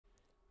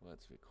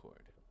Let's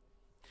record.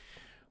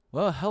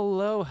 Well,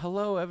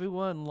 hello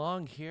everyone.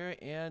 Long here,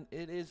 and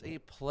it is a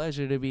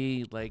pleasure to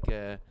be like,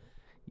 you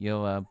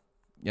know, uh,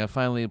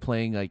 finally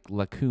playing like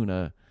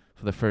Lacuna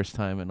for the first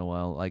time in a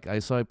while. I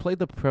played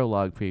the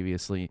prologue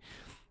previously,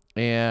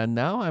 and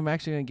now I'm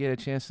actually gonna get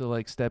a chance to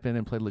like step in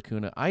and play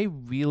Lacuna. I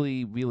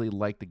really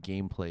like the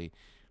gameplay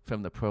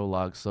from the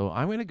prologue, so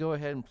I'm gonna go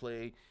ahead and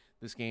play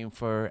this game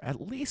for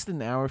at least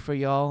an hour for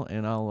y'all,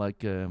 and I'll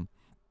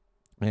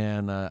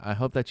I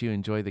hope that you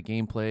enjoy the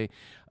gameplay.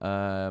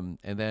 And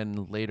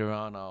then later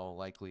on, I'll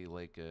likely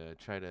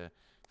try to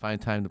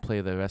find time to play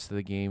the rest of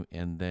the game.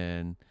 And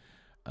then,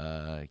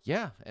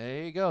 yeah,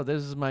 there you go.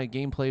 This is my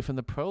gameplay from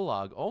the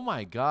prologue. Oh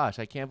my gosh,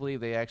 I can't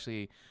believe they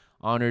actually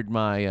honored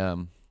my.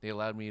 They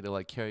allowed me to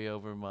like carry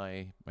over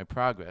my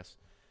progress,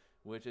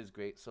 which is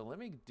great. So let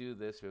me do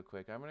this real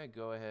quick. I'm gonna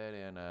go ahead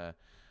and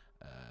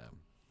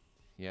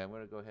yeah, I'm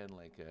gonna go ahead and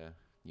like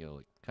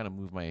kind of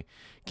move my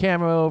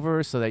camera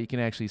over so that you can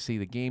actually see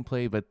the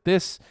gameplay. But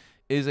this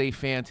is a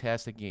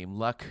fantastic game,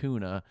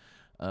 Lacuna.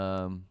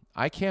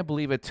 I can't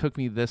believe it took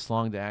me this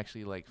long to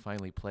actually like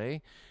finally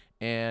play,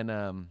 and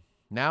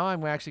now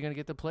I'm actually gonna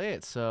get to play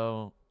it.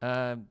 So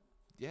yeah.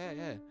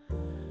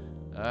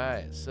 All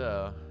right,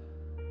 so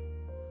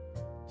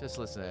just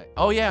listen to it.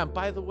 Oh yeah, and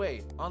by the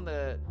way, let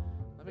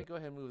me go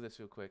ahead and move this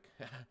real quick.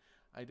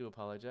 I do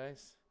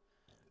apologize.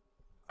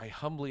 I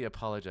humbly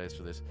apologize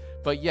for this.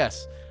 But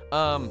yes,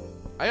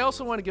 I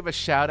also want to give a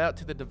shout out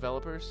to the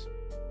developers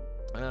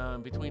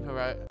between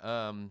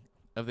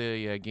of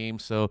the game.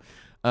 So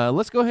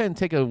let's go ahead and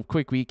take a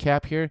quick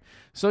recap here.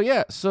 So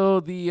yeah, so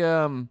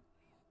the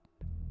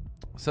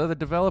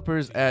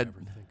developers Did you at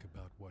ever think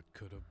about what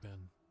could have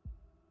been?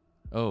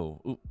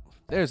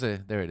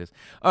 there it is.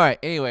 All right.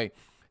 Anyway,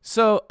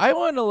 so I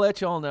wanted to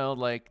let y'all know,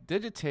 like,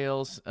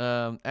 Digitales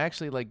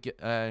actually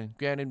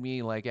granted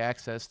me like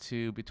access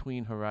to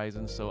Between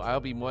Horizons, so I'll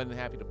be more than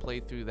happy to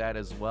play through that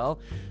as well,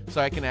 so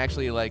I can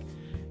actually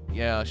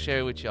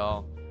share with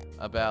y'all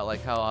about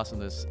like how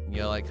awesome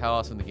how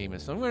awesome the game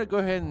is. So I'm gonna go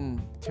ahead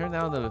and turn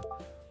down the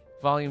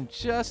volume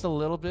just a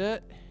little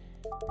bit.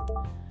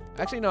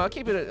 Actually, no, I'll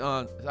keep it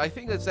on. I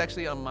think it's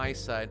actually on my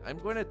side. I'm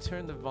going to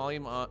turn the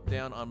volume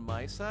down on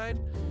my side.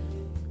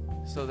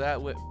 So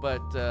that would,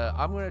 but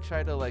I'm gonna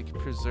try to like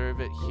preserve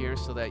it here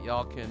so that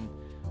y'all can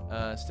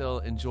still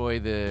enjoy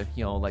the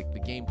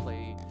the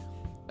gameplay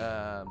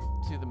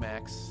to the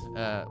max.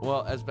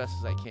 Well, as best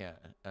as I can,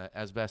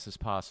 as best as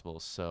possible.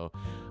 So,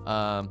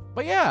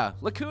 but yeah,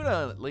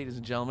 Lacuna, ladies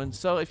and gentlemen.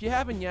 So if you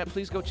haven't yet,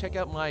 please go check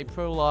out my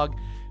prologue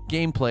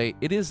gameplay.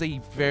 It is a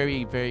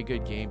very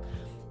good game,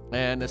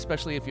 and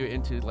especially if you're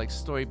into like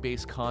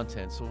story-based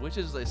content. So which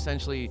is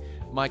essentially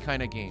my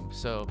kind of game.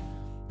 So.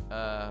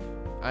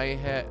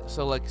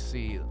 So let's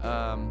see.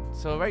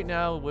 So right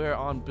now we're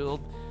on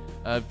build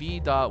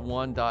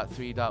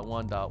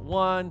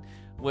v.1.3.1.1,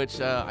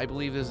 which I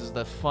believe this is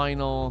the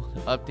final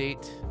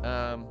update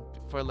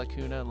for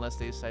Lacuna, unless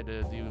they decide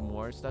to do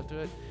more stuff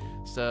to it.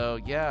 So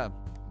yeah.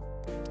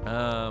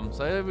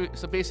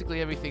 So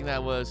basically everything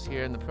that was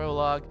here in the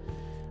prologue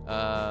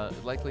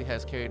likely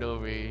has carried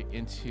over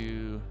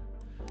into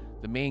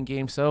the main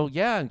game. So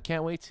yeah,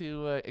 can't wait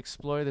to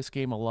explore this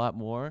game a lot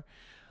more.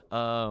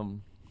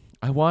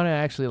 I want to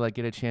actually like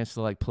get a chance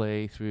to like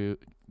play through,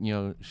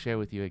 share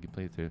with you. I can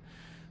play through.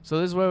 So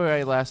this is where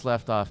I last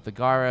left off, the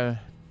Gara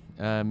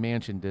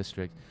Mansion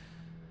District.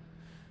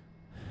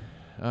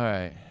 All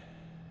right,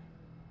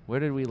 where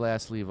did we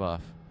last leave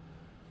off?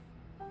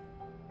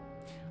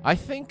 I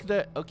think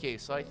that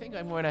so I think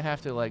I'm going to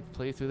have to like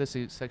play through this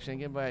section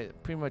again, but I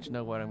pretty much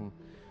know what I'm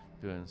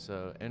doing.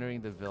 So entering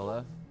the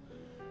villa,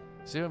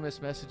 0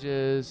 missed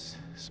messages,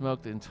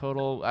 smoked in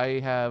total. I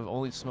have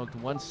only smoked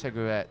 1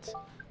 cigarette.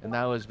 And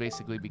that was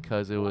basically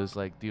because it was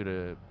like due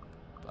to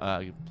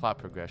plot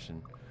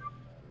progression.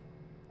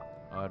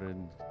 Auto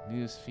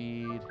news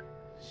feed,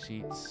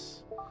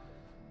 sheets.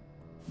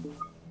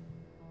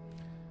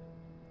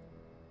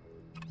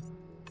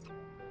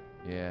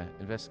 Yeah,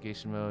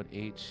 investigation mode,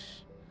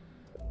 H.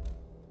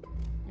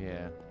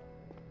 Yeah.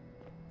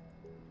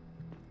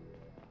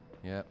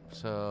 Yep.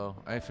 So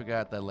I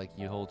forgot that like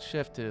you hold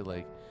shift to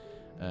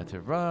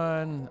to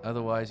run.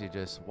 Otherwise you're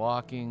just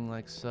walking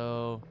like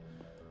so.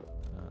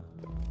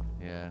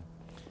 Yeah.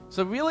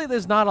 So really,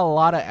 there's not a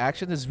lot of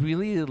action. It's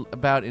really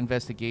about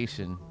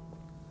investigation.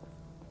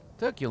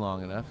 Took you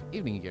long enough.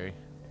 Evening, Gary.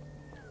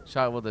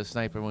 Shot with a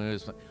sniper when it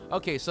was...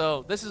 Okay,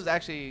 so this is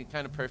actually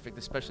kind of perfect,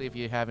 especially if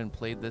you haven't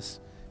played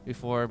this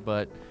before,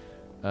 but...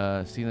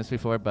 seen this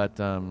before, but...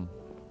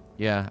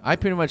 yeah, I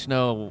pretty much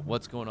know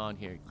what's going on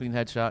here. Clean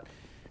headshot.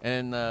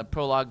 And the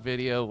prologue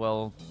video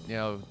will,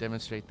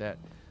 demonstrate that.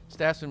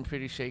 Staff's been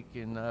pretty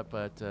shaken up,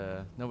 but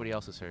nobody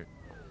else is hurt.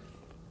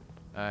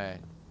 Alright.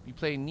 You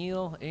play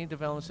Neil. Any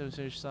developments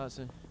of shots?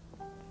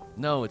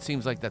 No, it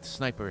seems like that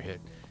sniper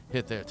hit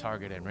their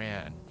target and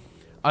ran.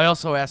 I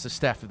also asked the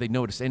staff if they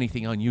noticed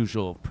anything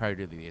unusual prior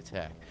to the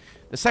attack.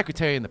 The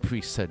secretary and the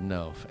priest said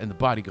no, and the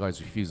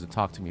bodyguards refused to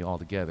talk to me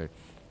altogether.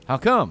 How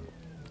come?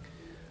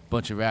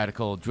 Bunch of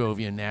radical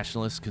Drovian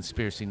nationalists,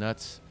 conspiracy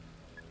nuts.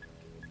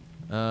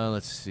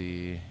 Let's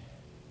see.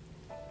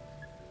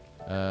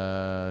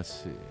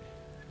 Let's see.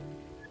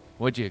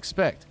 What'd you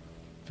expect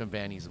from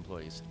Banny's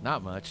employees?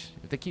 Not much.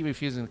 If they keep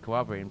refusing to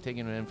cooperate, I'm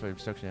taking them in for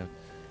obstruction.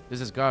 This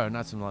is Gar,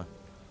 not some long.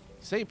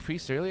 Say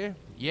priest earlier?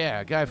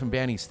 Yeah, a guy from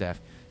Banny's staff.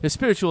 His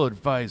spiritual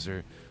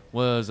advisor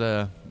was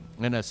and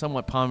a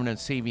somewhat prominent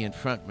Sabian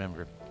front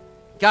member.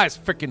 Guy's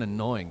freaking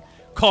annoying.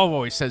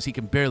 Colroy says he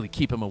can barely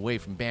keep him away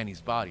from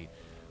Banny's body.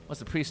 What's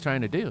the priest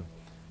trying to do?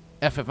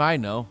 If I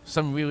know,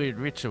 some weird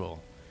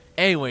ritual.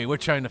 Anyway, we're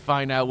trying to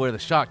find out where the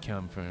shot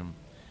came from.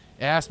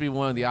 It has to be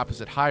one of the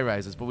opposite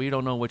high-rises, but we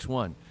don't know which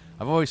one.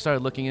 I've already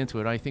started looking into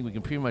it, and I think we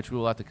can pretty much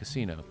rule out the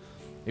casino.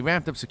 They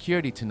ramped up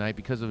security tonight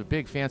because of a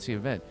big fancy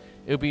event.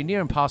 It would be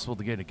near impossible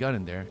to get a gun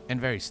in there, and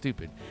very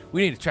stupid.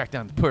 We need to track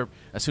down the perp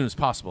as soon as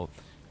possible.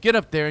 Get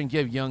up there and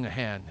give Young a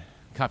hand.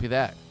 Copy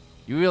that.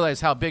 You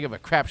realize how big of a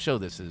crap show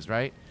this is,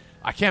 right?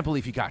 I can't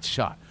believe he got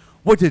shot.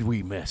 What did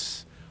we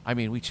miss? I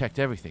mean, we checked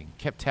everything,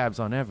 kept tabs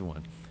on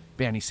everyone.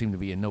 Banny seemed to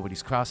be in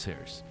nobody's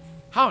crosshairs.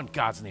 How in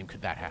God's name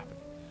could that happen?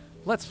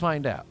 Let's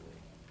find out.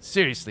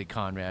 Seriously,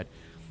 Conrad.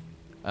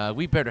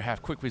 We better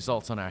have quick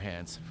results on our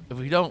hands. If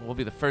we don't, we'll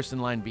be the first in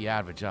line to be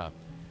out of a job.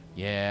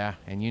 Yeah,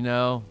 and you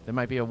know, there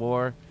might be a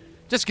war.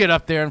 Just get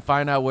up there and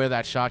find out where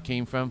that shot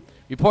came from.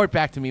 Report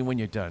back to me when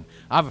you're done.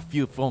 I have a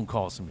few phone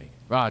calls to make.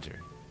 Roger.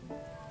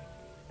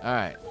 All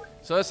right.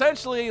 So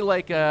essentially,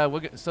 like,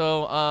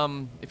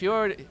 if you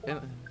already,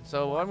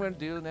 so what I'm going to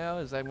do now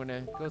is I'm going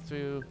to go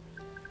through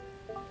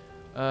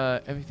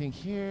everything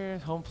here.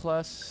 Home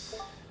Plus,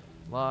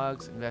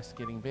 logs,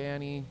 investigating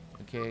Banny.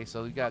 Okay,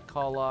 so we got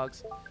call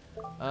logs.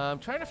 I'm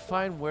trying to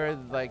find where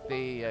like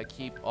they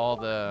keep all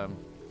the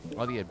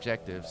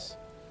objectives.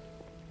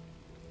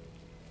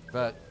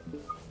 But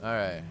all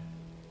right.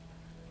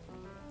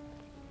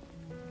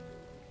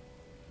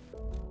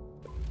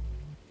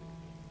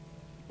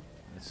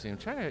 Let's see. I'm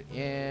trying to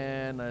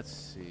and let's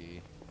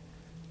see.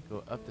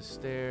 Go up the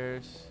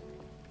stairs.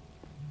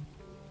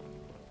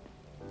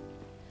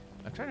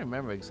 I'm trying to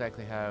remember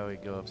exactly how we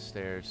go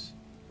upstairs.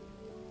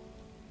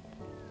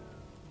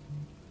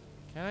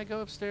 Can I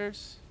go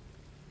upstairs?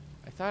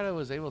 I thought I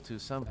was able to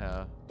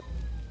somehow.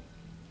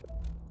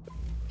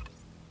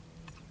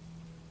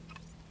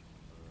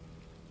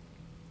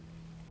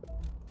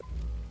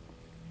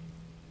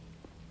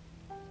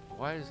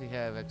 Why does he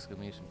have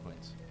exclamation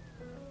points?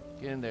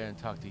 Get in there and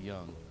talk to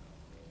Young.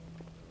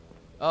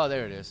 Oh,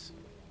 there it is.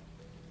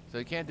 So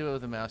you can't do it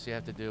with the mouse. You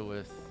have to do it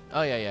with...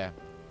 Oh, yeah.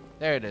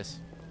 There it is.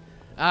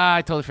 Ah,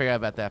 I totally forgot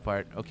about that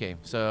part. Okay,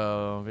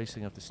 so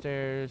racing up the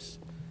stairs.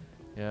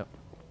 Yep.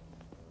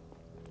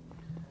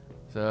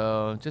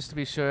 So just to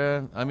be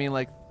sure, I mean,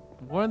 like,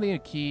 one of the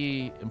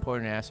key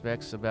important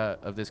aspects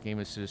of this game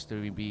is just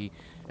to be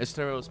as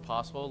thorough as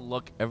possible.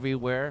 Look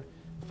everywhere,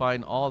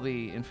 find all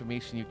the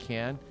information you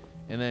can,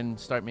 and then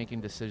start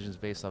making decisions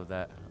based off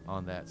that.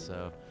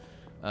 So,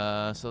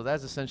 so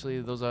that's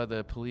essentially those are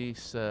the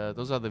police.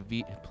 Those are the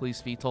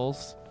police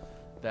VTOLs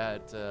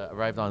that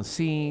arrived on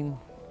scene.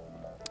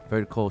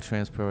 Vertical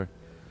transport.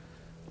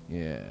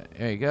 Yeah,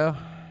 there you go.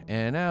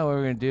 And now what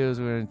we're gonna do is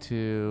we're going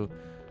to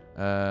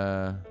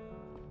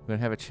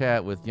have a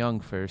chat with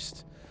Young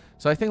first.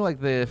 So I think like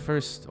the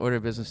first order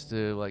of business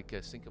to like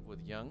sync up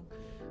with Young,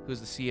 who's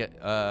the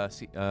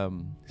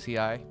CSI.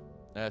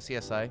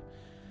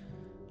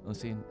 Let's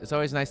see. It's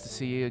always nice to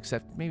see you,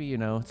 except maybe, you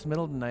know, it's the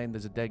middle of the night and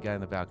there's a dead guy on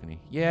the balcony.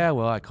 Yeah,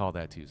 well, I call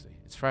that Tuesday.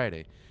 It's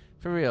Friday.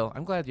 For real,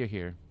 I'm glad you're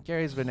here.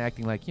 Gary's been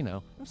acting like, you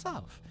know,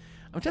 himself.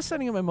 I'm just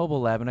setting up my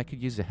mobile lab and I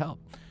could use your help.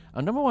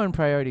 Our number one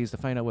priority is to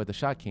find out where the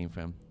shot came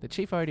from. The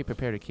chief already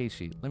prepared a case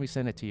sheet. Let me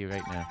send it to you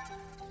right now.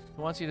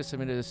 He wants you to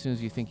submit it as soon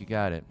as you think you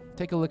got it.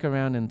 Take a look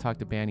around and talk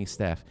to Banny's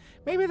staff.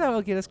 Maybe that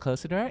will get us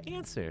closer to our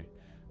answer.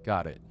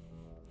 Got it.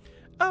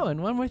 Oh,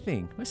 and one more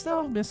thing. We're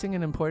still missing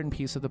an important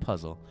piece of the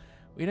puzzle.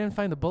 We didn't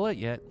find the bullet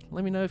yet.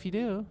 Let me know if you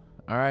do.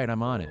 All right,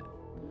 I'm on it.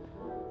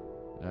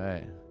 All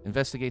right,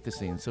 investigate the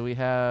scene. So we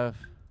have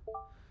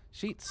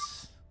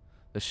sheets.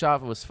 The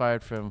shot was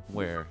fired from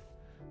where?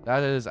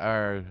 That is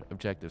our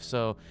objective.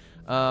 So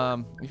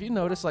if you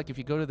notice, like if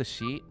you go to the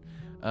sheet,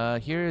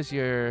 here is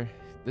your,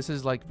 this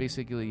is like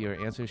basically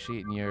your answer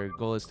sheet, and your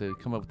goal is to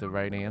come up with the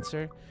right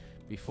answer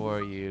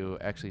before you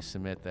actually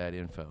submit that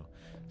info.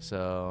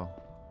 So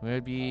we're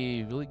going to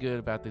be really good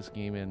about this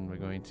game, and we're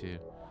going to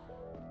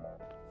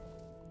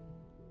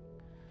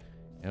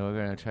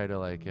try to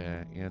like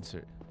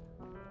answer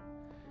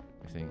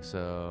everything.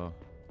 So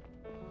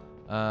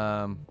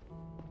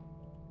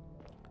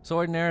so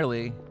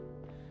ordinarily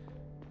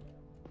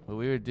what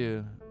we would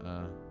do,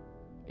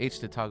 H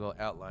to toggle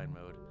outline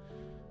mode.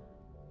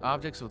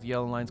 Objects with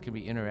yellow lines can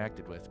be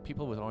interacted with.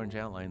 People with orange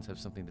outlines have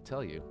something to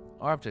tell you.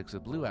 Objects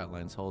with blue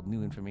outlines hold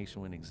new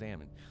information when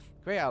examined.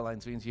 Gray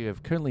outlines means you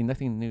have currently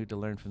nothing new to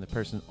learn from the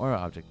person or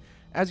object.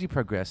 As you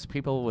progress,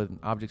 people with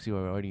objects you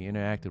have already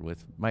interacted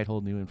with might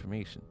hold new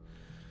information.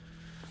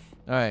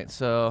 Alright,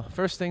 so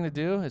first thing to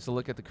do is to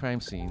look at the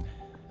crime scene.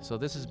 So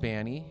this is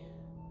Banny.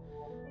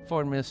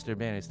 For Mr.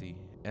 Bannister,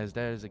 as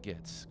dead as it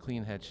gets.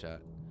 Clean headshot.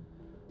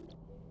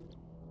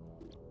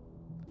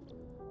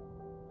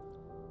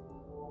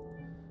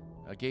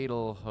 a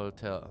Gadel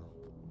Hotel.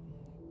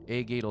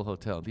 A Gadel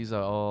Hotel. These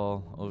are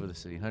all over the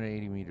city,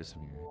 180 meters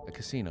from here. A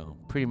casino.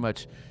 Pretty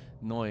much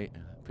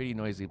pretty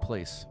noisy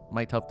place.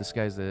 Might help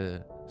disguise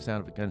the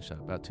sound of a gunshot,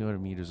 about 200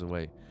 meters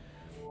away.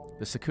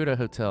 The Sakura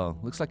Hotel.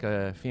 Looks like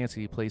a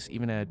fancy place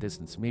even at a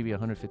distance, maybe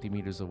 150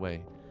 meters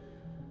away.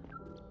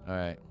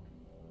 Alright.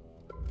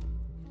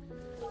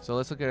 So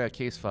let's look at our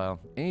case file.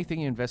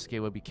 Anything you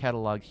investigate will be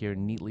cataloged here,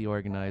 neatly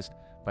organized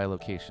by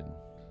location.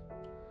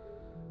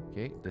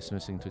 Okay,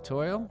 dismissing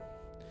tutorial.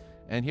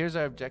 And here's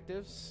our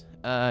objectives.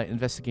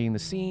 Investigating the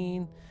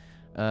scene.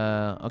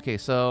 Okay,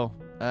 so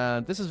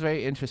this is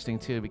very interesting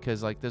too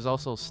because like there's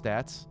also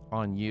stats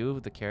on you,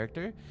 the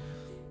character.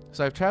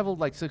 So I've traveled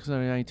like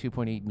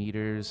 692.8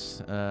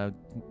 meters.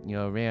 You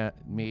know,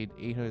 made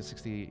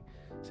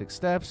 866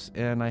 steps,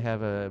 and I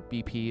have a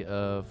BP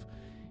of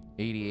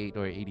 88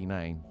 or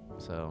 89.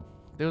 So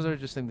those are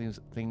just some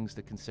things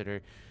to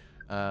consider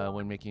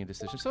when making a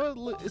decision.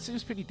 So it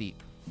seems pretty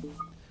deep.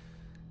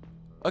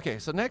 Okay,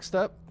 so next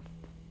up,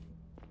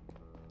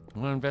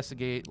 I'm gonna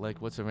investigate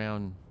like what's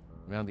around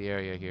the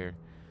area here.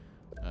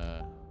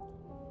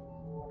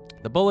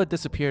 The bullet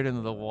disappeared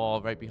into the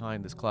wall right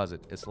behind this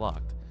closet. It's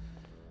locked.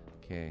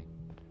 Okay.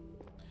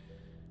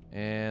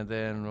 And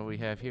then what we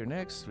have here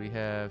next, we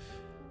have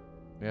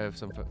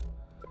some.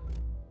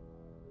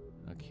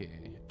 Okay,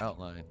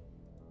 outline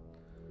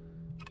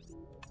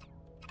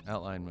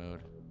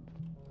mode.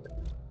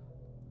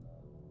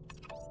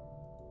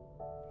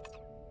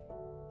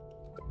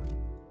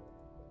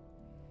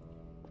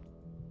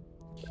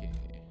 Okay.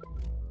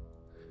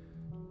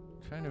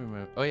 Trying to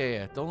remember. Oh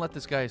yeah. Don't let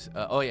this guy.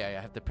 Oh yeah.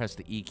 I have to press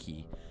the E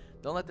key.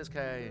 Don't let this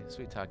guy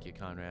sweet talk you,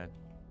 Conrad.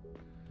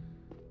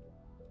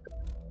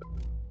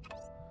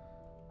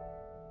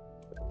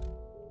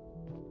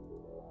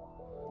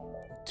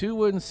 Two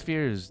wooden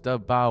spheres,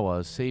 dubbed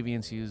bawas.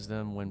 Savians use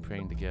them when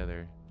praying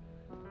together.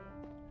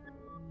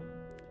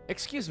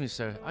 Excuse me,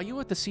 sir. Are you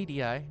with the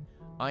CDI?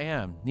 I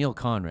am, Neil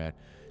Conrad.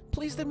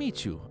 Pleased to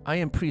meet you. I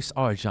am Priest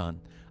Arjan.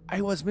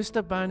 I was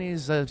Mr.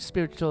 Bani's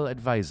spiritual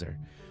advisor.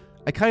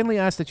 I kindly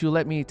ask that you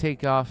let me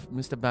take off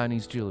Mr.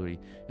 Bani's jewelry.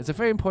 It's a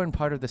very important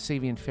part of the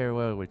Savian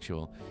farewell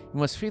ritual. You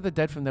must free the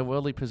dead from their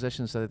worldly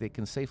possessions so that they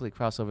can safely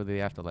cross over to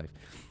the afterlife.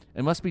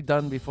 It must be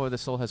done before the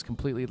soul has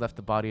completely left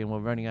the body and we're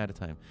running out of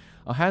time.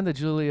 I'll hand the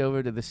jewelry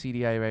over to the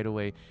CDI right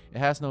away. It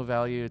has no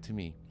value to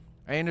me.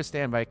 I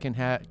understand, but I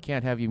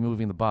can't have you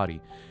moving the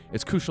body.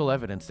 It's crucial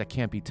evidence that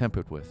can't be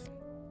tampered with.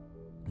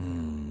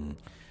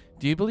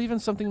 Do you believe in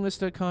something,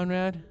 Mr.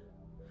 Conrad?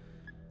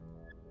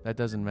 That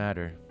doesn't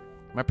matter.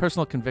 My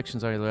personal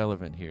convictions are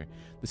irrelevant here.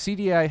 The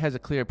CDI has a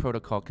clear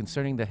protocol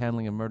concerning the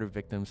handling of murder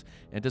victims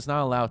and does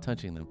not allow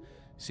touching them.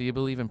 So you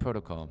believe in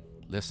protocol.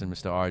 Listen,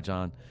 Mr.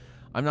 Arjan.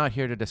 I'm not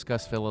here to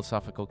discuss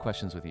philosophical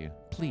questions with you.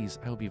 Please,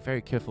 I will be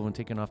very careful when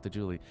taking off the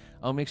jewelry.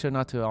 I'll make sure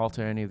not to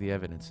alter any of the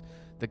evidence.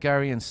 The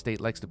Garian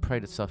state likes to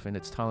pride itself in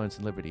its tolerance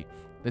and liberty.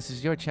 This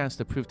is your chance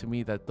to prove to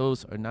me that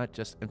those are not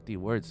just empty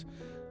words.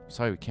 I'm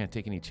sorry, we can't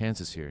take any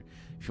chances here.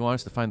 If you want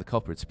us to find the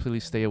culprits,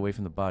 please stay away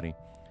from the body.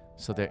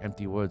 So they're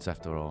empty words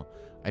after all.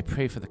 I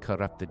pray for the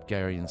corrupted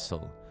Garian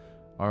soul.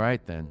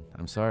 Alright then,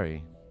 I'm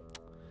sorry.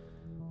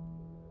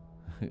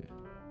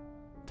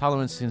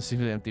 Tolerance seems to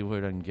be an empty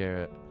word on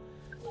Garrett.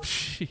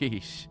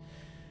 Sheesh.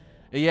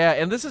 Yeah,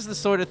 and this is the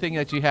sort of thing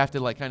that you have to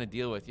like kind of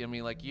deal with. I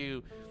mean, like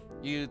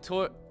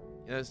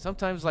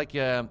sometimes like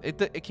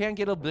it can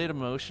get a bit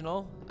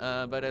emotional,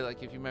 but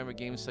like if you remember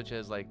games such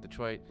as like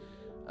Detroit,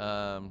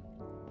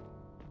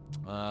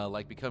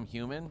 like Become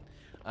Human,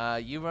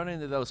 you run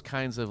into those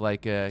kinds of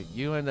like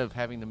you end up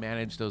having to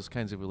manage those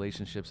kinds of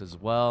relationships as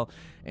well,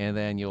 and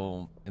then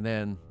you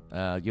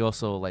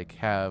also like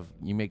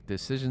you make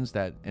decisions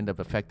that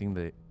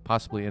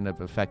possibly end up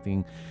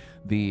affecting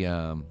the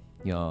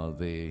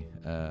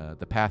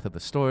the path of the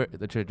story,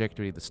 the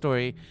trajectory of the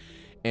story,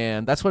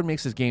 and that's what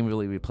makes this game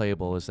really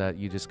replayable. Is that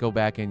you just go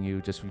back and you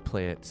just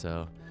replay it.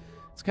 So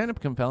it's kind of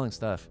compelling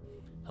stuff.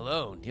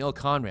 Hello, Neil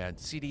Conrad,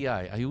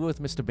 CDI. Are you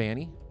with Mr.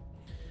 Banny?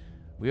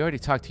 We already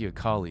talked to your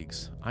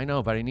colleagues. I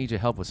know, but I need your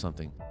help with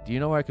something. Do you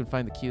know where I can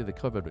find the key to the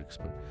cupboard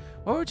expert?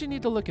 Why would you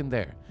need to look in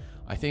there?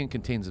 I think it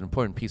contains an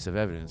important piece of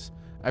evidence.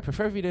 I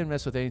prefer if you didn't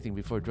mess with anything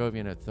before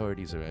Drovian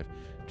authorities arrive.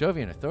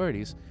 Drovian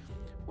authorities?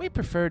 We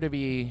prefer to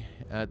be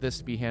this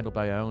to be handled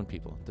by our own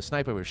people. The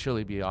sniper will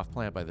surely be off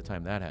planet by the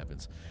time that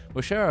happens.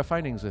 We'll share our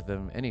findings with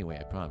them anyway,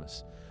 I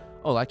promise.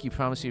 Oh, like you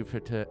promised to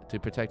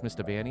protect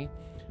Mr. Banny?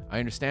 I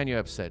understand you're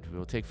upset. We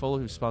will take full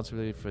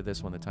responsibility for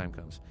this when the time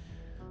comes.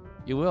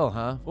 You will,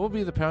 huh? What will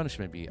be the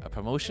punishment be? A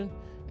promotion?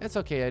 It's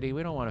okay, Eddie.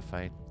 We don't want to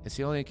fight. It's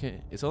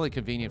only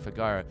convenient for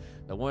Gara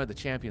that one of the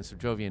champions for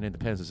Drovian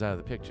independence is out of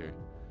the picture.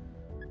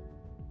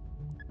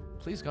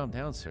 Please calm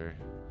down, sir.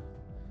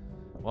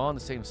 We're all on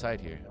the same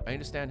side here. I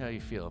understand how you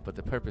feel, but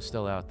the purpose is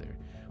still out there.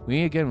 We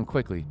need to get them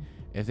quickly.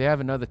 If they have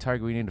another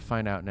target, we need to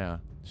find out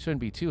now. Shouldn't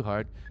be too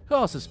hard. Who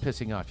else is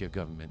pissing off your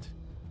government?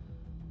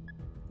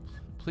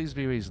 Please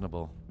be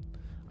reasonable.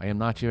 I am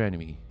not your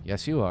enemy.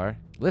 Yes, you are.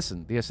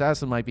 Listen, the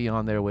assassin might be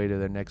on their way to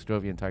their next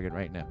Drovian target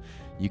right now.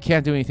 You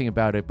can't do anything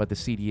about it, but the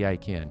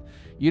CDI can.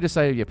 You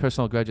decided your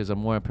personal grudges are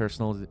more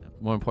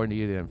important to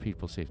you than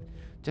people's safety.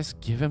 Just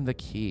give him the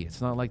key.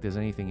 It's not like there's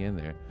anything in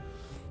there.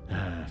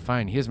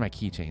 Fine, here's my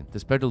keychain.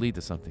 This better lead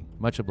to something.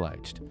 Much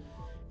obliged.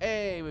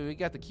 Hey, we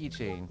got the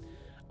keychain.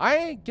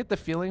 I get the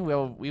feeling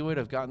we would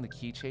have gotten the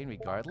keychain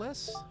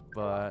regardless,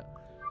 but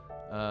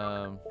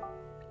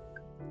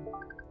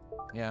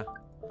yeah.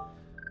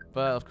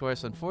 But of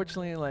course,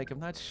 unfortunately, like I'm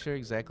not sure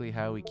exactly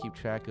how we keep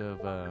track of.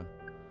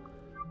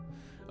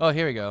 Oh,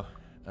 here we go.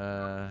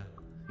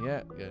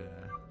 Yeah.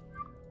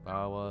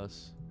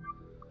 Bawas.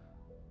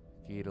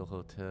 Beetle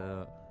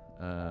Hotel.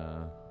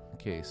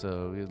 Okay,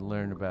 so we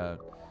learned about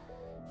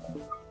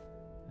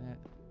that.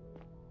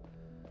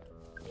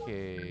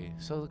 Okay,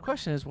 so the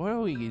question is, what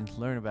do we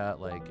learn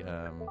about, like,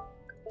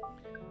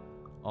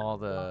 all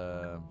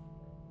the...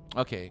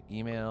 Okay,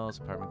 emails,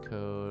 apartment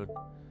code.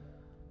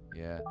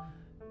 Yeah.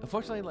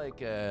 Unfortunately, like,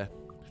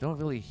 we don't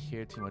really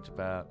hear too much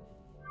about...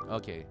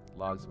 Okay,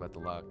 logs about the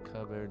locked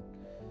cupboard.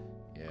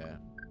 Yeah.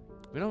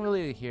 We don't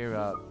really hear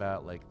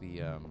about like,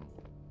 the,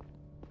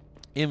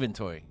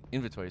 inventory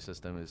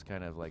system is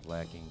kind of, like,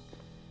 lacking.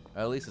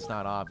 Or at least it's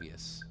not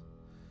obvious.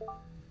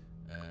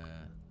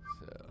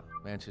 So,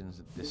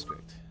 Mansions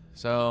District.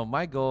 So,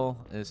 my goal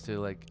is to,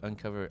 like,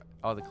 uncover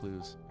all the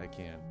clues I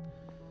can.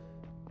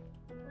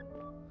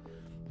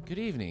 Good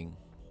evening.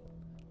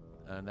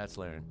 That's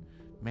Laren.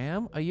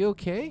 Ma'am, are you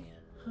okay?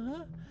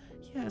 Huh?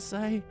 Yes,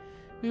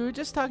 we were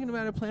just talking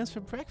about our plans for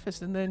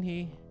breakfast, and then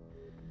he...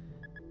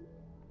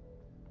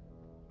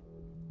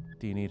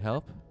 Do you need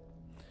help?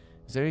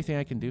 Is there anything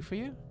I can do for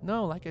you?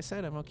 No, like I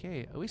said, I'm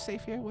okay. Are we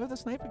safe here? What if the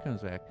sniper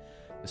comes back?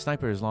 The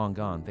sniper is long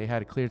gone. They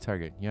had a clear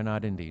target. You're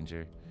not in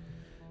danger.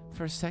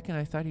 For a second,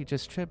 I thought he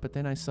just tripped, but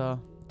then I saw...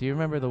 Do you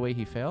remember the way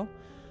he fell?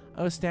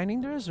 I was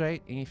standing to his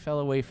right, and he fell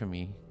away from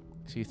me.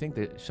 So you think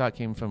the shot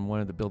came from one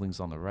of the buildings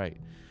on the right?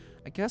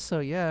 I guess so,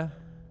 yeah.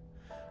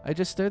 I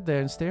just stood there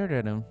and stared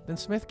at him. Then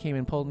Smith came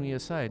and pulled me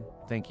aside.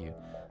 Thank you.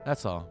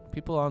 That's all.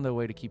 People are on their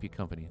way to keep you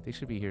company. They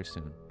should be here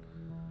soon.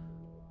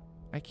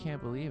 I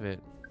can't believe it.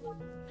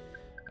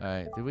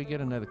 Alright, did we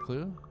get another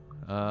clue?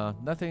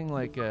 Nothing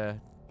like,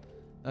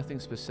 nothing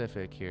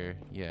specific here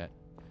yet.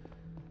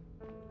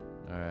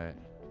 Alright.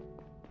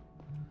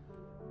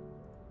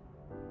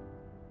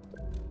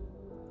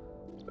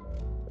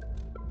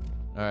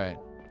 Alright,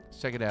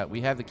 let's check it out.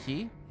 We have the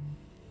key.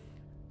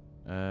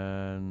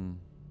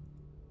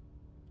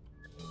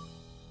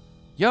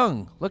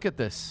 Young, look at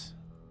this.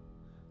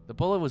 The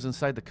bullet was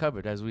inside the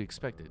cupboard as we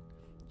expected.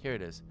 Here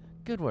it is.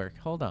 Good work.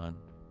 Hold on.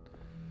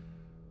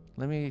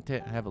 Let me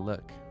have a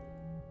look.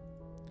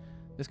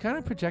 This kind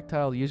of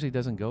projectile usually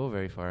doesn't go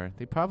very far.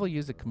 They probably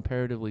used a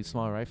comparatively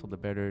small rifle to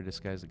better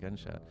disguise a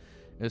gunshot.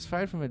 It was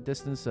fired from a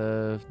distance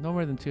of no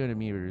more than 200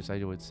 meters,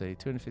 I would say,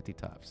 250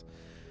 tops.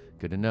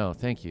 Good to know.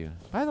 Thank you.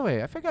 By the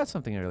way, I forgot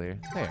something earlier.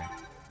 There.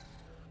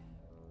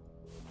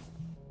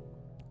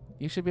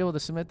 You should be able to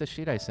submit the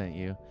sheet I sent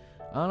you.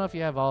 I don't know if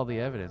you have all the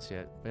evidence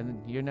yet, but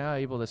you're now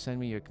able to send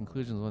me your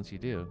conclusions once you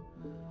do.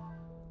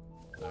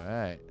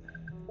 Alright.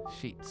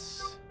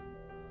 Sheets.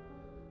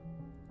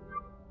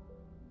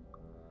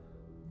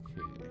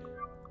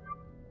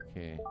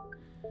 Okay.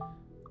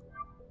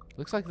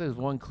 Looks like there's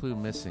one clue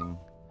missing.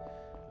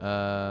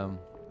 I'm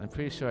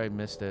pretty sure I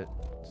missed it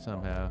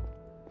somehow.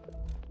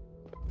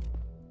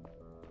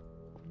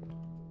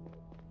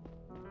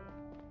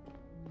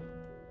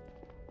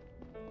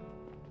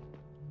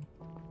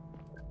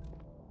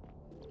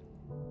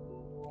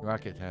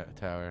 Rocket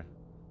tower.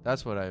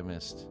 That's what I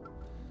missed.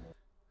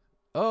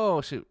 Oh,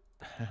 shoot.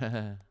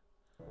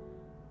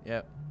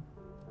 Yep.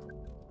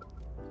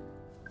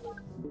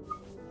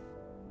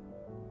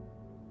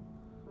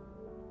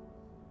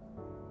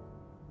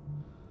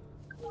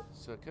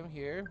 So come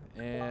here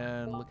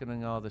and looking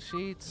at all the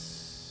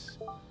sheets.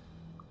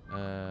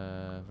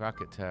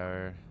 Rocket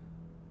tower.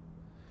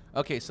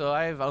 Okay, so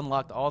I've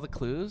unlocked all the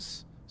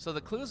clues. So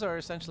the clues are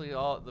essentially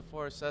all the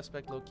 4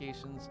 suspect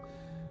locations.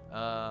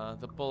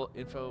 The bullet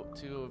info,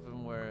 2 of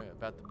them were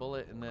about the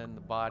bullet, and then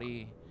the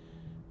body,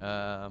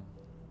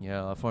 you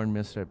know, a foreign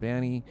minister at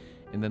Banny,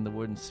 and then the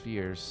wooden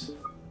spheres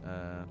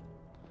that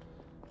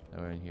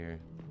were in here.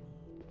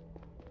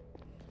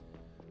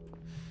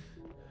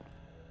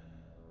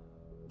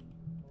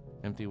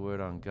 Empty word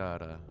on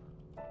Gata.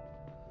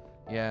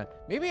 Yeah,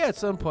 maybe at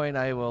some point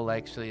I will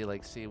actually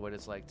like see what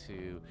it's like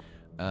to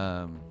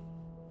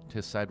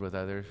side with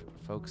other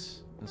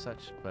folks and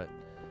such. But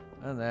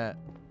other than that,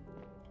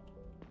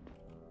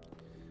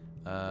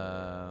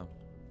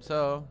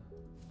 so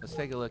let's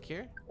take a look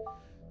here.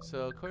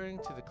 So according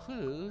to the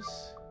clues,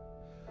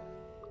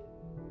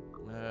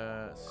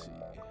 let's see.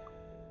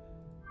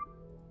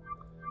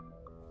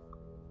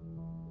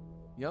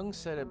 Young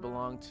said it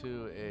belonged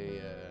to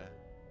a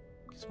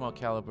small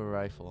caliber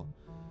rifle.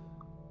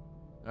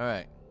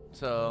 Alright,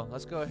 so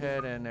let's go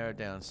ahead and narrow it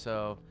down.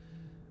 So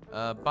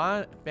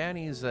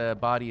Banny's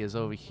body is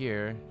over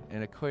here,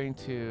 and according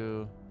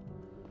to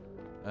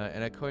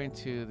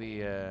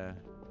the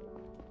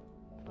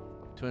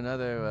to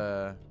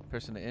another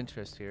person of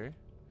interest here.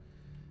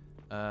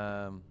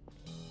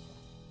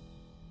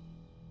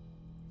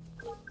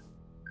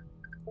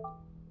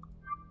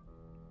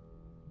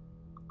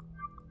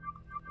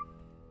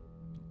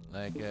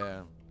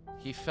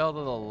 He fell to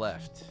the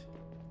left.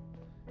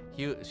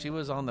 She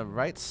was on the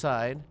right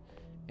side,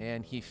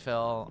 and he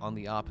fell on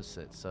the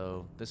opposite.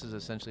 So this is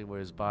essentially where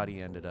his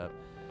body ended up.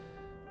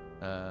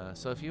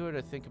 So if you were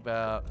to think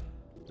about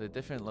the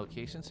different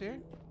locations here,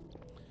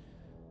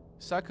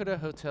 Sakura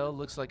Hotel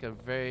looks like a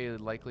very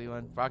likely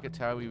one. Rocket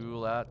Tower we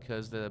rule out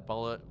because the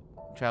bullet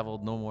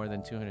traveled no more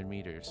than 200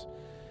 meters.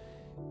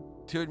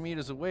 200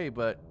 meters away,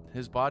 but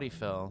his body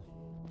fell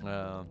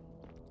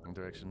in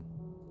direction.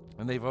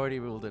 And they've already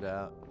ruled it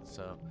out.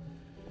 So,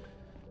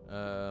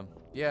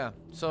 yeah.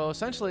 So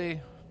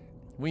essentially,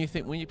 when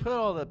you put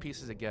all the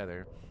pieces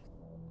together,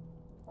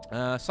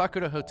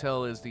 Sakura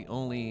Hotel is the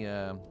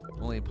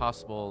only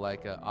possible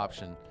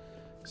option.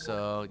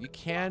 So you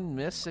can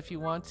miss if you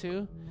want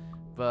to,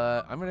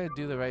 but I'm gonna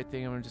do the right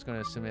thing. I'm just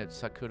gonna submit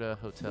Sakura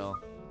Hotel.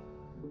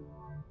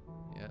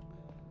 Yep.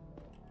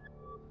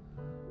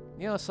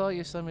 I saw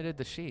you submitted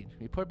the sheet.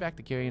 Report back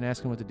to Gary and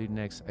ask him what to do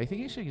next. I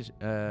think you should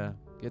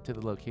get to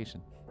the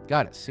location.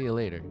 Got it. See you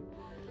later.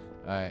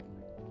 All right.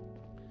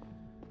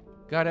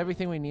 Got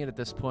everything we need at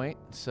this point.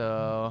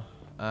 So,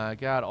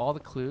 got all the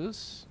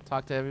clues.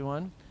 Talked to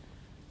everyone.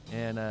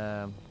 And,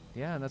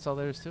 yeah, and that's all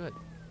there is to it.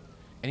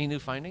 Any new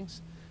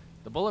findings?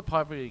 The bullet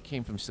probably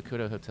came from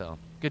Sakura Hotel.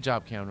 Good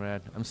job,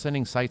 Conrad. I'm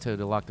sending Saito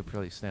to lock the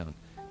place down.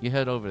 You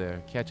head over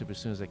there. Catch up as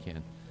soon as I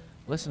can.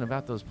 Listen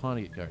about those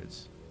pawn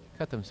guards.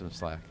 Cut them some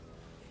slack.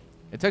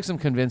 It took some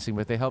convincing,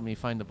 but they helped me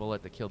find the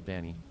bullet that killed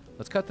Banny.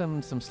 Let's cut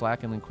them some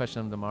slack and then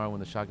question them tomorrow when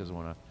the shotguns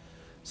went off.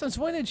 Since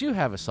when did you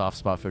have a soft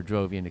spot for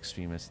Drovian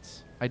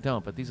extremists? I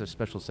don't, but these are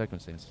special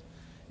circumstances.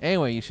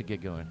 Anyway, you should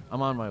get going.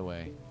 I'm on my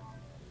way.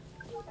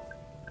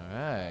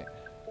 Alright.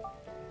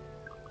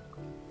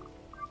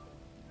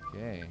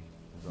 Okay.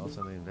 There's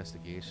also the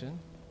investigation.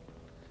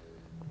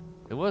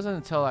 It wasn't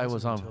until I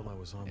was on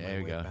there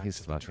we go. He's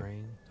the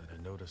train that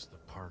I noticed the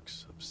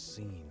park's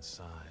obscene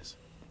size.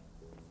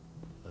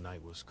 The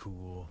night was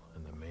cool,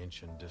 and the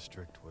Mansion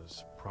District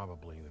was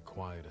probably the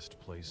quietest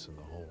place in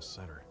the whole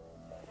center.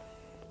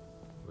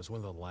 It was one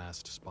of the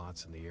last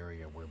spots in the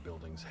area where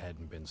buildings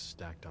hadn't been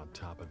stacked on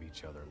top of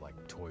each other like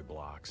toy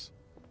blocks.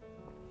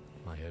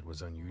 My head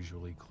was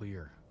unusually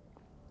clear,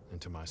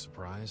 and to my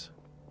surprise,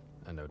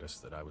 I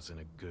noticed that I was in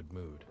a good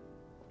mood.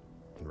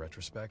 In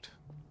retrospect,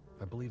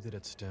 I believe that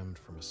it stemmed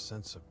from a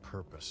sense of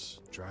purpose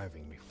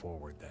driving me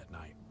forward that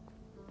night.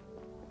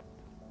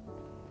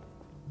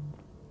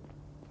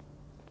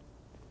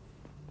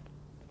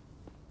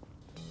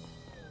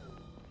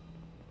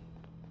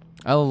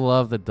 I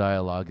love the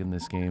dialogue in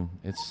this game.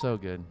 It's so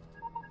good.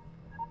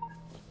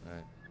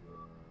 Alright.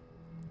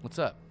 What's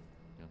up?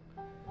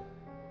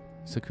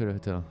 Sakura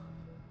Hotel.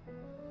 In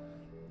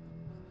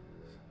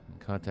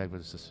contact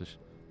with a suspicion.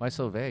 Why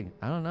so vague?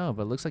 I don't know,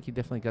 but it looks like you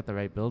definitely got the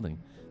right building.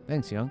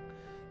 Thanks, Young.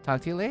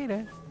 Talk to you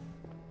later.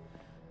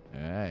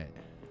 Alright.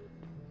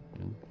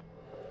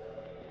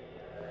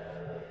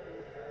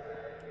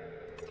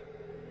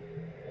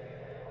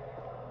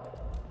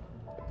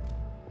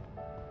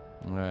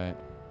 Alright.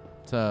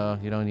 So,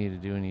 you don't need to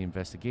do any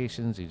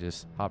investigations. You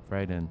just hop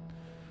right in.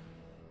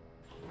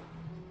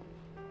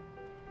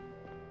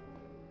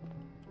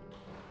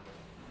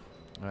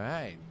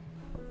 Alright.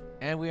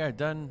 And we are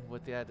done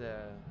with that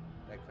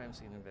crime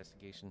scene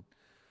investigation.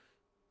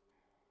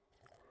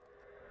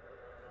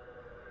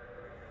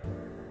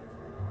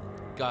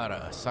 Got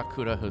a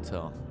Sakura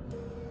Hotel.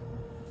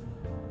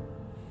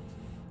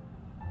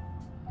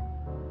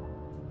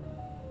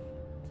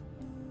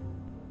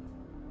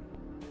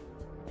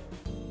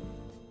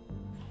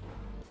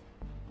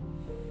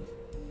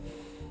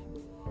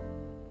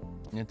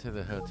 Into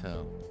the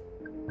hotel.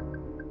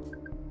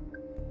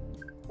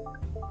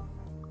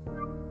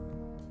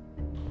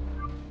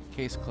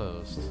 Case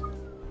closed.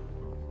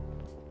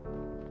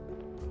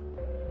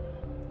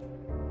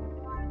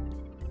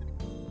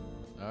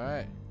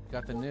 Alright,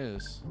 got the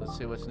news. Let's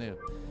see what's new.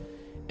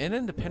 An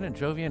independent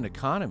Drovian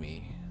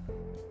economy.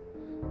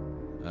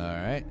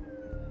 Alright.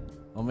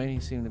 Well, many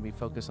seem to be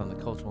focused on the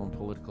cultural and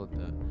political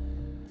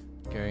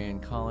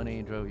Garian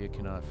colony. Drovia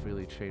cannot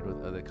freely trade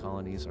with other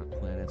colonies or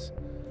planets.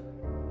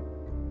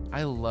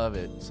 I love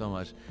it so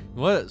much.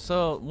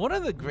 So one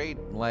of the great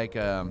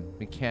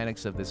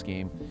mechanics of this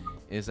game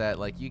is that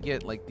you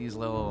get these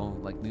little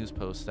news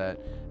posts that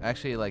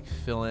actually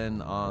fill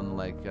in on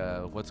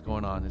what's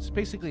going on. It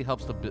basically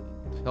helps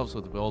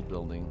with world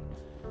building,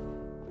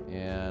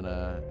 and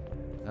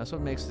that's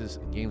what makes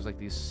games like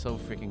these so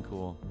freaking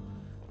cool.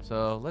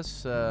 So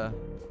let's. I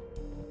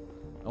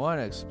want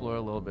to explore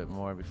a little bit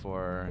more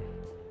before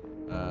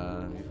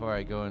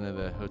I go into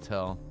the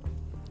hotel.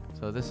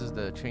 So this is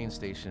the train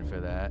station for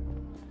that.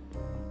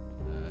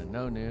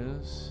 No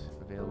news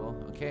available.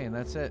 Okay, and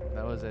that's it.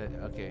 That was it.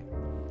 Okay.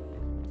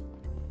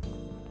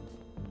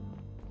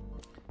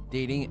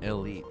 Dating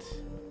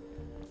Elite.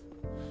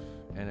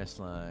 NS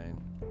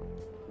line.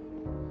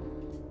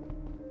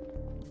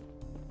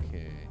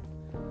 Okay.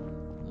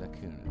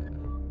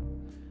 Lacuna.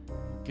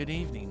 Good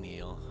evening,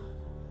 Neil.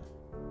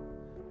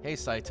 Hey,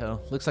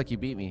 Saito. Looks like you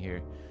beat me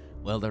here.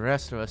 Well, the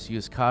rest of us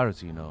use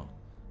cars, you know.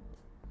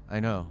 I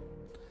know.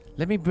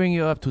 Let me bring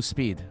you up to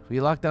speed.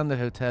 We locked down the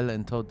hotel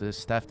and told the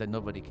staff that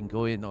nobody can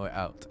go in or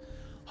out.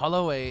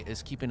 Holloway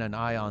is keeping an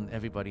eye on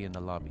everybody in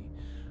the lobby.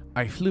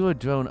 I flew a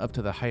drone up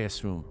to the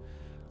highest room.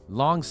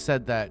 Long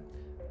said that's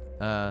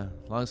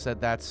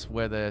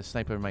where the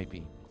sniper might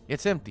be.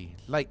 It's empty,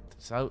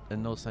 lights out,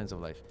 and no signs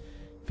of life.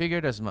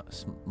 Figured as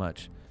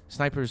much.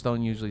 Snipers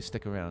don't usually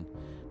stick around.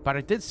 But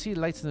I did see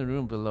lights in the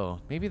room below.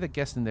 Maybe the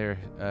guest in there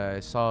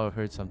saw or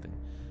heard something.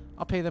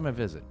 I'll pay them a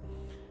visit.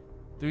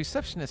 The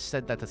receptionist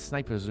said that the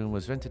sniper's room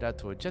was rented out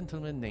to a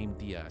gentleman named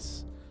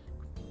Diaz.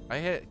 I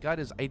had got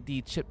his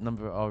ID chip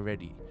number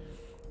already.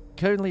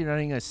 Currently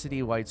running a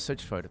city-wide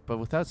search for it, but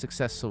without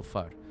success so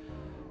far.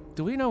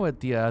 Do we know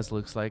what Diaz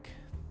looks like?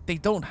 They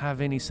don't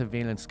have any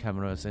surveillance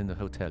cameras in the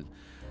hotel.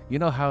 You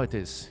know how it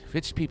is.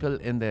 Rich people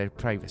in their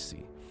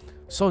privacy.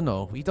 So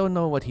no, we don't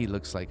know what he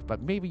looks like,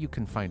 but maybe you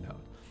can find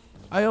out.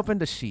 I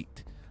opened a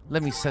sheet.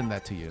 Let me send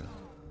that to you.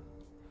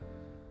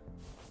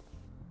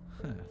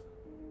 Huh.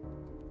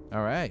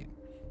 Alright.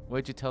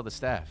 What'd you tell the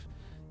staff?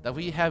 That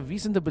we have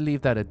reason to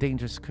believe that a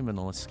dangerous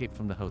criminal escaped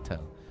from the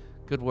hotel.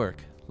 Good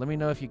work. Let me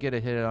know if you get a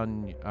hit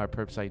on our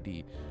perp's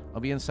ID.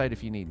 I'll be inside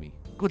if you need me.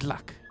 Good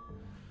luck.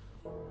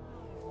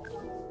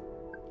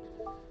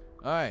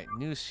 Alright,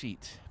 news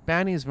sheet.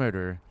 Banny's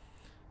murder.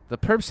 The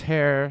perp's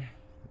hair.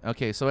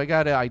 Okay, so I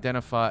gotta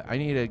identify. I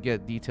need to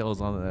get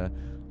details on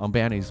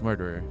Banny's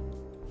murderer.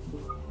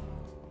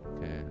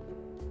 Okay.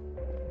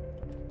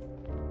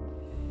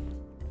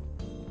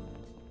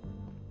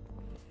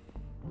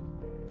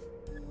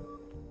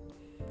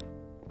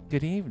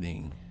 Good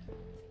evening.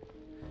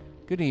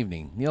 Good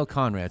evening. Neil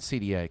Conrad,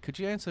 CDI. Could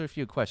you answer a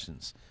few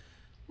questions?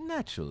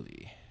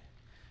 Naturally.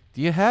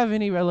 Do you have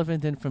any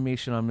relevant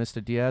information on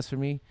Mr. Diaz for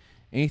me?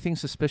 Anything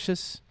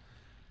suspicious?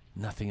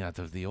 Nothing out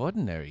of the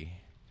ordinary.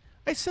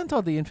 I sent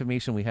all the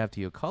information we have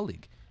to your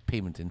colleague.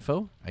 Payment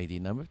info, ID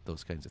number,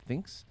 those kinds of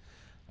things.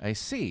 I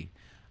see.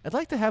 I'd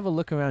like to have a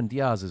look around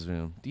Diaz's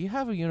room. Do you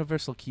have a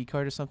universal key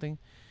card or something?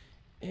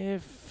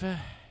 If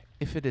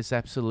it is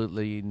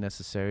absolutely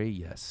necessary,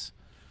 yes.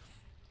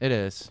 It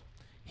is.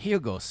 Here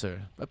goes,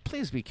 sir. But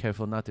please be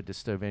careful not to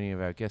disturb any of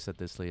our guests at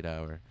this late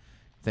hour.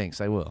 Thanks,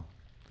 I will.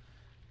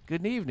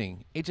 Good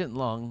evening, Agent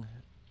Long,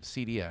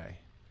 CDI.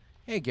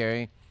 Hey,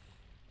 Gary.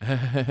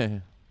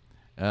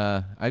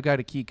 I've got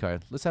a key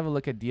card. Let's have a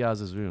look at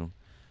Diaz's room.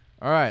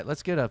 All right,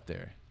 let's get up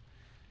there.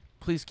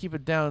 Please keep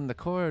it down the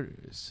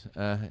corridors,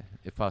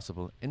 if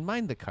possible, and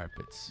mind the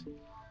carpets.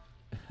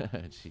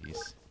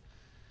 Jeez.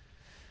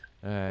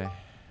 All right.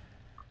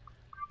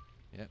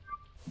 Yep.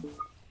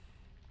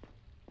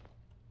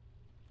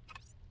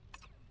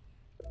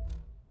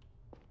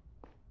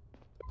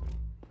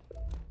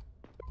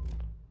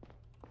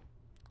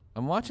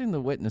 I'm watching the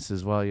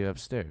witnesses while you're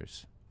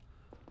upstairs.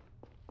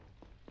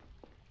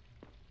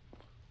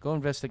 Go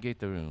investigate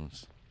the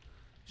rooms.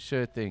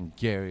 Sure thing,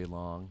 Gary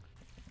Long.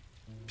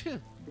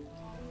 Phew.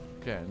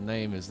 What kind of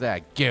name is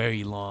that?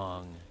 Gary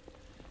Long.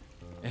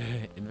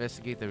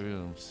 Investigate the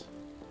rooms.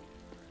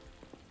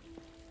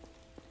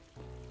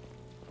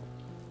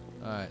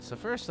 Alright, so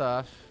first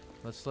off,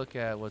 let's look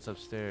at what's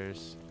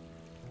upstairs.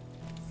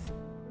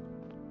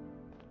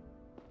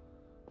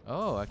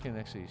 Oh, I can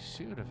actually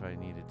shoot if I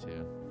needed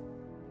to.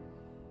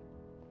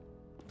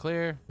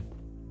 Clear.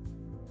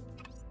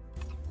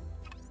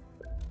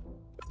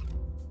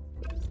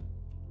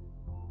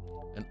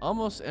 An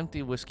almost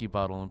empty whiskey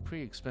bottle, and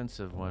pretty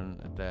expensive one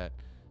at that,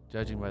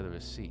 judging by the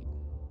receipt.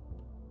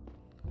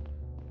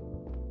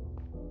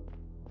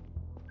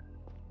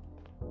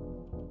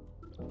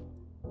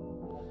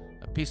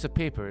 A piece of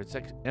paper. It's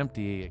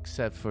empty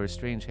except for a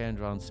strange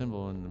hand-drawn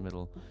symbol in the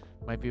middle.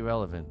 Might be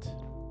relevant.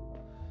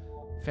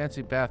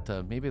 Fancy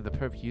bathtub. Maybe the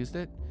perp used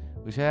it?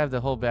 We should have the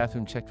whole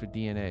bathroom checked for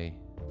DNA.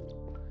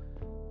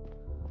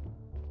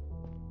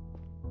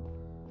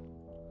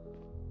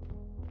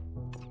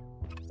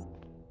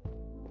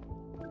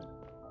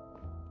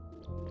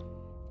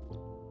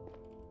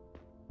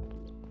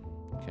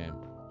 Okay.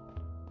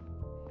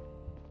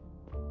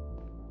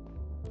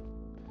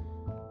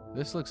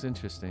 This looks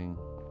interesting.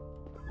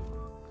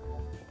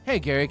 Hey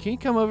Gary, can you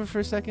come over for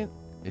a second?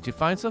 Did you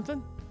find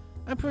something?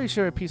 I'm pretty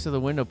sure a piece of the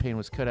window pane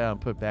was cut out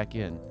and put back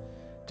in.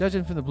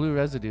 Judging from the blue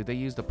residue, they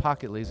used a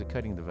pocket laser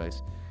cutting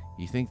device.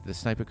 You think the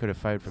sniper could have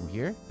fired from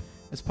here?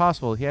 It's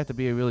possible. He had to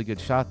be a really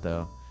good shot,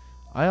 though.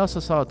 I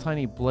also saw a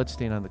tiny blood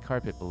stain on the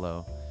carpet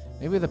below.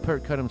 Maybe the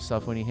perp cut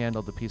himself when he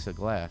handled the piece of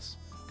glass.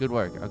 Good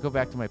work. I'll go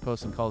back to my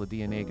post and call the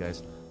DNA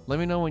guys. Let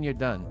me know when you're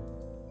done.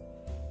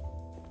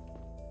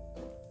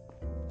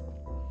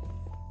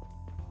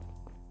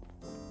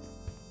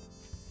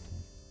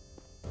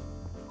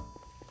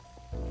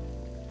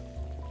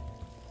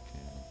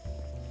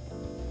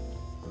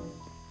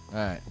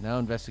 Alright, now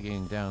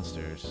investigating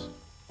downstairs.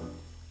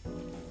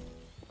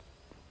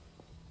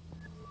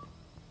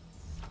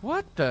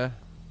 What the?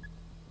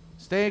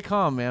 Stay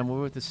calm, man.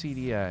 We're with the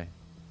CDI.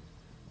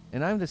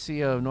 And I'm the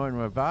CEO of Norton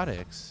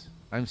Robotics.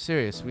 I'm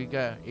serious. We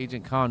got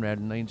Agent Conrad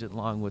and Agent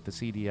Long with the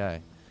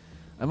CDI.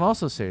 I'm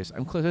also serious.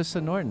 I'm Clarissa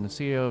Norton,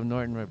 CEO of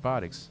Norton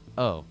Robotics.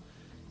 Oh,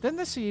 didn't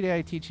the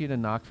CDI teach you to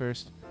knock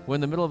first? We're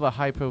in the middle of a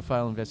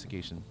high-profile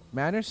investigation.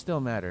 Matters still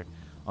matter.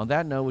 On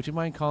that note, would you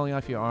mind calling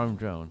off your armed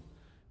drone?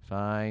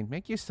 Fine.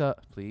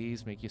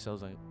 Please make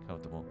yourselves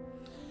uncomfortable.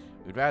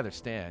 We'd rather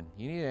stand.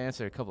 You need to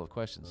answer a couple of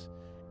questions.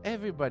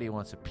 Everybody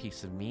wants a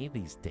piece of me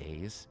these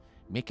days.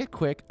 Make it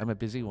quick. I'm a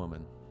busy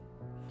woman.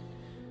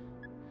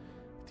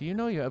 Do you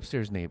know your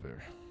upstairs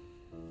neighbor?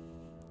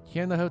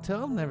 Here in the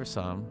hotel? Never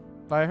saw him.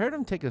 But I heard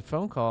him take a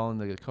phone call in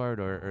the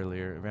corridor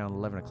earlier, around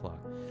 11 o'clock.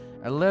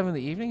 At 11 in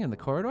the evening in the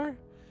corridor?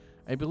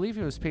 I believe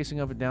he was pacing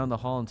up and down the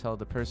hall until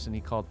the person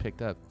he called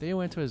picked up. Then he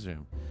went to his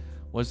room.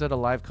 Was that a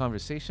live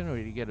conversation, or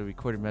did he get a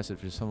recorded message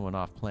from someone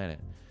off planet?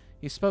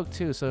 He spoke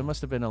too, so it must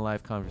have been a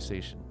live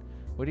conversation.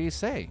 What did he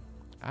say?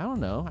 I don't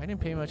know. I didn't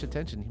pay much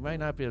attention. He might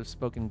not have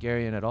spoken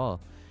Garian at all.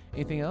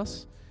 Anything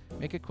else?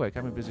 Make it quick.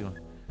 I'm a busy one.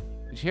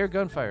 Did you hear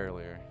gunfire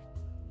earlier?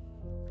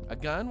 A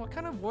gun? What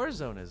kind of war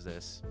zone is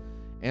this?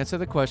 Answer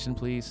the question,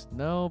 please.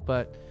 No,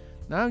 but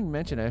now you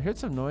mention it, I heard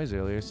some noise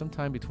earlier,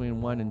 sometime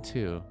between 1 and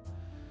 2.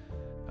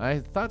 I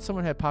thought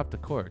someone had popped the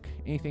cork.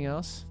 Anything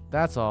else?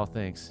 That's all,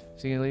 thanks.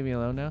 So you gonna leave me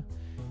alone now?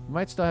 You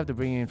might still have to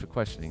bring you in for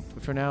questioning,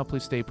 but for now,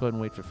 please stay put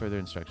and wait for further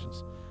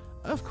instructions.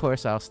 Of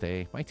course, I'll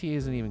stay. My tea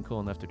isn't even cool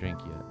enough to drink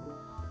yet.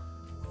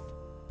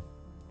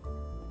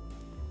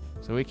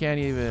 So we can't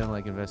even,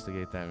 like,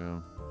 investigate that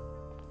room.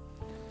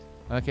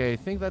 Okay, I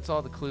think that's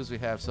all the clues we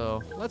have,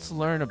 so let's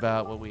learn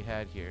about what we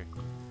had here.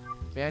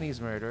 Fanny's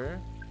murderer.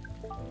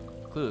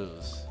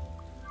 Clues.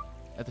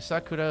 At the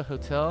Sakura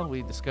Hotel,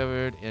 we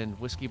discovered a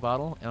whiskey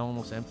bottle,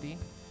 almost empty.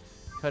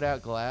 Cut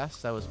out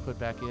glass that was put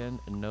back in,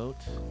 a note,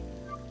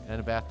 and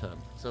a bathtub.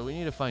 So we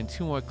need to find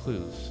 2 more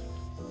clues.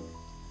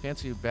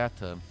 Fancy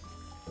bathtub.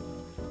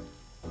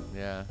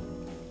 Yeah.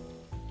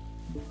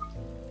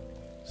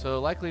 So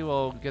likely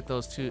we'll get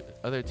those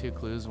other two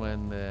clues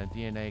when the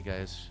DNA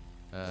guys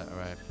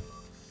arrive.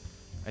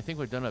 I think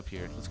we're done up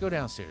here. Let's go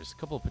downstairs. A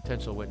couple of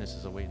potential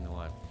witnesses are waiting in the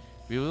line.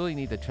 We really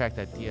need to track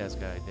that Diaz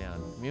guy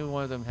down. Maybe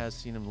one of them has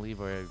seen him leave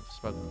or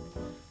spoken.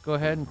 Go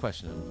ahead and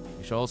question him.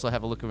 You should also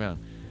have a look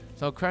around.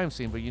 It's no crime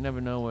scene, but you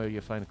never know where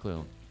you'll find a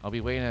clue. I'll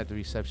be waiting at the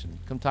reception.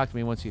 Come talk to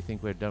me once you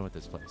think we're done with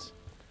this place.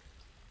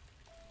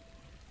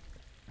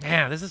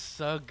 Man, this is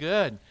so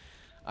good.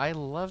 I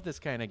love this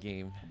kind of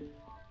game.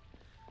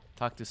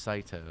 Talk to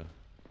Saito.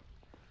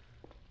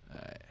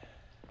 Alright.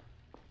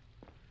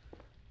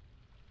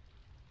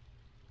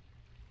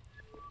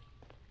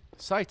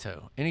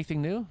 Saito,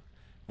 anything new?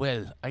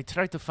 Well, I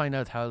tried to find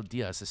out how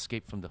Diaz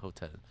escaped from the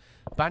hotel.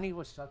 Bani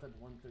was shot at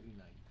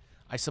 1:39.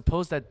 I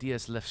suppose that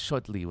Diaz left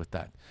shortly with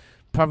that,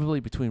 probably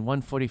between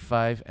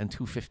 1:45 and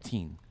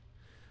 2:15.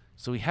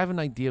 So we have an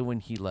idea when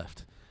he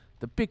left.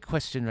 The big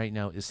question right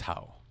now is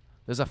how.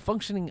 There's a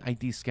functioning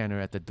ID scanner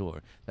at the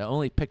door that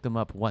only picked him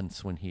up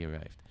once when he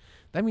arrived.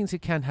 That means he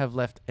can't have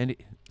left any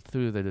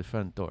through the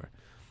front door.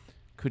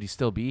 Could he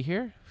still be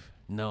here?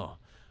 No.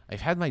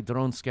 I've had my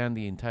drone scan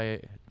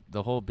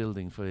the whole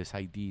building for his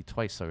ID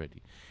twice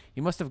already. He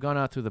must have gone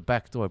out through the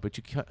back door, but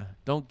you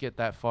don't get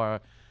that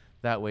far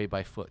that way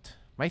by foot.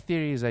 My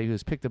theory is that he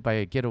was picked up by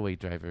a getaway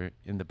driver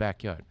in the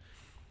backyard.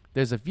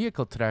 There's a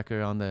vehicle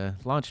tracker on the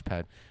launch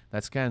pad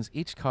that scans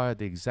each car at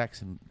the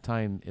exact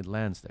time it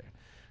lands there.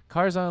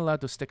 Cars aren't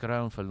allowed to stick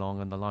around for long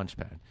on the launch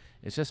pad.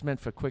 It's just meant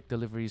for quick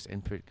deliveries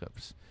and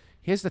pickups.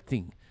 Here's the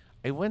thing.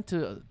 I went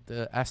to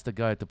ask the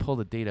guy to pull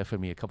the data for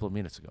me a couple of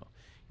minutes ago.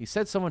 He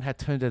said someone had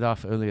turned it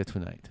off earlier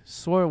tonight.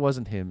 Swore it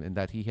wasn't him and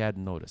that he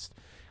hadn't noticed.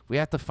 We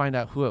have to find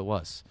out who it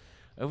was.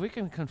 If we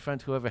can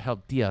confront whoever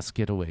helped Diaz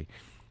get away,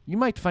 you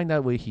might find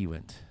out where he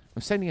went.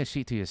 I'm sending a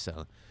sheet to your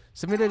cell.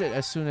 Submit it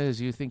as soon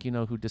as you think you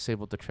know who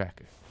disabled the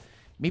tracker.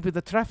 Maybe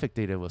the traffic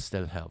data will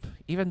still help,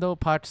 even though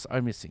parts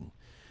are missing.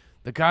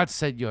 The guard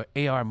said your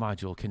AR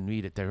module can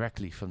read it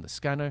directly from the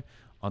scanner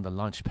on the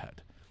launch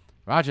pad.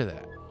 Roger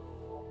that.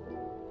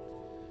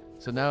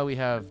 So now we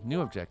have new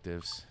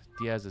objectives.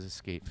 Diaz's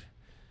escape.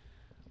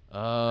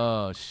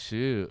 Oh,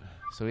 shoot.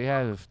 So we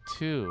have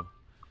 2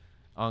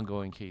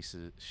 ongoing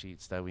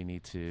sheets that we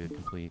need to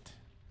complete.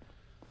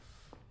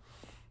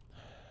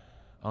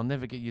 I'll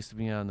never get used to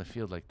being out in the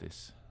field like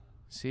this.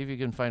 See if you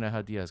can find out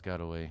how Diaz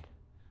got away.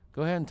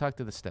 Go ahead and talk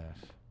to the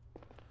staff.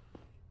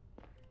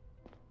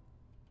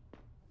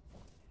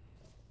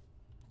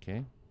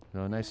 Okay.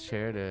 So a nice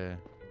chair to...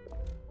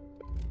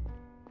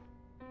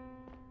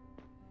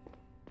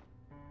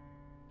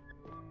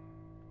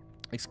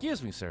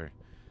 Excuse me, sir.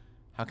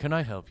 How can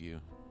I help you?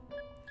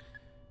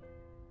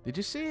 Did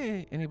you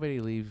see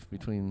anybody leave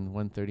between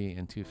 1:30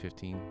 and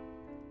 2:15?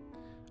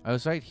 I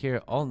was right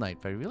here all night,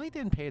 but I really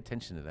didn't pay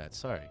attention to that.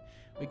 Sorry.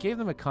 We gave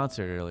them a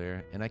concert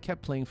earlier, and I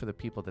kept playing for the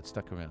people that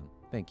stuck around.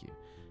 Thank you.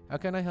 How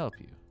can I help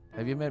you?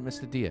 Have you met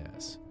Mr.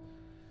 Diaz?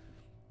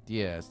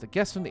 Diaz, the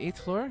guest from the 8th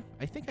floor?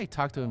 I think I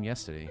talked to him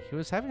yesterday. He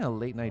was having a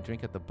late-night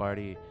drink at the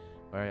party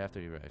right after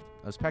he arrived.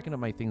 I was packing up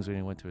my things when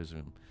he went to his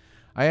room.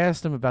 I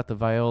asked him about the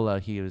viola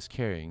he was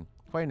carrying.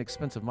 Quite an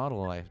expensive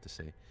model, I have to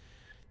say.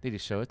 Did he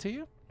show it to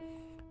you?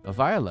 A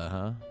viola,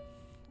 huh?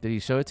 Did he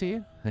show it to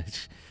you?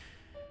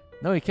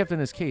 No, he kept it in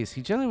his case.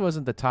 He generally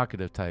wasn't the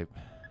talkative type.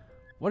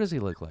 What does he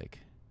look like?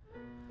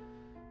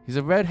 He's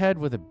a redhead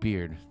with a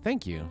beard.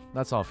 Thank you.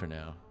 That's all for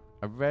now.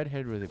 A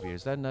redhead with a beard.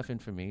 Is that enough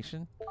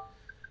information?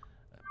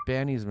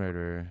 Banny's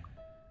murderer.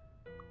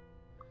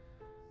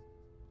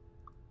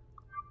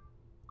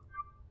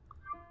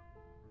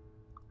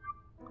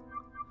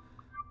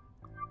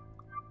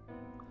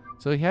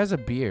 So he has a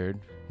beard.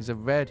 He's a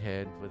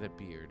redhead with a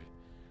beard.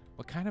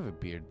 What kind of a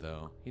beard,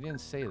 though? He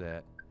didn't say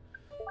that.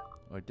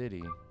 Or did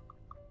he?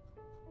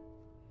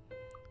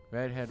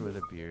 Redhead with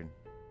a beard.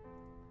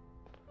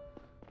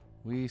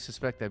 We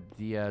suspect that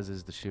Diaz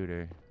is the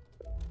shooter.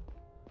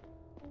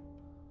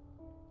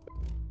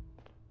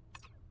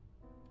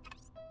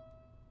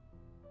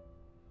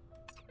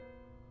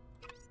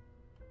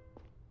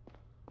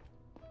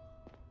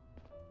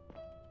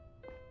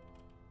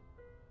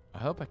 I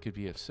hope I could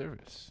be of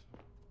service.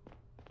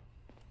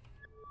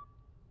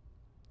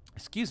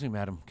 Excuse me,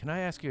 madam. Can I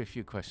ask you a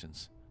few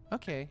questions?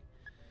 Okay.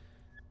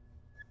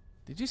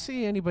 Did you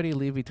see anybody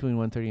leave between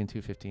 1:30 and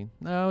 2:15?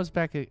 No, I was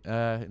back at,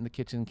 in the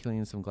kitchen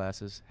cleaning some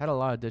glasses. Had a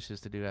lot of dishes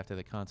to do after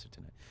the concert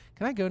tonight.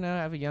 Can I go now?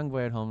 I have a young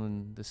boy at home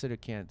and the sitter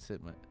can't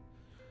sit my...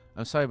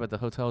 I'm sorry, but the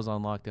hotel's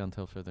on lockdown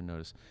until further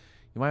notice.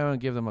 You might want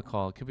to give them a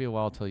call. It could be a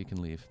while till you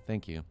can leave.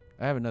 Thank you.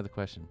 I have another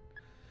question.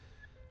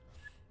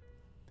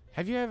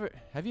 Have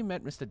you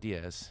met Mr.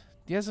 Diaz?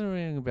 Diaz doesn't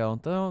ring a bell.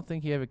 Don't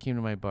think he ever came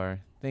to my bar.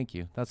 Thank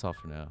you. That's all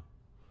for now.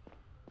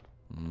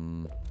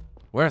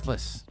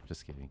 Worthless.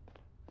 Just kidding.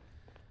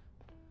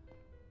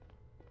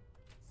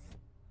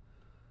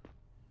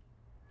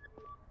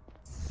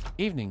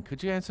 Evening.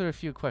 Could you answer a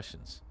few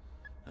questions?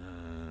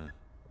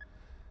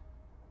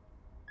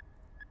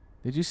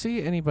 Did you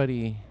see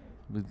anybody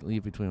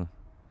leave between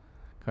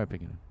car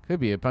picking?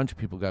 Could be a bunch of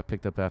people got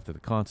picked up after the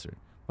concert.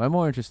 But I'm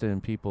more interested in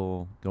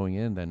people going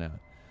in than out.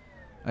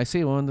 I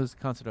see. When was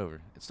the concert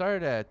over? It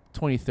started at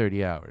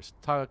 20-30 hours.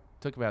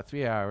 Took about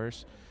 3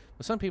 hours.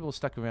 But some people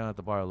stuck around at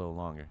the bar a little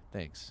longer.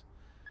 Thanks.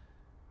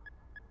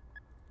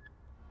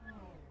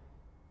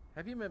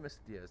 Have you met Mr.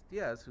 Diaz?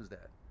 Diaz? Who's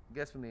that?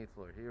 Guest from the 8th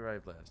floor. He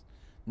arrived last.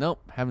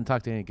 Nope. Haven't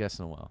talked to any guests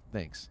in a while.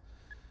 Thanks.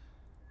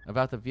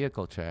 About the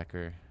vehicle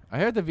tracker. I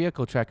heard the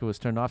vehicle tracker was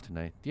turned off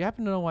tonight. Do you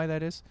happen to know why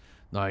that is?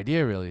 No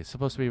idea, really. It's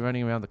supposed to be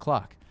running around the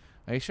clock.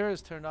 Are you sure it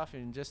was turned off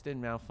and just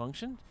didn't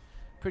malfunction?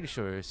 Pretty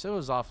sure. So it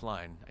was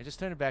offline. I just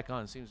turned it back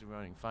on. It seems to be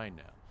running fine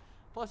now.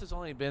 Plus, it's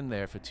only been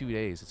there for 2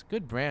 days. It's a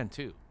good brand,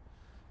 too.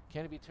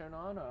 Can it be turned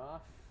on or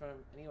off from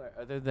anywhere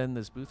other than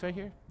this booth right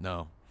here?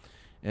 No.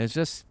 And it's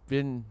just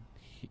been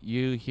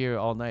you here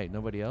all night.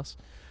 Nobody else?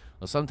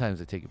 Well, sometimes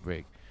I take a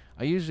break.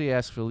 I usually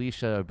ask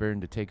Felicia or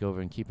Byrne to take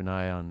over and keep an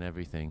eye on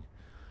everything.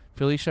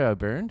 Felicia or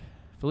Byrne?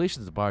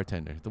 Felicia's the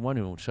bartender, the one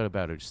who won't shut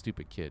about her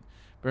stupid kid.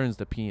 Byrne's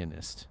the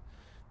pianist.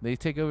 They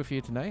take over for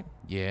you tonight?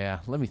 Yeah,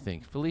 let me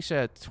think. Felicia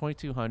at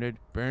 2200,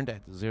 Byrne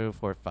at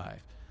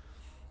 045.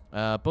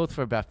 Both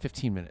for about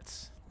 15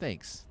 minutes.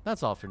 Thanks.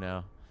 That's all for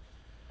now.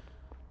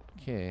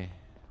 Okay.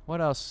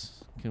 What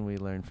else can we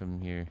learn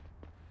from here?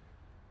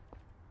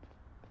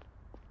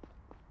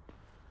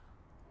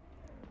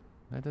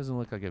 That doesn't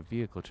look like a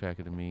vehicle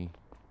tracker to me.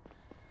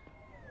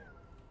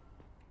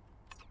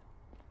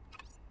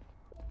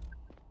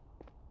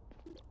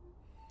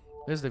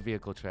 There's the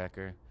vehicle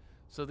tracker.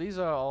 So these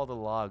are all the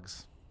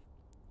logs.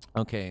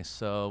 Okay,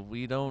 so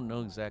we don't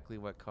know exactly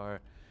what car.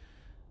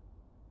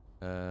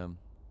 So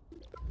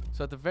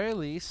at the very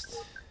least,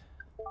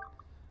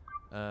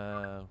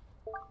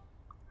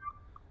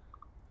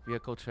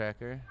 vehicle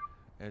tracker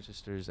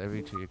registers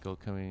every vehicle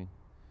coming.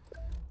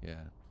 Yeah.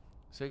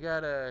 So you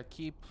gotta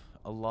keep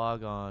a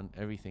log on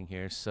everything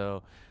here.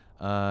 So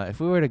if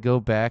we were to go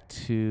back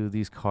to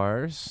these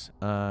cars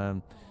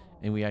and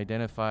we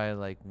identify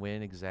like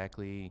when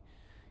exactly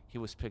he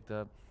was picked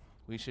up,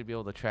 we should be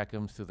able to track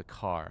him through the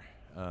car.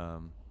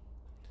 All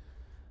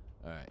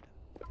right.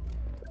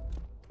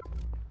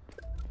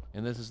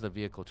 And this is the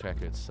vehicle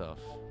tracker itself.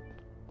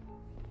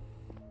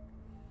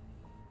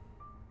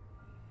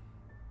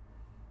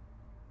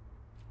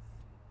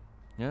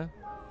 Yeah?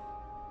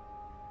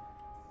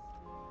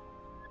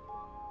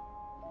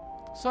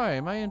 Sorry,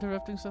 am I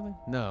interrupting something?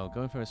 No,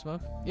 going for a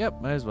smoke?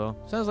 Yep, might as well.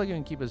 Sounds like you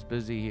can keep us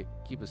busy,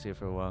 keep us here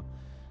for a while.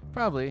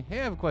 Probably. Hey,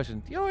 I have a question.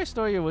 Do you always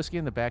store your whiskey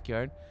in the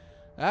backyard?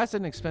 That's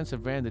an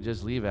expensive brand to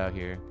just leave out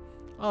here.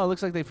 Oh, it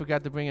looks like they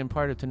forgot to bring in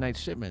part of tonight's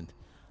shipment.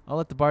 I'll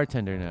let the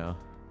bartender know.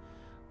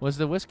 Was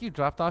the whiskey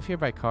dropped off here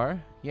by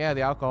car? Yeah,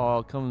 the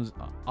alcohol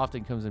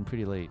often comes in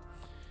pretty late.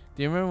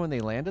 Do you remember when they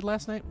landed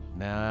last night?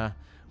 Nah.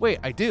 Wait,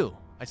 I do.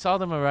 I saw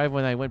them arrive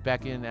when I went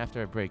back in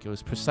after a break. It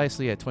was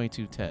precisely at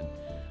 22:10.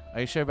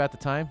 Are you sure about the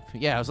time?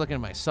 Yeah, I was looking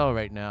at my cell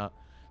right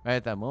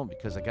at that moment,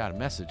 because I got a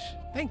message.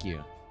 Thank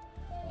you.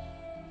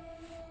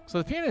 So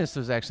the pianist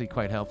was actually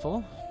quite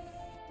helpful.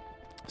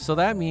 So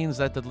that means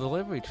that the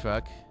delivery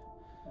truck,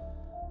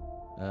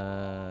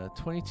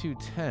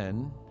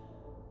 2210.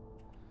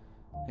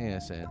 Hang on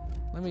a second.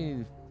 Let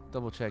me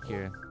double check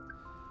here.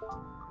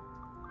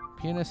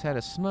 Pianist had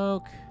a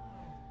smoke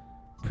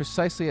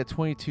precisely at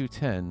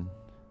 2210.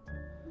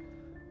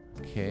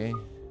 Okay.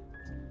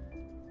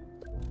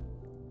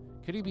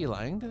 Could he be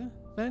lying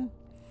then?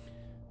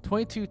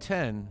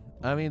 2210.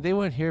 I mean, they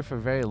weren't here for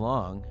very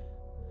long.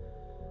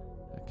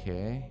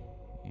 Okay.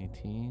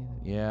 18.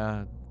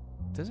 Yeah.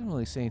 Doesn't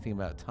really say anything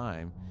about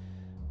time.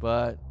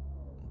 But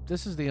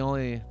this is the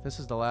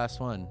last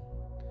one.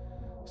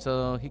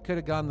 So he could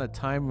have gotten the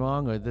time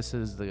wrong, or this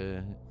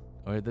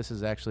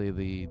is actually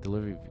the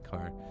delivery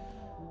car.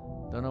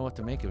 Don't know what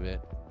to make of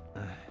it.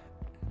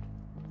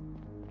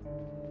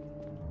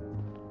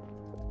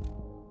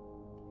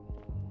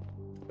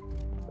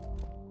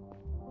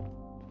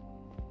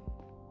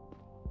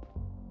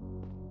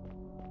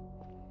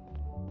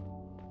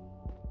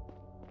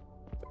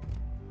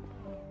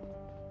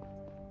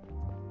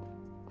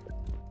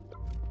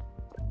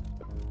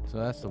 So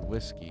that's the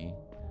whiskey.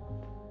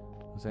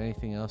 Was there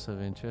anything else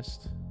of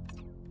interest?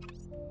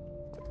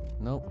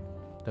 Nope,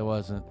 there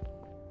wasn't.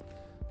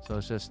 So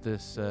it's just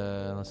this,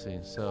 let's see.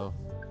 So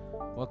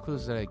what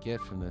clues did I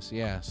get from this?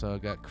 Yeah, so I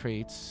got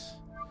crates,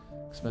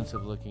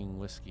 expensive looking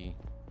whiskey.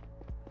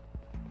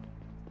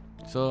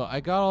 So I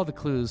got all the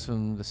clues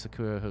from the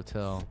Sakura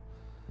Hotel.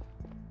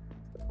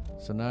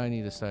 So now I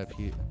need to start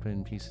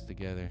putting pieces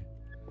together.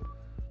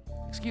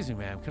 Excuse me,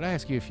 ma'am, could I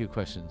ask you a few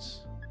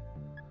questions?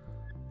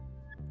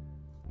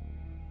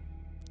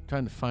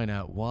 Trying to find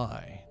out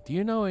why. Do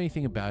you know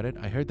anything about it?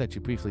 I heard that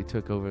you briefly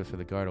took over for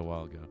the guard a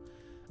while ago.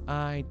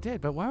 I did,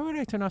 but why would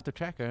I turn off the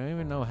tracker? I don't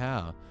even know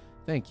how.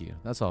 Thank you.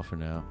 That's all for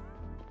now.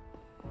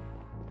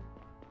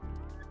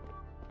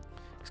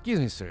 Excuse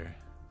me, sir.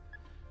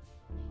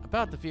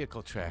 About the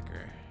vehicle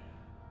tracker.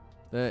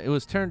 It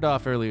was turned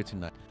off earlier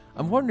tonight.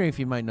 I'm wondering if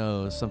you might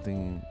know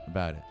something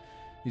about it.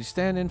 Did you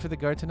stand in for the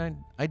guard tonight?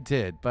 I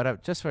did,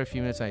 but just for a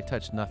few minutes I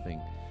touched nothing.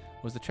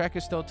 Was the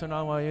tracker still turned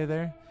on while you were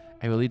there?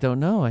 I really don't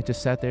know. I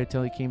just sat there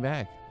till he came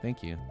back.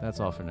 Thank you. That's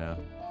all for now.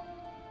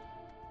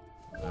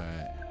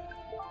 Alright.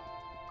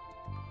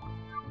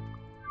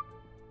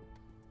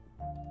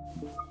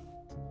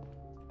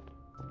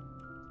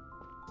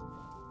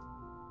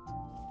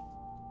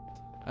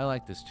 I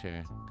like this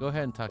chair. Go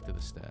ahead and talk to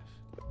the staff.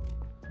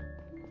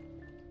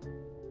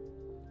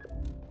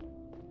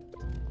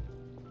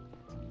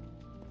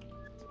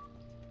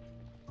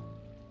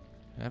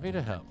 Happy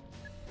to help.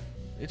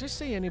 Did you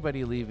see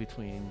anybody leave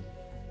between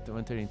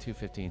 1:30 and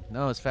 2:15?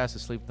 No, I was fast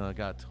asleep when I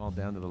got called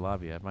down to the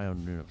lobby. I have my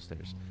own room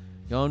upstairs.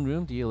 Your own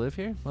room? Do you live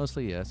here?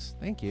 Mostly, yes.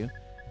 Thank you.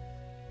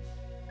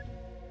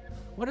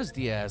 What does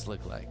Diaz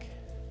look like?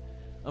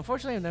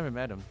 Unfortunately, I've never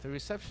met him. The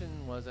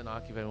reception wasn't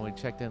occupied when we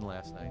checked in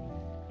last night.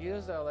 He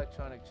used our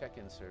electronic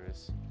check-in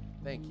service.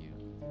 Thank you.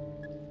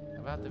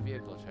 About the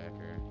vehicle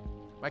tracker.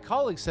 My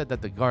colleague said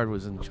that the guard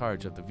was in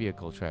charge of the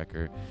vehicle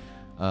tracker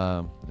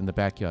in the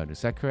backyard.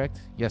 Is that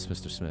correct? Yes,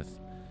 Mr. Smith.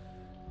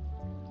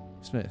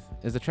 Smith,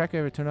 is the tracker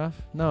ever turned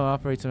off? No, it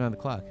operates around the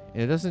clock.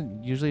 It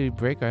doesn't usually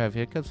break or have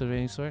hiccups of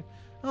any sort?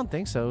 I don't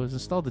think so. It was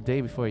installed the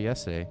day before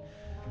yesterday.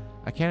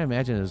 I can't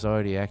imagine it was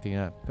already acting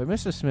up. But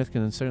Mr. Smith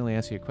can certainly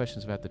answer your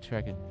questions about the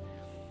tracking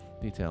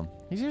detail.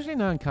 He's usually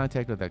not in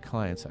contact with our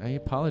clients. I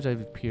apologize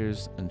if it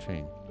appears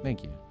untrained.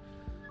 Thank you.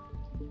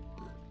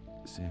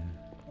 So,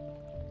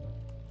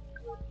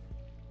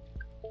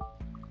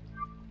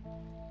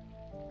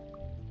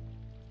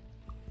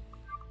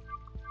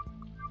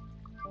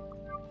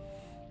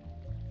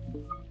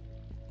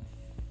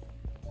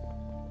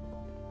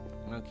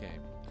 okay.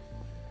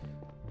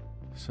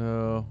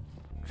 So,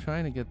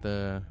 trying to get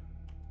the...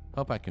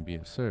 Hope I can be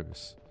of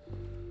service.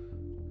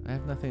 I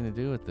have nothing to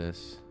do with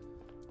this.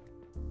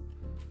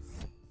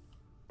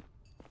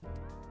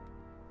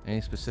 Any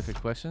specific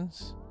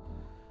questions?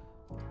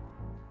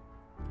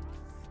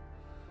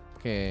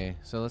 Okay,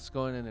 so let's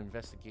go in an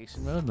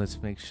investigation mode.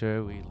 Let's make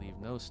sure we leave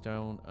no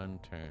stone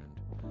unturned.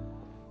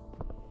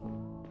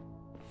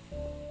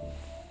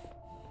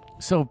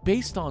 So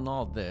based on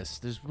all this,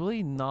 there's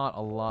really not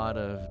a lot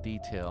of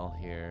detail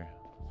here.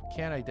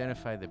 Can't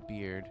identify the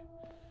beard.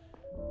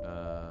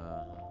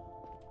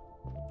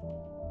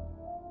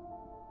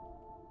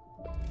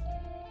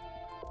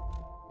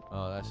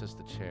 Oh, that's just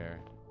the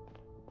chair.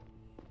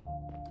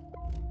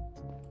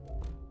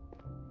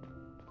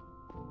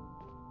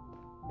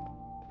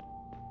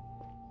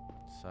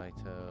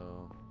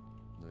 Saito,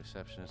 the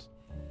receptionist.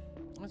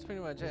 That's pretty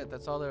much it.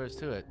 That's all there is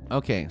to it.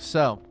 Okay,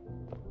 so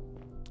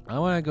I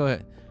want to go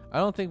ahead. I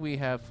don't think we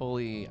have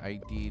fully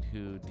ID'd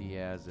who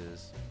Diaz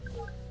is.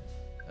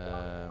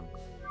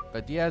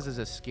 But Diaz's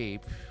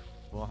escape,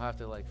 we'll have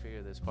to like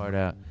figure this part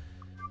out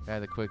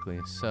rather quickly.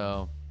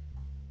 So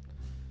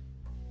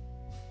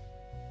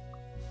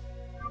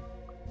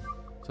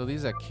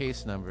these are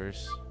case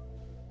numbers.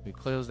 We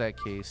close that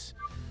case.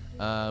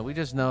 We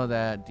just know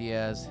that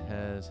Diaz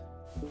has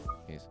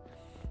case.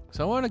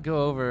 So I want to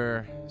go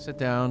over, sit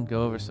down,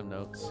 go over some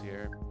notes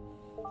here.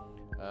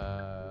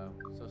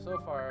 So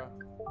far,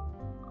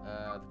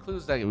 the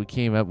clues that we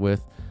came up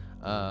with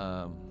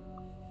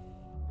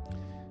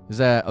is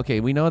that, okay,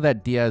 we know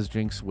that Diaz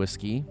drinks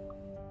whiskey.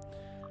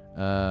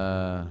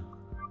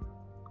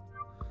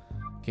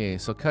 Okay,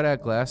 so cut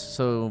out glass.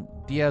 So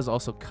Diaz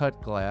also cut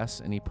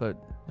glass and he put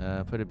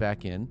it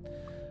back in.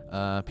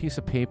 Piece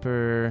of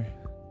paper,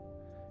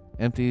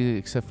 empty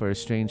except for a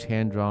strange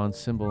hand-drawn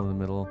symbol in the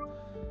middle.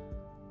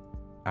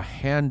 A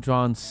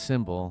hand-drawn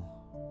symbol.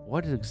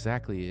 What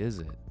exactly is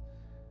it?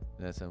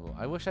 That symbol.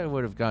 I wish I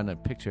would have gotten a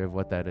picture of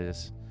what that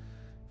is.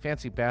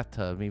 Fancy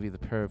bathtub. Maybe the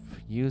perp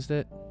used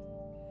it.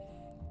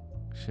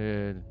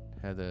 Should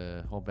have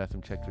the whole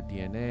bathroom checked for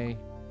DNA.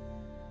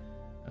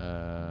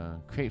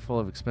 Crate full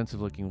of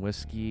expensive-looking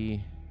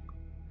whiskey.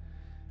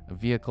 A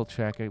vehicle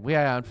tracker.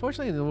 Yeah,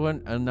 unfortunately there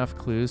weren't enough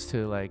clues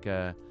to like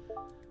to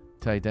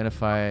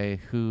identify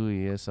who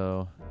he is.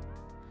 So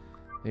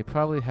they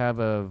probably have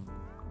a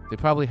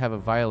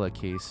Viola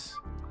case.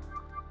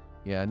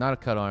 Yeah, not a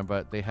cut arm,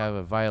 but they have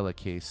a Viola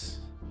case.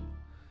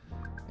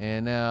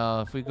 And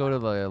now if we go to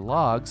the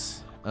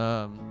logs,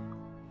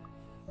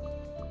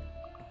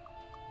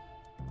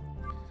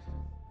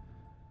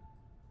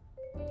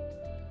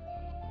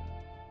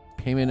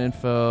 payment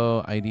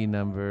info, ID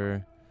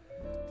number.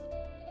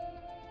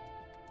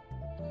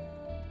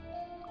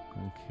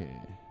 Okay.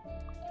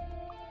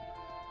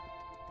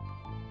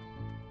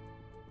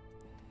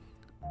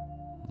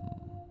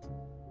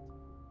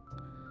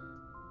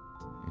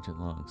 Agent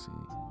Longsy.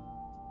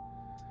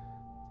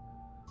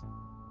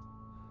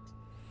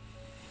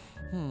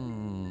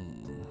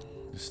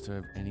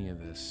 Disturb any of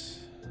this.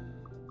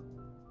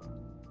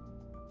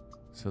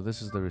 So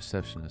this is the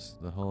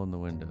receptionist, the hole in the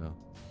window.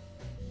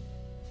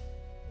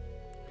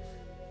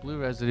 Blue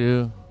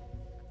residue.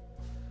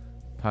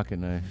 Pocket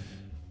knife.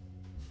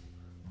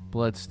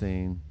 Blood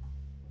stain.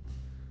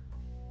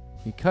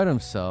 He cut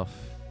himself,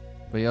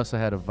 but he also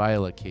had a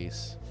Viola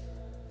case.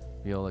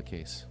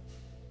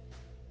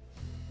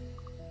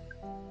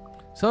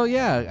 So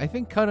yeah, I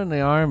think cut on the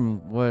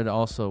arm would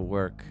also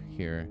work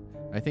here.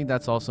 I think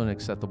that's also an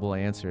acceptable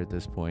answer at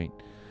this point.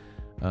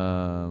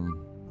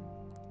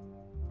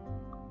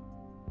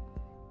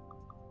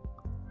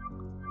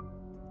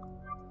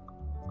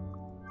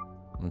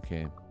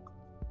 Okay.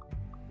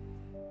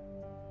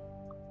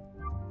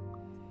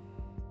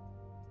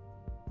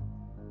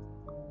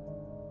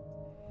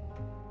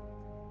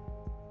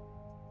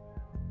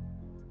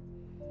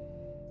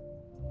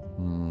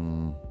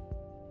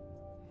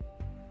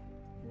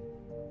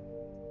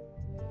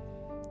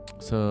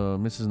 So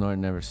Mrs. Norton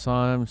never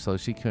saw him, so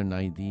she couldn't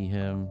ID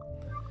him.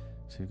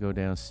 So we go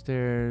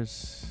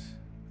downstairs.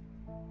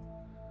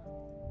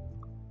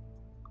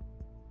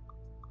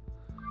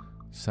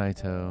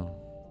 Saito.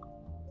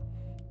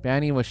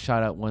 Banny was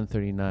shot at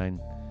 1:39.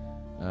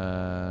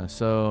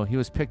 So he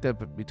was picked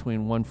up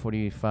between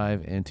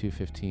 1:45 and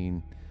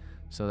 2:15.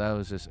 So that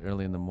was just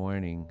early in the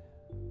morning.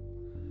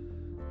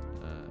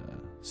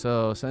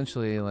 So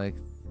essentially, like,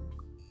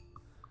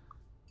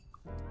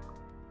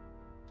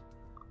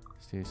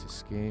 mysterious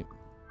escape.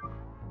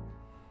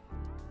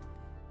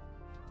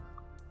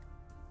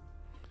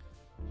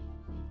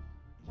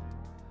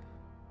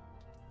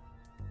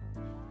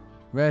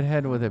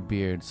 Redhead with a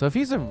beard. So if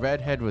he's a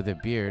redhead with a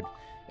beard,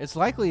 it's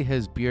likely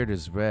his beard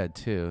is red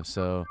too.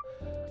 So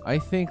I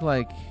think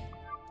like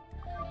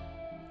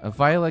a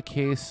Viola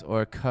case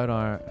or a cut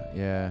arm.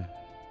 Yeah.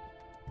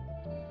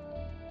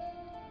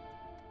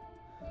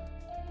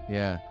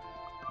 Yeah.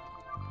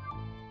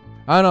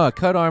 I don't know. A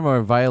cut arm or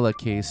a Viola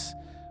case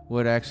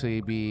would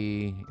actually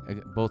be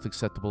both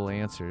acceptable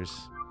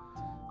answers.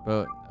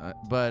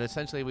 But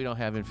essentially we don't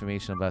have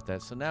information about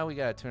that. So now we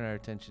got to turn our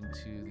attention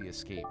to the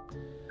escape.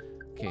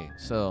 Okay,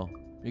 so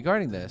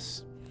regarding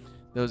this,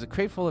 there was a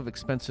crate full of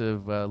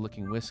expensive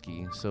looking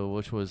whiskey, so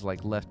which was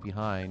like left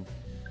behind,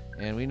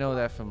 and we know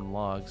that from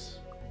logs.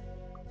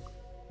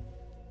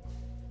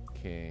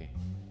 Okay.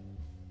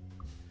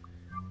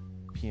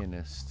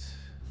 Pianist.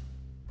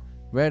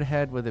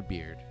 Redhead with a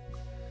beard.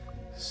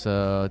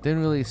 So it didn't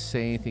really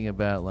say anything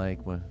about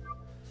like what.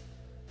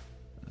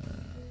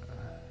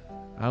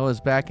 I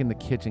was back in the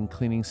kitchen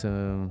cleaning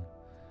some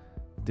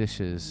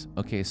dishes.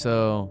 Okay,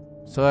 so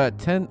at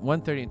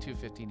 1:30 and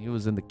 2:15, he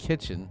was in the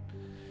kitchen.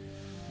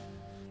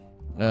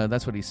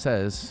 That's what he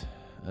says.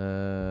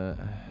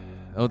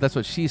 Oh, that's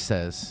what she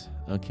says.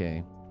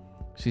 Okay,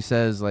 she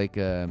says like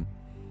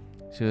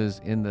she was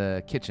in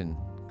the kitchen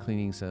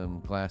cleaning some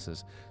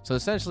glasses. So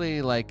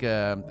essentially, like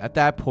at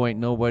that point,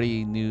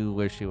 nobody knew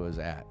where she was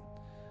at.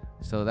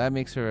 So that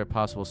makes her a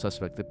possible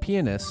suspect. The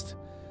pianist.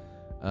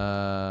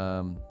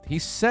 He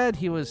said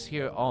he was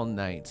here all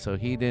night, so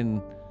he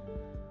didn't.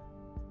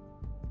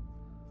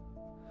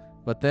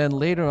 But then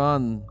later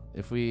on,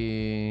 if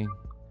we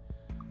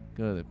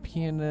go to the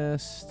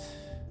pianist.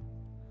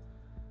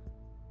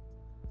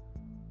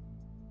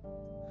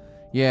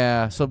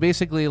 Yeah, so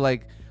basically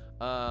like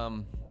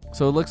so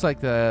it looks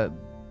like it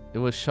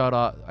was shut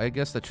off. I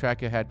guess the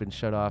tracker had been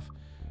shut off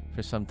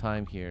for some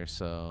time here.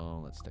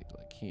 So let's take a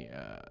look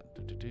here.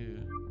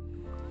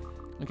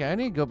 Okay, I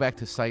need to go back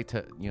to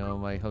Saito,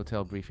 my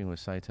hotel briefing with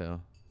Saito.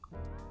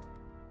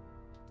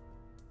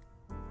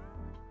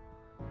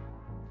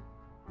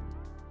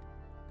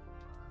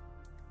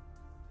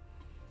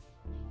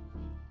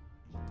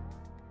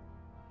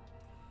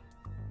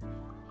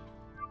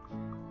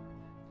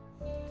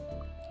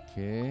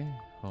 Okay,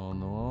 hole in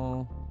the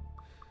wall.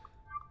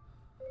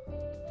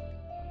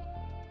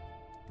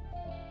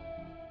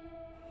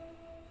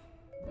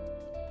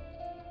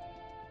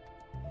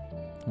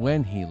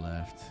 when he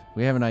left.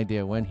 We have an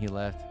idea when he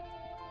left.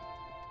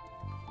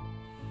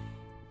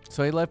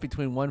 So he left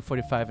between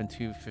 1:45 and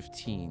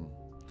 2:15.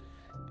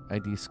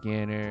 ID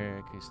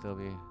scanner can still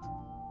be.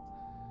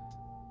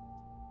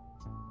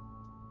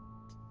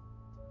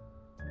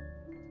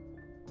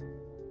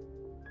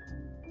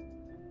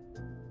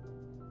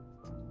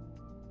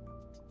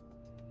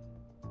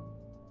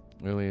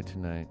 Earlier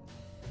tonight.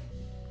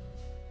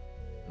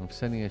 I'm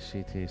sending a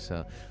sheet to you.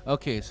 So,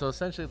 okay, so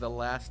essentially the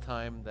last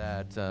time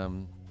that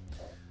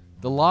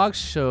the logs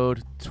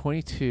showed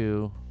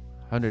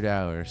 2,200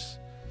 hours.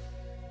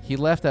 He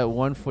left at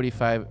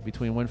 1:45,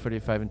 between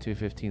 1:45 and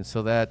 2:15.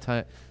 So that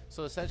time,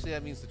 so essentially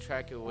that means the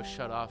tracker was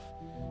shut off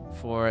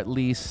for at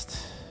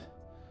least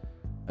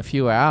a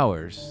few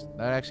hours.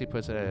 That actually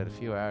puts it at a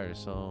few hours.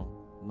 So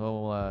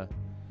no.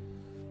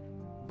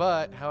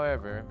 But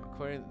however,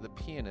 according to the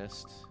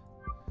pianist,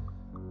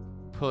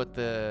 put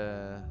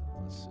the,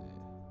 let's see.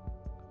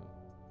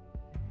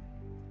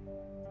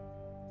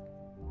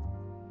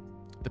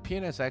 The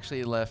pianist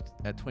actually left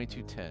at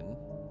 22:10.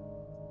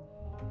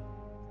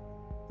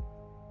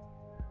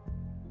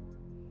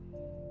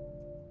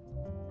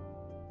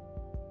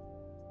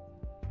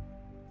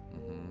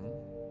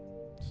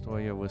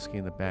 Store your whiskey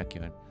in the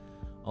backyard.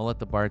 I'll let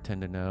the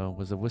bartender know.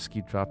 Was the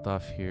whiskey dropped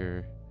off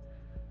here?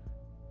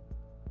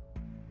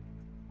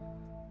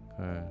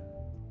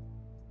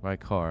 By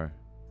car.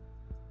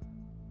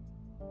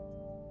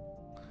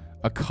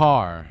 A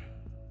car.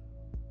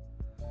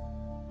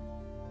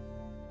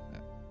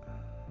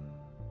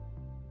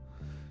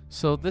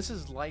 So this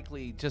is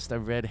likely just a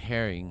red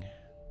herring,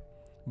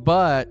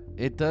 but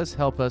it does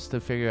help us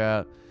to figure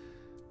out.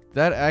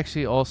 That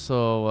actually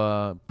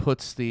also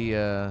puts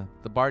the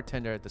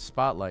bartender at the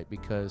spotlight,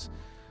 because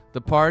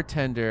the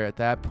bartender at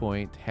that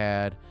point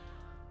had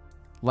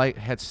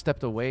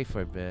stepped away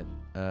for a bit.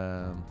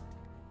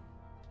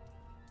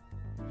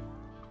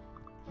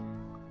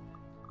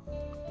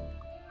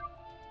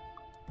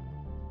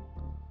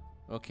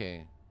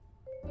 Okay.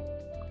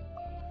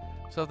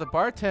 So if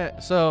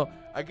the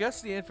I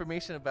guess the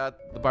information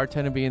about the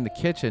bartender being in the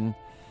kitchen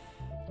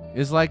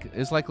is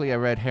likely a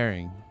red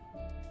herring.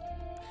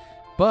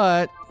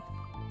 But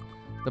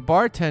the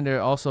bartender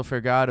also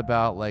forgot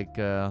about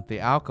the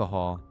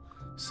alcohol.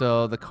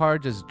 So the car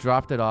just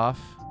dropped it off,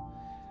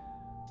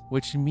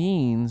 which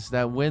means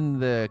that when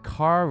the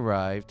car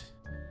arrived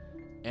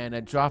and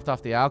it dropped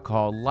off the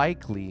alcohol,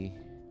 likely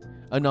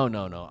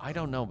no, I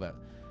don't know about.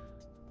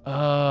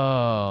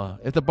 Oh,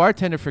 if the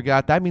bartender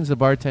forgot, that means the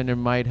bartender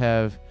might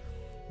have.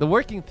 The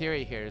working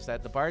theory here is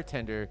that the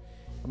bartender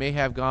may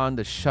have gone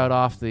to shut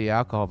off the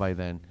alcohol by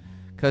then,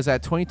 because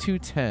at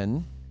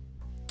 22:10,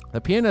 the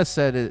pianist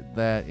said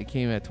that it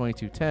came at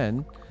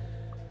 22:10.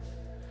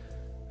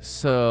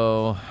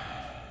 So,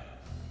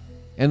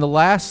 and the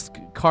last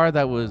car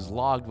that was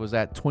logged was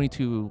at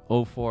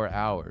 22:04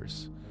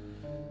 hours.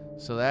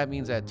 So that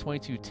means at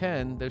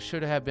 22:10 there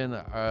should have been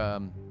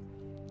a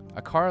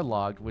car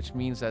logged, which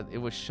means that it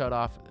was shut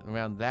off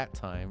around that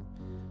time,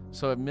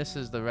 so it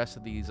misses the rest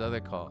of these other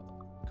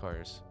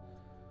cars.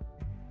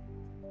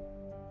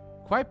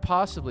 Quite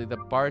possibly the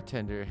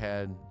bartender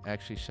had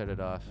actually shut it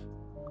off.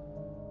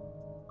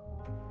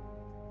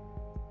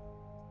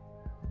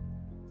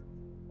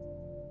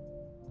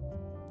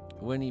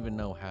 Wouldn't even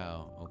know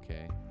how.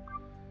 Okay.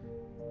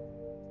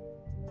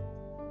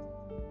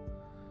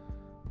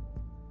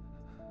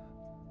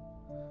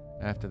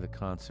 After the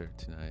concert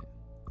tonight.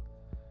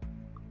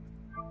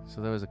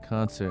 So there was a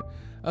concert.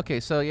 Okay,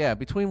 so yeah,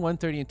 between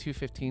 1:30 and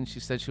 2:15, she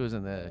said she was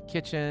in the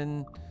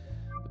kitchen.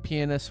 The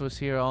pianist was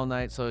here all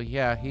night. So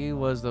yeah, he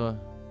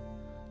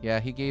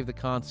gave the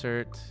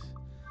concert.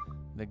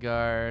 The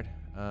guard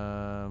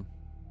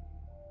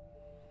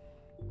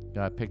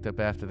got picked up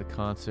after the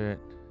concert.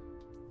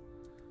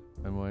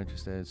 I'm more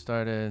interested. It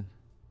started.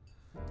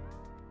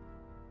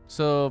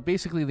 So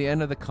basically, the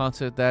end of the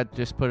concert, that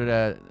just put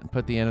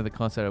the end of the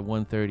concert at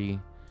 1:30.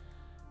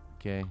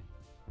 Okay.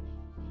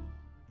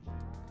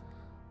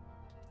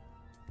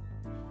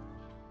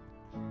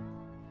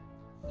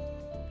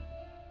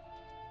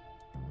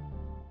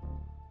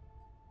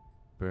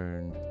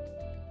 Burned.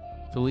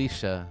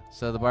 Felicia.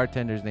 So the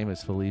bartender's name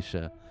is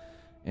Felicia,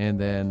 and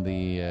then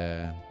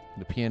the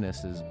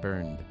pianist is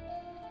burned.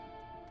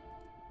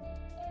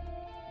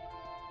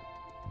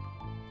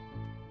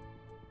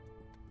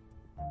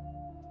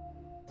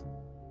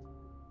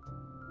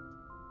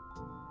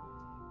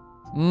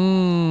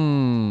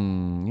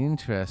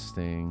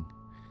 Interesting.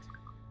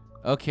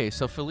 Okay,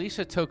 so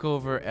Felicia took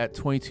over at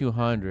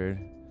 2200,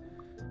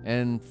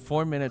 and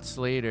 4 minutes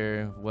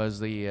later was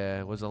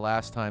the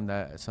last time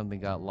that something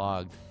got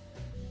logged,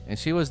 and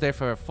she was there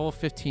for a full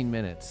 15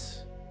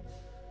 minutes,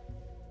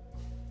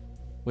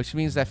 which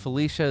means that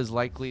Felicia is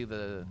likely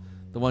the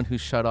one who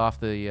shut off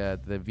the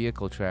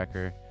vehicle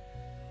tracker.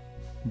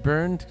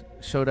 Burned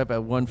showed up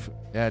at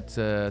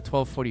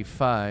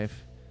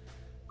 12:45.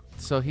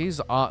 So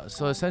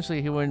so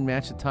essentially he wouldn't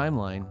match the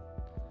timeline.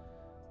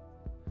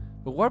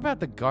 But what about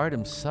the guard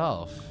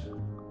himself?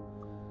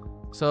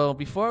 So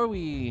before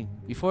we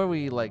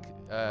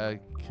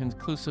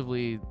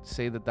conclusively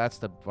say that that's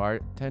the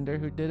bartender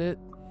who did it.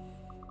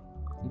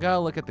 Gotta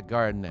look at the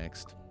guard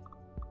next.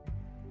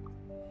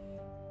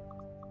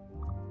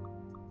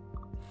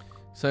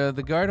 So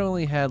the guard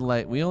only had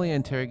we only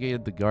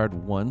interrogated the guard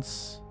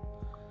once.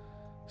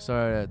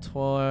 Started at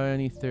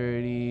 20,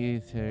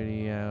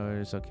 30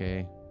 hours.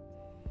 Okay.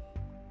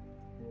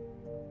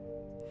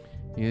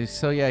 Yeah,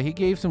 so yeah, he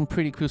gave some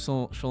pretty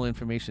crucial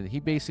information. He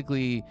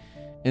basically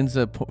ends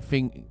up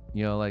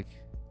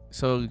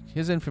so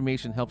his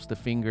information helps to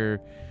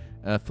finger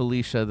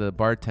Felicia, the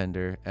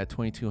bartender, at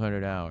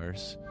 2200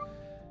 hours.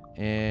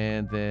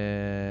 And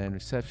then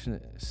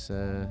receptionist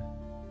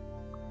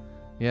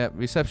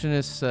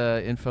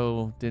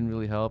info didn't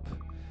really help.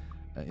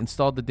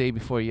 Installed the day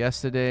before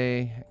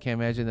yesterday. I can't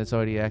imagine that's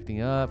already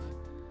acting up.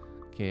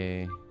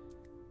 Okay.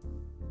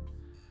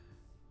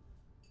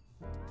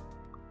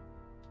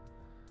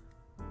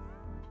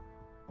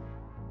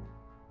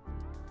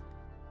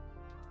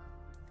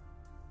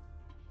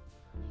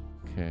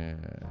 Okay.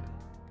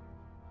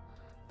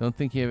 Don't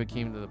think he ever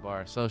came to the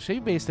bar. So she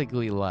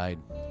basically lied.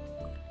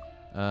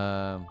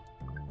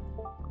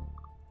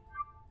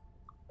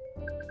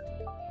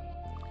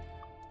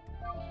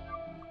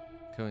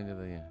 Going to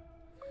the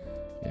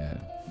yeah.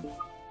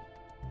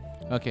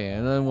 Okay,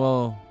 and then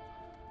we'll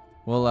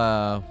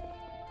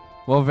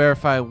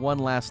verify one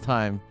last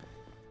time.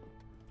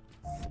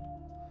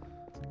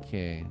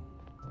 Okay.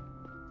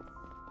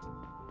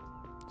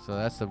 So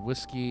that's the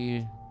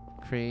whiskey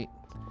crate,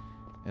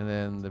 and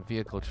then the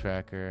vehicle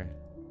tracker.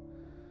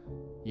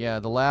 Yeah,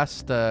 the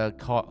last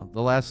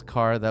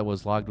car that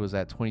was logged was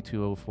at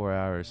 2204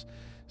 hours.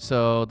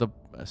 So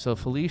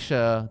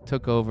Felicia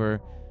took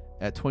over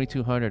at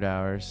 2200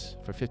 hours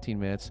for 15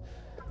 minutes.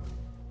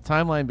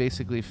 Timeline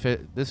basically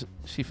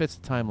she fits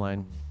the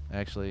timeline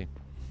actually.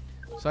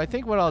 So I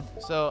think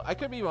I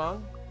could be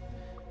wrong,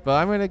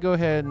 but I'm going to go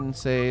ahead and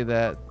say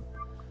that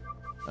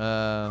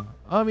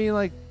I mean,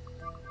 like,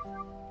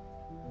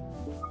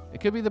 it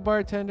could be the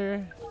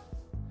bartender.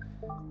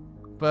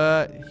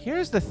 But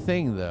here's the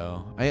thing,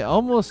 though. I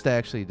almost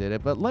actually did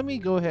it, but let me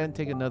go ahead and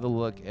take another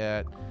look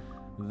at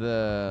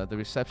the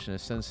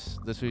receptionist, since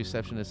this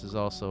receptionist is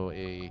also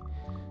a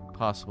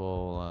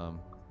possible.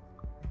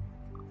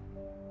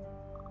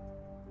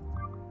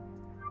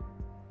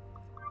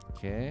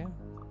 Okay.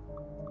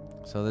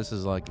 So this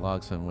is like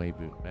logs from way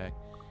back.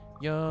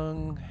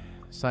 Young,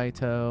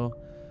 Saito.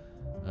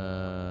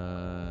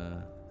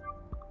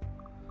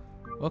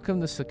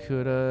 Welcome to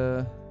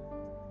Sakura.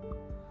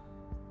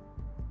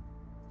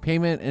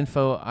 Payment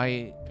info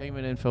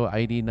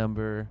ID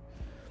number.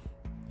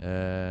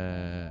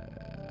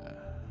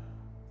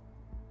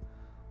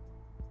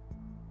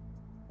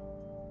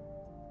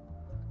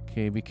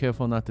 Okay, be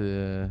careful not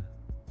to.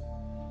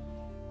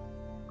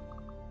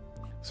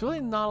 It's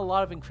really not a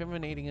lot of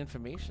incriminating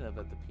information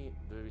about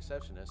the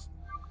receptionist.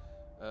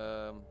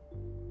 I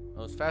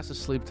was fast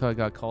asleep till I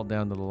got called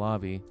down to the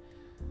lobby.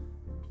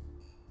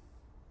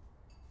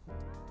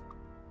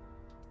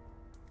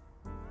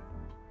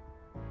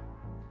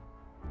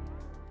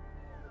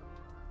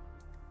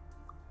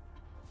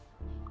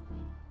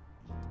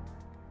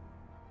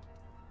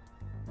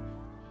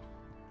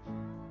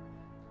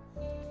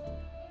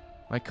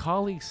 My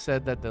colleague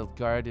said that the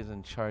guard is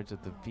in charge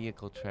of the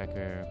vehicle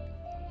tracker.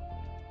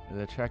 Is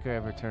the tracker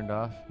ever turned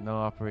off? No,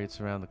 operates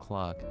around the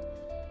clock.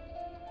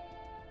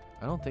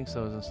 I don't think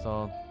so. It's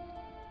installed.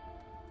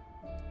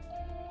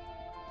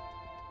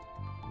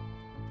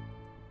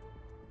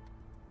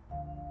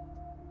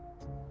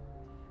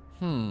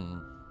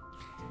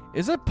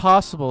 Is it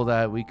possible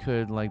that we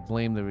could like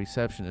blame the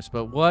receptionist?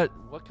 But what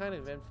kind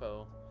of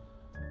info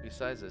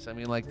besides this? I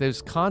mean, like,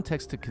 there's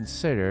context to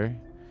consider.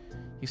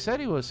 He said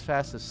he was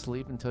fast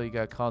asleep until he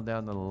got called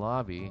down to the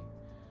lobby.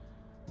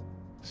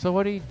 So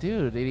what did he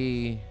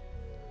do?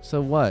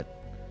 So what?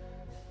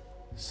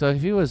 So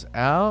if he was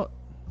out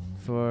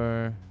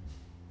for...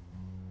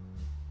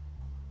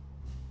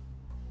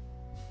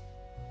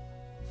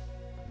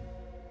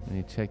 And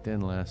he checked in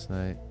last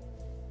night.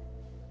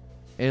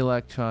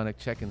 Electronic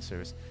check-in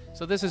service.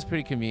 So this is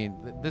pretty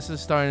convenient. This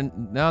is starting...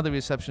 Now the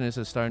receptionist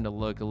is starting to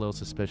look a little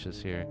suspicious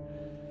here.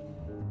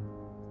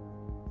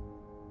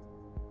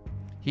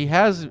 He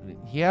has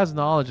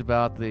knowledge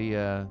about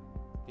the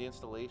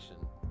installation,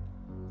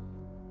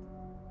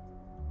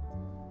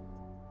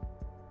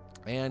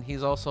 and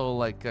he's also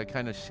like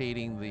kind of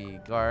shading the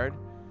guard.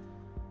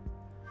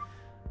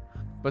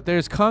 But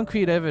there's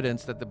concrete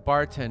evidence that the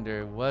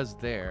bartender was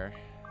there,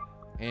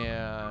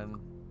 and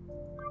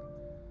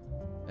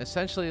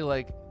essentially,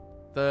 like,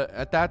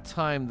 at that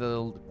time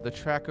the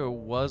tracker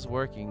was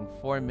working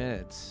 4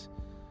 minutes,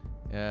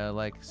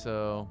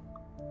 so.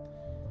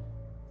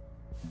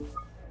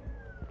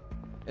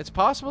 It's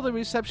possible the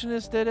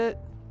receptionist did it,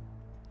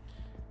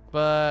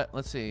 but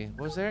let's see.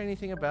 Was there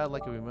anything about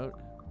like a remote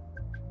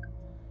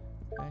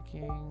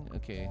hacking?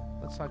 Okay,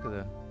 let's talk to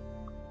the.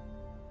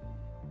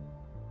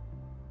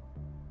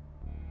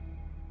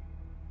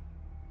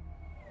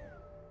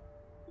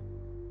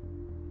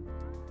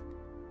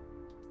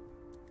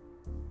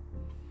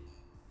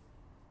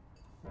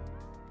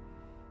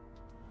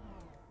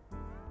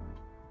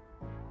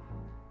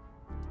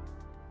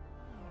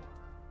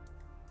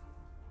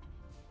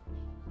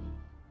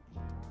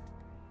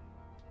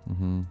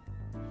 Mm-hmm.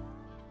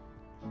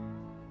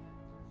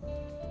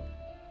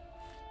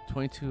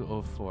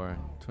 2204.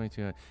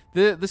 22.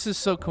 This is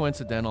so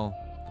coincidental.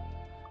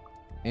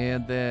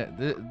 And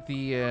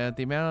the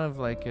amount of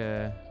like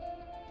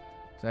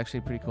it's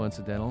actually pretty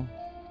coincidental.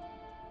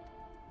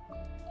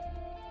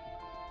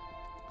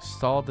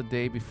 Stalled the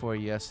day before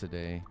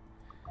yesterday.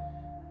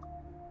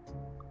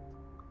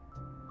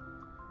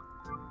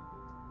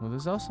 Well,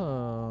 there's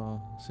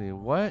also, let's see,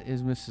 what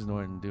is Mrs.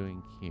 Norton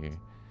doing here?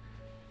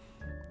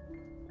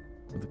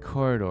 The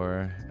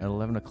corridor at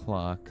 11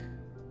 o'clock.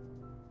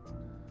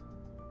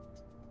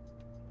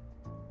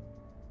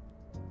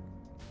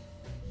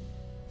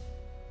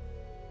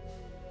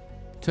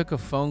 Took a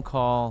phone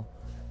call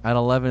at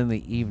 11 in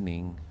the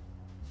evening.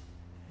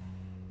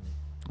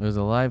 It was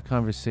a live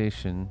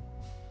conversation.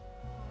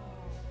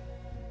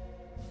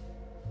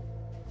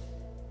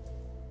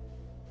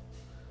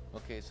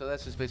 Okay, so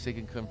that's just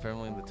basically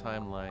confirming the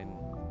timeline.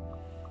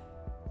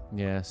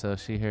 Yeah, so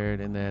she heard,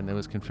 and then it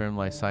was confirmed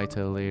by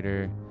Saito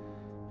later.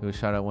 It was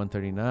shot at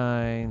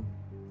 1:39.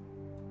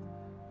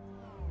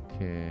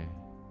 Okay.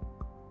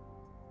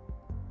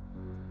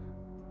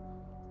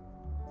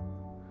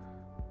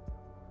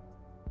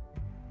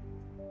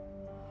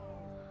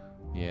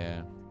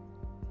 Yeah.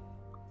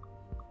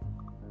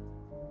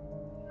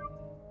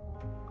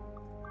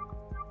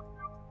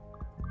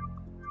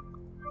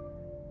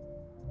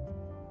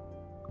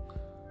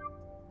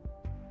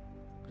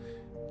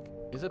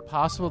 Is it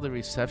possible the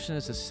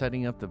receptionist is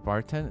setting up the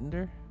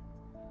bartender?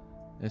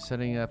 Is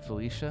setting up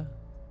Felicia?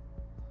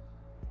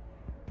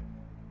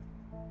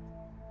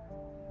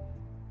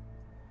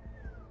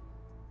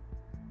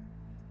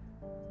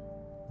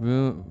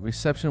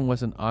 Reception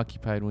wasn't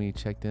occupied when you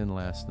checked in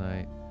last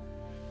night.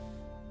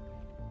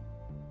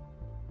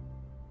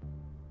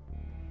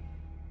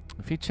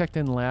 If he checked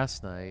in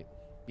last night,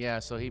 yeah,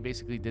 so he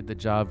basically did the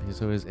job,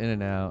 so he was in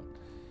and out.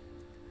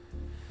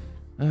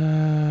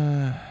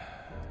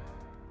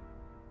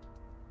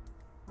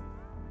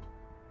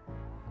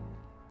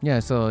 Yeah,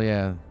 so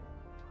yeah.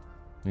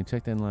 We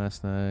checked in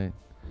last night.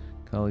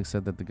 Colleague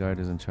said that the guard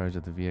is in charge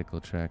of the vehicle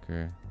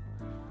tracker.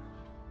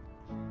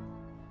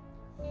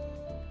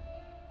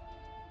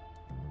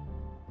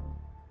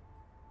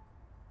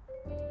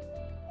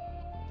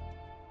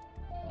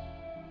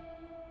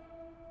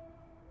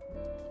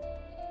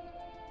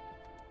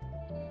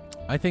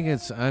 I think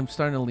I'm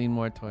starting to lean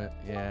more toward,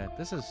 yeah,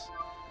 this is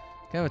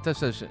kind of a tough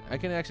session. I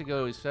can actually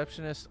go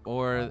receptionist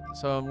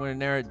so I'm going to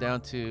narrow it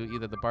down to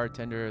either the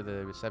bartender or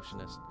the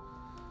receptionist.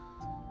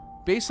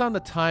 Based on the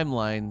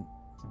timeline,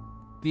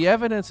 the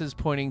evidence is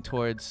pointing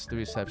towards the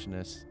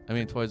receptionist.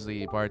 Towards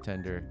the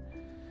bartender.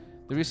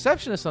 The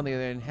receptionist, on the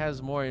other hand,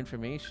 has more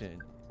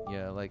information.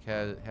 Yeah, like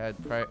appears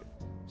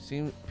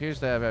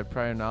to have had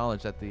prior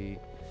knowledge that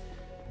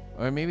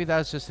or maybe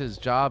that's just his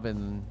job,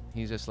 and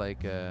he's just like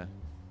to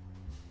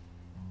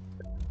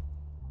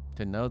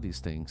know these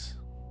things.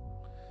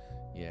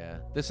 Yeah,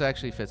 this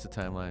actually fits the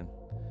timeline.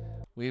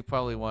 We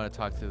probably want to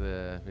talk to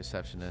the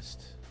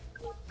receptionist.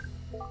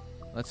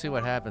 Let's see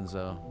what happens,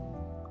 though.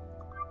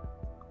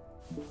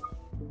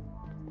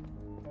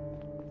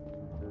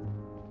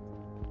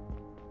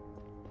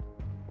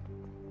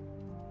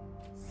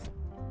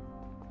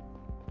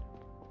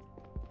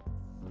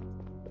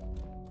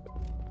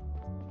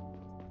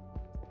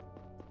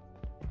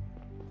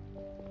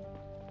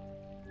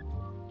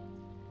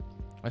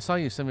 I saw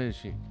you submitted a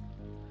sheet.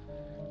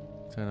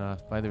 Turn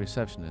off by the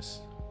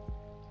receptionist.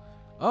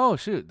 Oh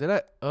shoot! Did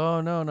I?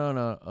 Oh no.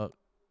 Oh,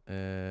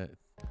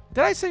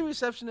 did I say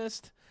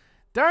receptionist?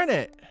 Darn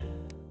it!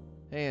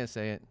 Hang on a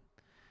second.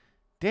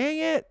 Dang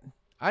it!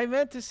 I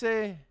meant to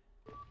say.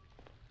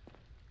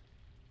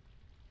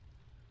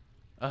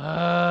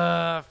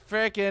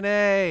 Frickin'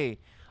 A!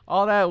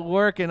 All that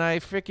work and I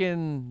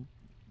frickin'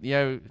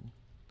 yeah.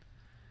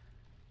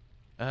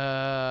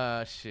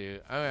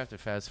 Shoot! I'm gonna have to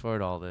fast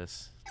forward all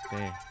this.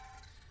 Dang.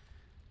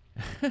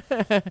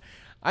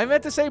 I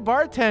meant to say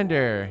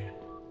bartender.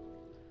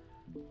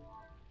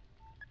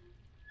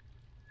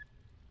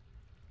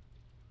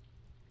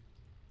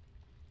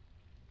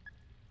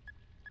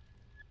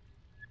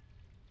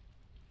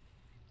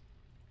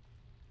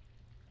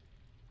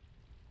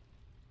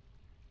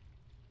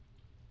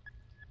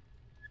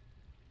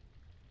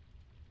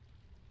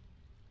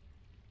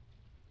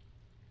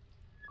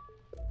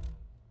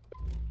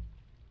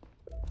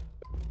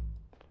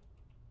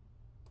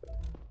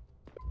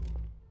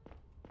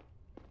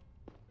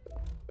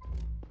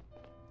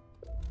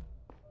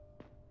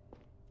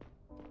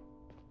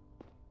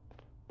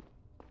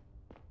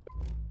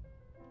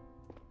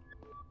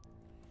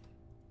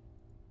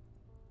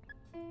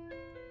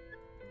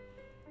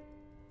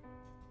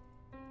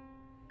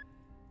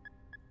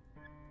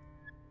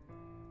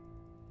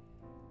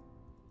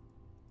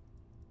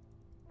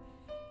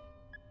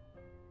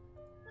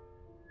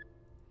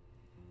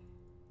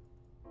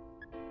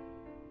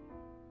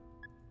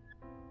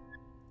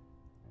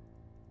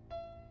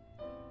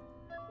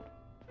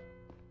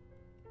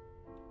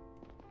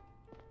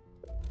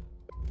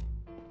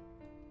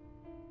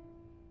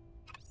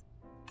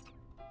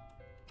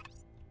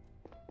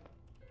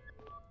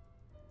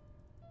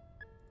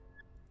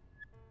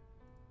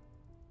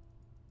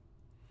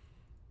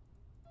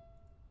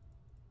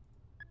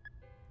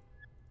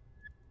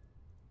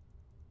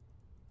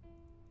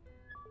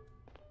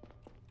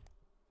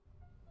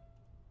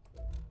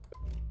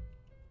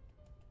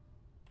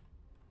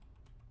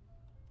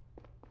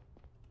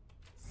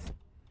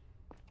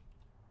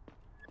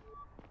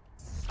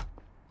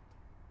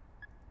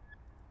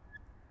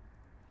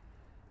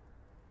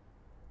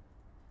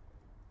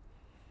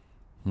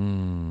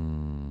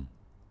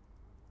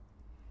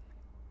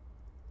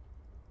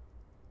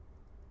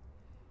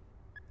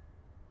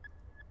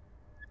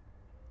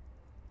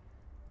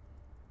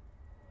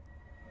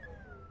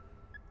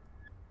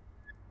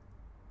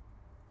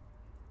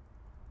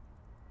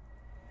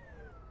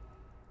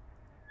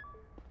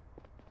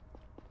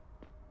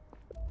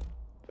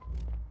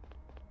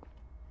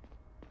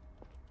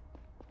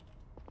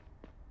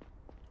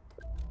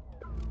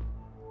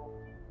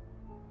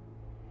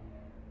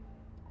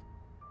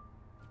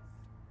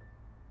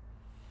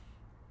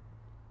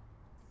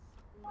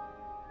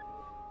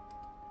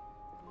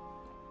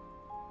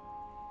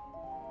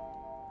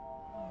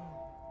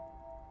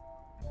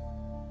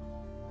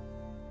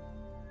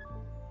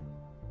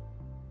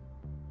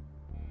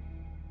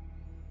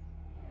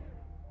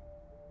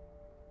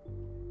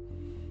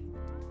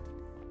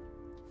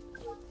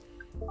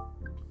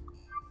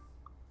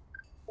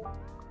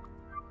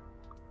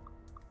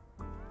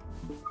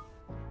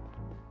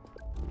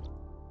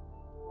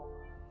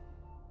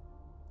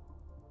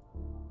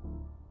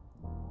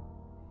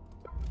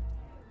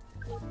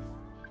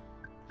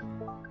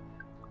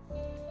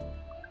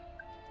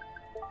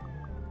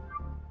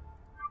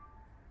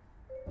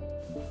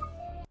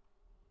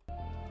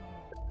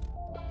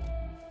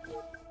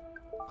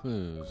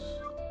 Clues.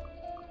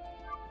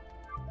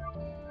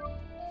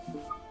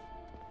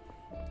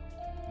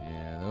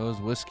 Yeah, those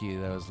whiskey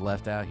that was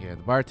left out here.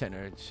 The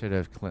bartender should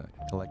have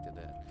collected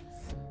that.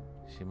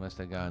 She must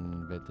have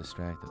gotten a bit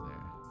distracted there.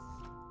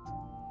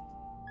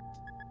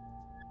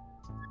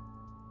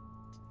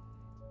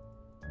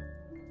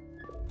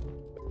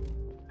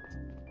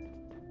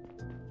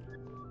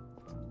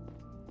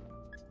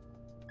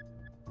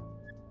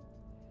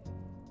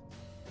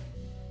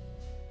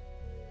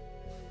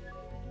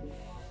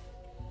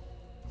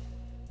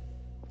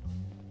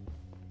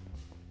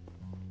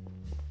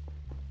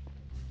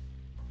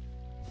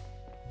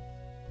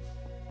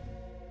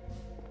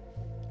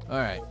 All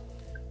right.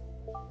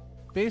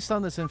 Based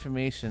on this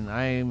information,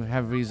 I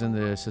have reason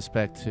to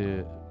suspect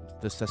the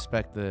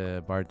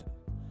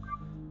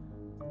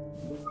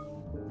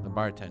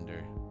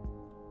bartender.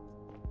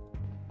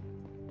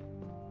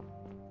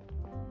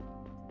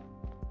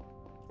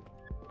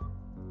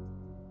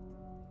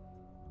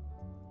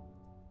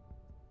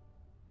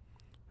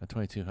 At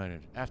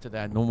 2200. After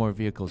that, no more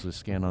vehicles were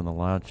scanned on the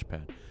launch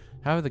pad.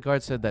 However, the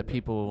guard said that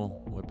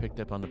people were picked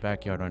up on the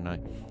backyard on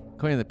night.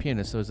 According to the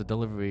pianist, there was a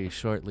delivery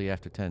shortly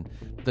after 10,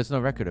 but there's no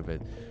record of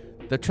it.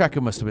 The tracker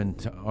must have been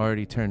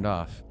already turned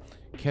off.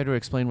 Care to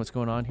explain what's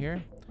going on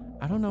here?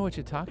 I don't know what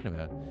you're talking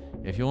about.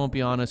 If you won't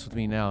be honest with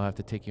me now, I'll have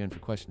to take you in for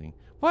questioning.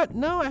 What?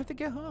 No, I have to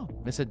get home.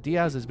 Mr.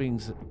 Diaz is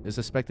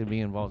suspected of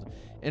being involved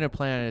in a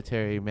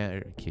planetary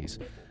murder case.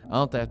 I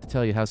don't have to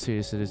tell you how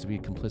serious it is to be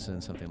complicit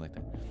in something like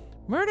that.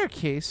 Murder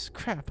case?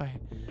 Crap,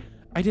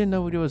 I didn't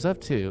know what he was up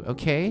to,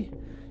 okay?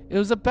 It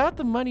was about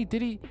the money.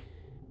 Did he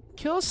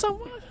kill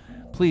someone?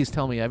 Please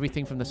tell me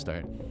everything from the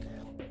start.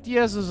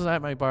 Diaz was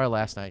at my bar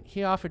last night.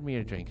 He offered me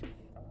a drink.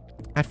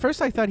 At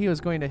first I thought he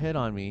was going to hit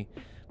on me,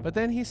 but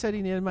then he said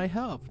he needed my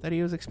help, that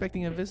he was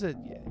expecting a visit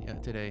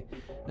today,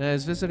 and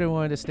his visitor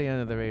wanted to stay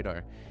under the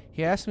radar.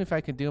 He asked me if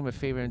I could do him a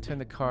favor and turn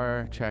the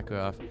car tracker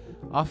off,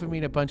 offered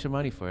me a bunch of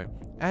money for it.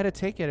 I had to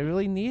take it. I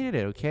really needed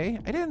it, okay?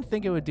 I didn't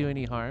think it would do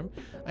any harm.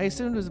 I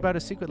assumed it was about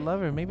a secret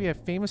lover, maybe a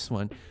famous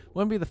one.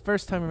 Wouldn't be the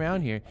first time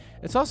around here.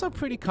 It's also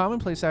pretty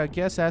commonplace I would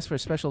guess ask for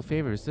special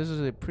favors. This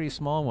is a pretty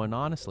small one,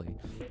 honestly.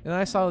 And then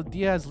I saw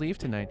Diaz leave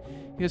tonight.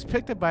 He was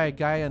picked up by a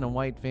guy in a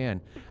white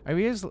van. I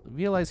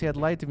realized he had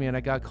lied to me and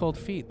I got cold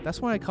feet. That's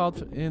when I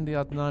called in the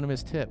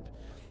anonymous tip.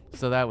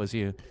 So that was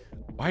you.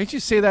 Why didn't you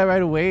say that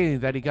right away,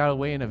 that he got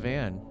away in a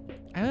van?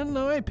 I don't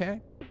know,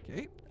 okay.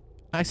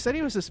 I said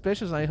he was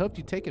suspicious and I hoped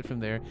you'd take it from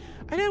there.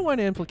 I didn't want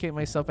to implicate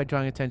myself by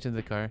drawing attention to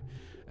the car.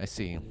 I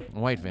see. A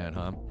white van,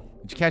 huh?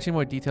 Did you catch any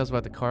more details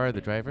about the car or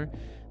the driver?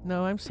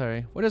 No, I'm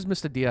sorry. What does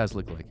Mr. Diaz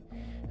look like?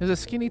 He's a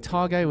skinny,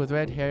 tall guy with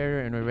red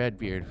hair and a red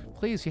beard.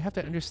 Please, you have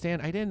to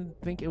understand, I didn't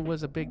think it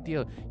was a big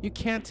deal. You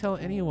can't tell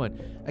anyone.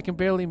 I can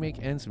barely make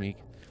ends meet.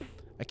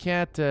 I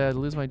can't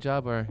lose my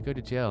job or go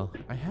to jail.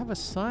 I have a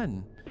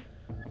son.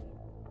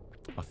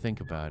 I'll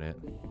think about it.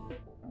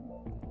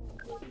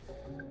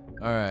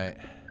 All right.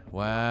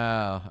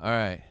 Wow. All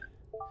right.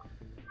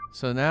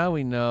 So now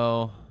we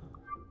know.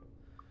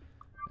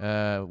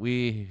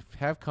 We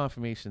have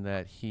confirmation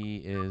that he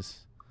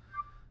is.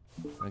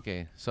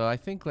 Okay. So I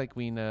think like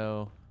we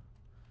know.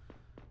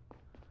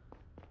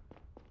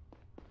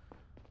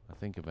 I'll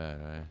think about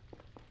it. All right.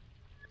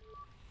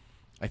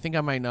 I think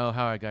I might know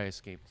how our guy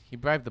escaped. He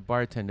bribed the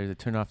bartender to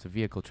turn off the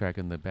vehicle tracker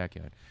in the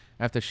backyard.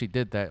 After she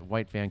did that,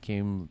 white van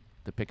came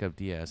to pick up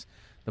Diaz.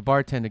 The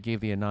bartender gave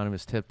the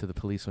anonymous tip to the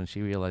police when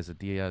she realized that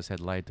Diaz had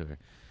lied to her.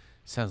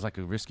 Sounds like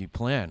a risky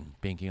plan,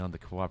 banking on the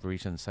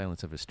cooperation and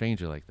silence of a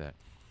stranger like that.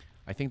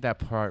 I think that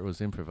part was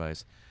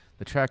improvised.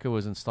 The tracker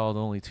was installed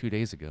only 2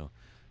 days ago.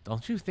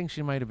 Don't you think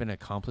she might have been an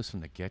accomplice from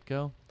the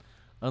get-go?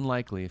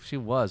 Unlikely. If she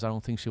was, I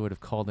don't think she would have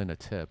called in a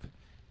tip.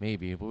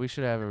 Maybe, but we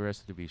should have her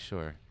arrested to be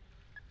sure.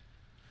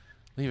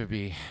 Leave her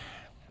be.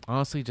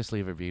 Honestly, just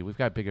leave her be. We've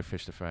got bigger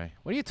fish to fry.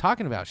 What are you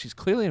talking about? She's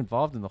clearly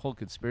involved in the whole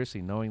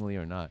conspiracy, knowingly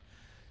or not.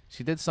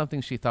 She did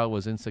something she thought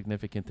was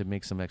insignificant to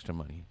make some extra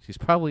money. She's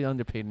probably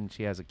underpaid and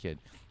she has a kid.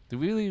 Do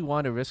we really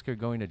want to risk her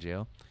going to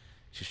jail?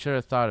 She should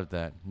have thought of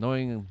that.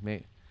 Knowing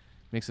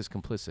makes us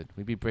complicit.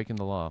 We'd be breaking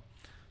the law.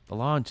 The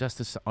law and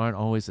justice aren't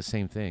always the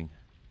same thing.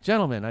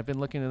 Gentlemen, I've been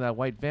looking in that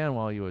white van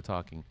while you were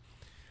talking.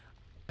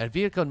 A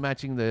vehicle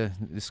matching the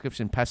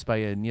description passed by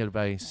a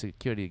nearby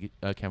security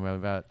camera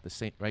about the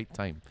same right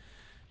time.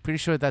 Pretty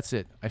sure that's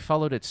it. I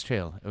followed its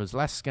trail. It was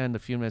last scanned a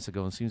few minutes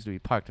ago and seems to be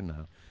parked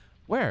now.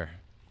 Where?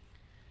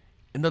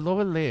 In the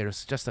lower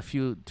layers, just a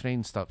few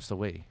train stops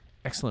away.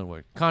 Excellent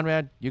work.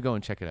 Conrad, you go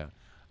and check it out.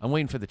 I'm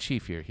waiting for the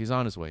chief here. He's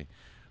on his way.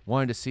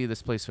 Wanted to see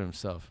this place for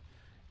himself.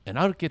 And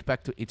I'll get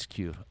back to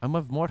HQ. I'm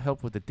of more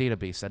help with the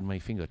database at my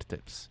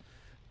fingertips.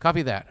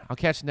 Copy that. I'll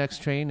catch the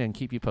next train and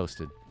keep you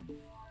posted.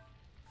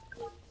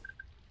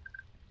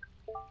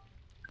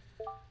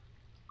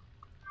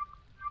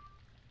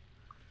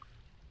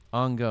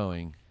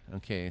 Ongoing.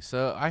 Okay,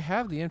 so I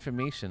have the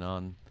information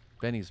on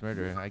Benny's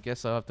murder. I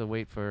guess I'll have to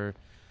wait for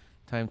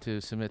time to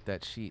submit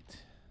that sheet.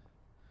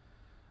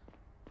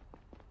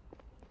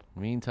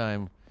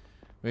 Meantime,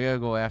 we gotta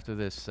go after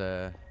this. We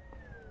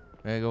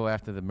gotta go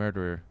after the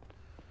murderer.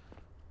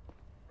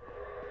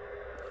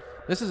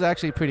 This is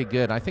actually pretty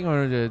good. I think I'm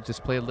going to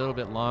just play a little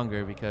bit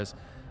longer because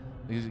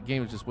the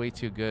game is just way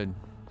too good.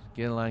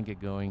 Get in line,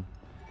 get going.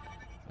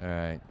 All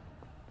right.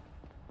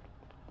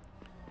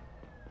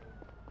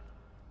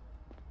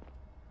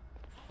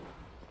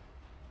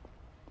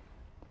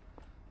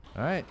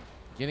 All right,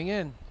 getting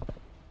in.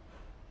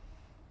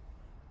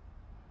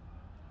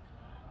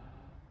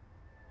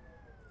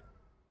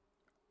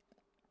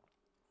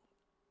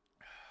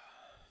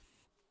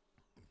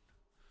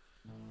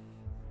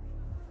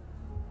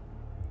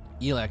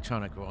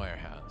 Electronic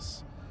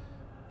warehouse.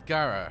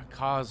 Gara,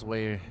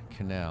 Causeway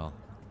Canal.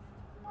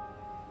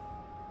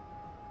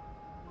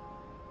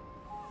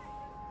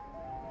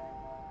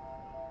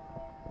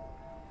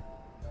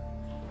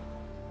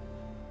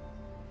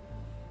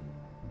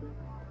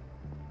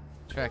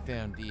 Track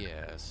down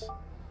Diaz.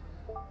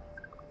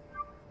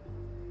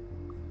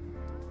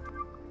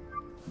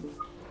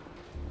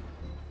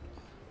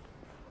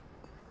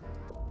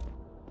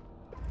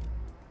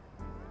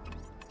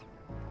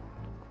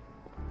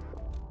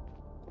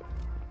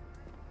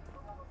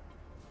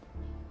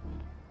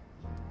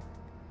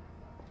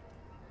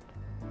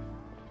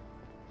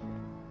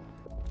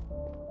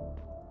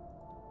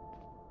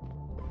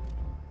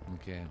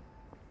 Okay,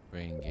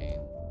 brain gain.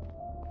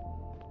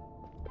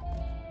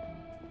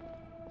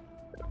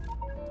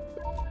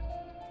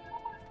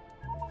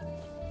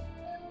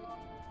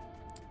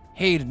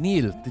 Hey,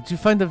 Neil, did you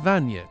find the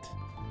van yet?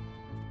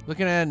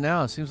 Looking at it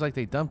now, it seems like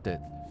they dumped it.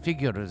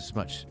 Figured as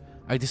much.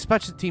 I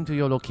dispatched the team to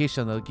your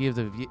location. They'll give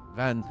the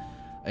van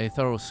a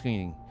thorough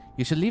screening.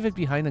 You should leave it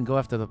behind and go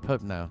after the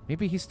pup now.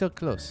 Maybe he's still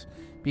close.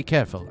 Be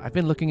careful. I've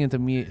been looking into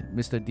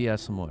Mr.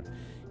 Diaz some more.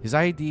 His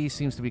ID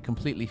seems to be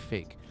completely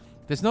fake.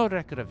 There's no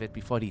record of it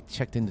before he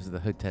checked into the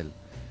hotel.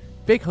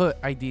 Fake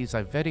IDs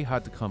are very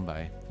hard to come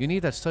by. You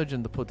need a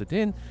surgeon to put it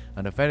in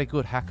and a very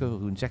good hacker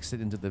who injects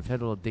it into the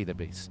federal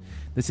database.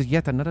 This is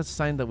yet another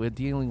sign that we're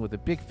dealing with a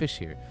big fish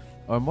here,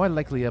 or more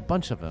likely a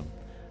bunch of them.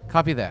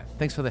 Copy that.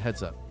 Thanks for the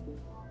heads up.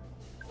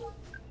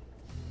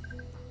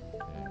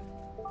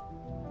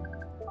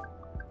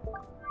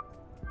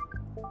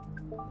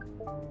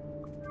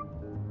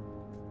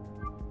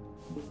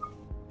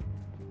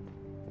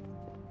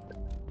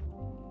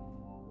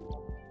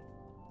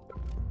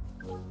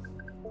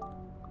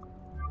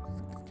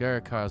 Gara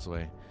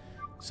Causeway.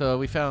 So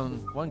we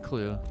found one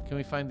clue. Can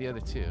we find the other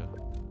two?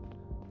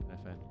 Can I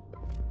find?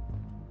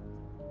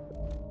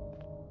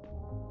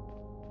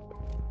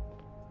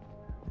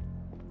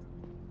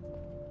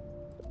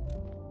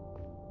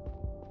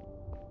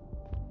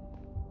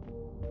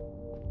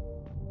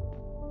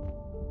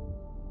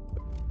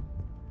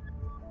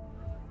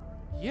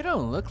 You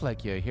don't look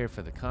like you're here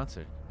for the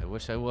concert. I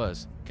wish I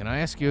was. Can I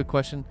ask you a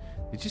question?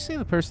 Did you see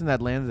the person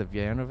that landed the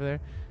van over there?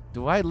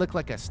 Do I look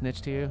like a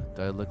snitch to you?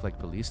 Do I look like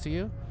police to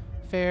you?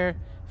 Fair.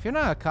 If you're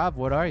not a cop,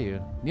 what are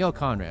you? Neil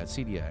Conrad,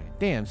 CDI.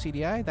 Damn,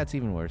 CDI? That's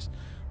even worse.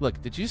 Look,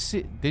 did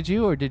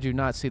you or did you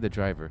not see the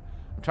driver?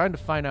 I'm trying to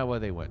find out where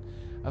they went.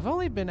 I've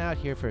only been out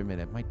here for a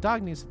minute. My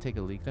dog needs to take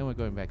a leak, then we're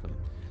going back home.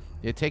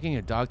 You're taking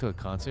your dog to a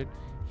concert?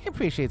 He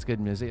appreciates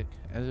good music.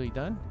 Has he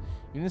done?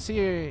 You didn't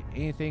see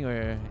anything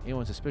or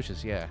anyone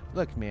suspicious? Yeah.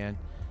 Look, man.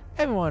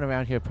 Everyone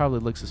around here probably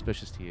looks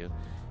suspicious to you.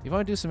 If you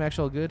want to do some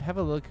actual good, have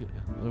a look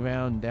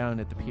around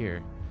down at the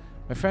pier.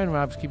 My friend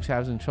Rob keeps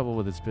having trouble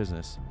with his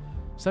business.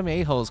 Some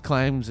a-holes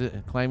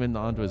climbing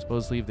onto his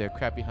boats, leave their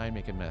crap behind,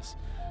 make a mess.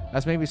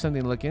 That's maybe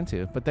something to look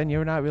into, but then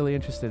you're not really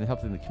interested in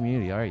helping the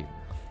community, are you?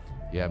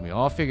 You have me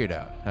all figured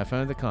out. Have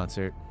fun at the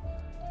concert.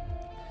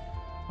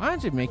 Why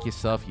don't you make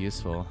yourself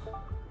useful?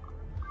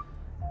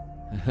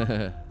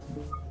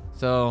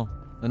 So,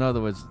 in other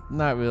words,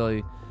 not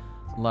really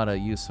a lot of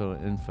useful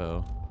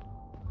info.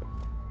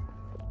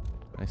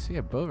 I see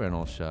a boat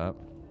rental shop.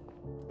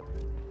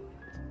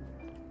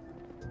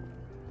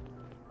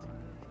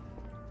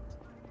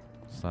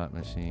 Slot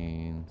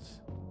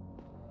machines.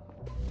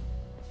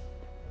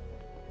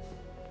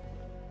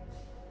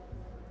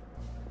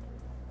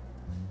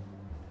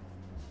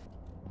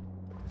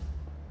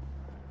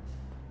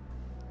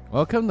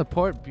 Welcome to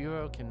Port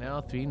Bureau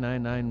Canal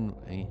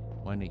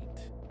 39918.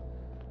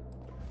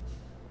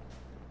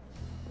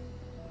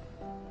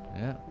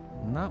 Yeah,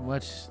 not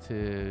much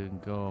to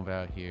go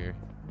about here.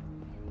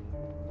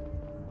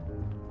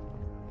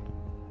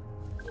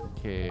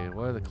 Okay,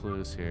 what are the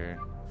clues here?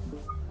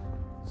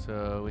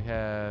 So we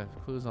have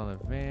clues on the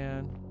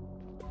van.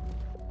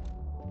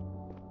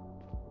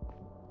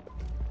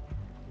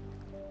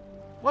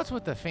 What's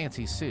with the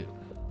fancy suit?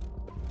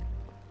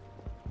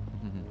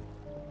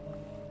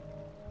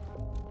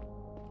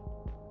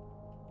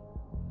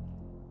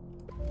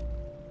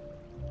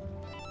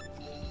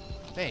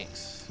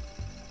 Thanks.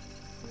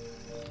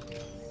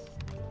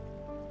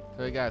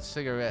 So we got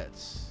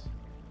cigarettes.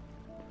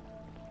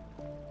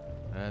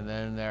 And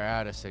then they're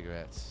out of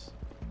cigarettes.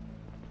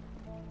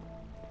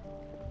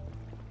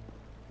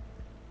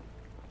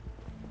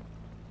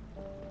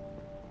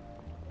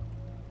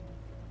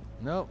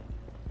 Nope.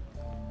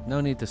 No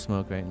need to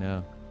smoke right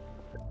now.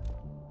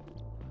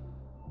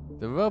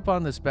 The rope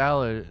on this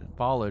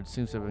bollard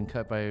seems to have been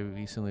cut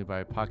recently by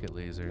a pocket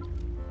laser.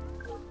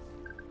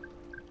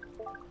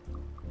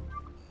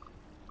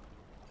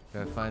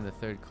 Gotta find the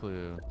third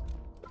clue.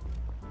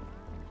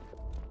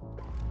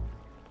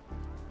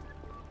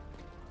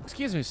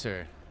 Excuse me,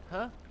 sir.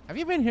 Huh? Have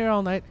you been here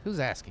all night? Who's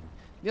asking?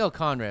 Neil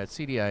Conrad,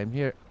 CDI. I'm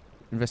here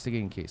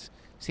investigating case.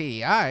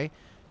 CDI?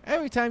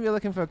 Every time you're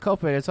looking for a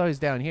culprit, it's always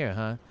down here,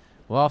 huh?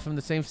 We're all from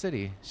the same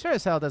city. Sure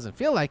as hell doesn't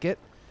feel like it.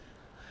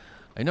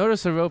 I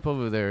noticed a rope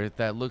over there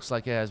that looks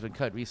like it has been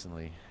cut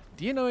recently.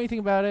 Do you know anything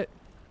about it?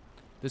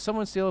 Did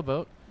someone steal a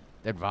boat?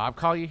 Did Rob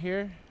call you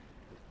here?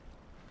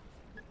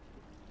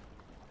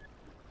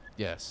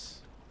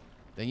 Yes.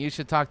 Then you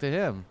should talk to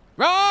him.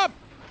 Rob!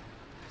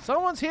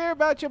 Someone's here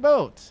about your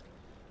boat.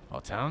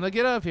 I'll tell him to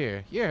get up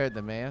here. You heard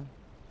the man.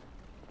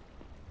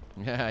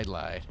 I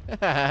lied.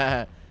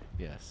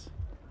 Yes.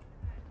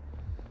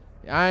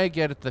 I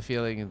get the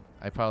feeling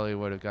I probably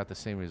would have got the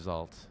same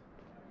result.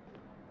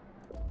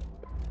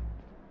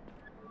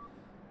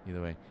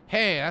 Either way.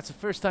 Hey, that's the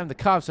first time the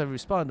cops have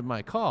responded to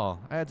my call.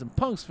 I had some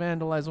punks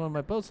vandalize one of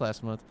my boats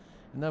last month,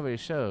 and nobody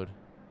showed.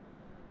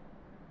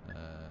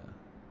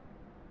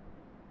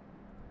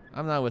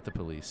 I'm not with the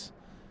police.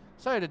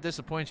 Sorry to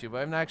disappoint you,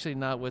 but I'm actually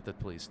not with the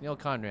police. Neil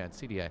Conrad,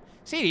 CDI.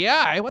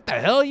 CDI? What the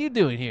hell are you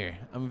doing here?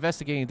 I'm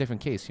investigating a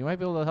different case. You might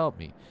be able to help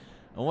me.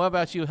 And what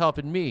about you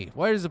helping me?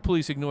 Why does the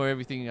police ignore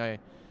everything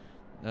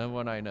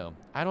what I know?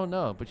 I don't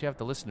know, but you have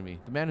to listen to me.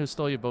 The man who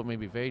stole your boat may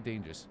be very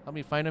dangerous. Help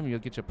me find him and you'll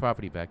get your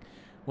property back.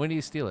 When do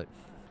you steal it?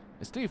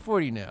 It's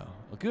 3:40 now.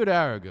 A good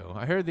hour ago.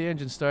 I heard the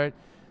engine start,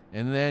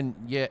 and then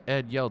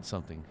Ed yelled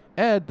something.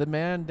 Ed, the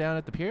man down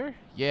at the pier?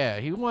 Yeah,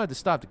 he wanted to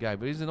stop the guy,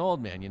 but he's an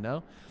old man, you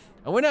know?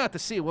 I went out to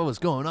see what was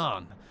going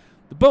on.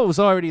 The boat was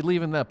already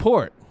leaving that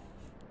port.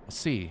 Let's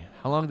see.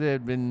 How long did it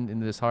have been in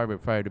this harbor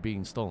prior to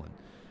being stolen?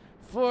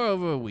 For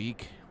over a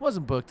week.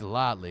 Wasn't booked a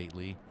lot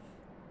lately.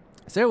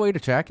 Is there a way to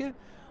track it?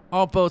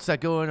 All boats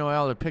that go in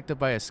oil are picked up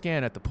by a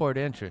scan at the port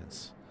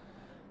entrance.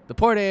 The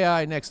port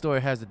AI next door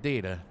has the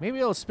data. Maybe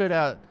it'll spit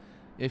out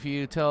if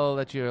you tell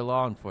that you're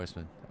law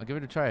enforcement. I'll give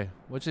it a try.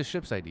 What's this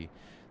ship's ID?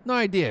 No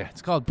idea.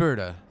 It's called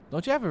Berta.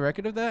 Don't you have a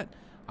record of that?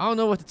 I don't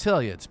know what to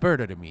tell you. It's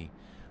Berta to me.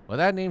 Will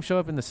that name show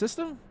up in the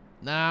system?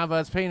 Nah,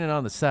 but it's painted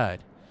on the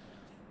side.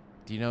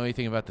 Do you know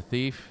anything about the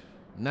thief?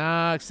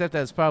 Nah, except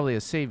that it's probably a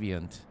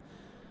Saviant.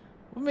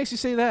 What makes you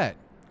say that?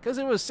 Because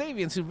it was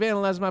Savians who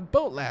vandalized my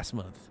boat last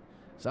month.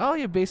 Is that all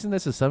you're basing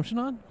this assumption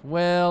on?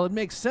 Well, it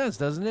makes sense,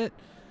 doesn't it?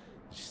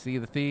 Did you see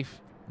the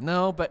thief?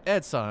 No, but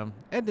Ed saw him.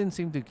 Ed didn't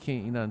seem to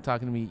keen on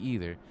talking to me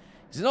either.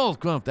 He's an old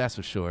grump, that's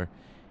for sure.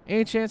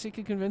 Any chance you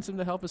could convince him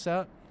to help us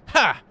out?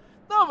 Ha!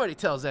 Nobody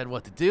tells Ed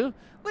what to do.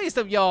 Least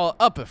of y'all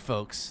upper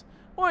folks.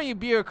 One of you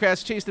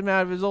bureaucrats chased him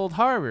out of his old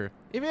harbor.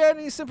 If he had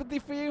any sympathy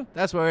for you,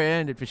 that's where it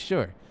ended for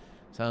sure.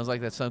 Sounds like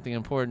that's something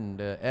important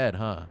to Ed,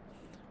 huh?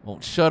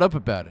 Won't shut up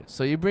about it.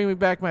 So you bring me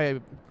back my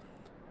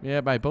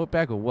boat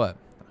back or what?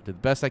 I'll do the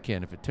best I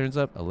can. If it turns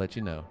up, I'll let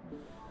you know.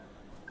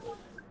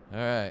 All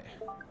right.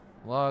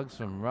 Logs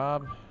from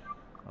Rob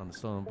on the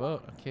stolen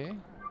boat. Okay.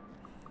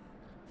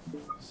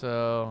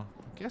 So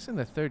I'm guessing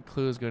the third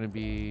clue is going to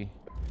be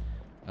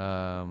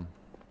from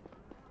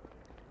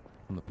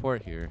the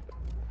port here.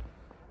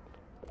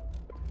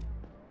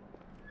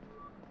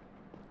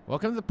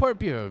 Welcome to the Port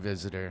Bureau,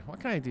 visitor. What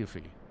can I do for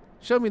you?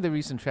 Show me the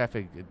recent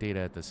traffic data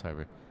at this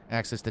harbor.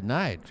 Access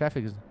denied.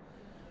 Traffic is...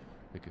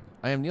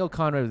 I am Neil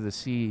Conrad of the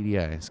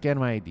CDI. Scan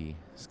my ID.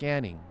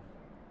 Scanning.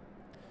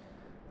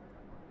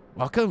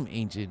 Welcome,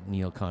 Agent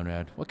Neil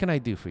Conrad. What can I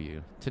do for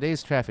you?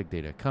 Today's traffic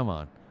data. Come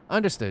on.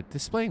 Understood.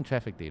 Displaying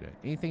traffic data.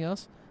 Anything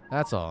else?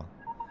 That's all.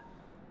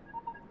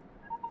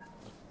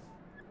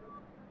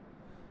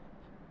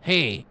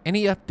 Hey,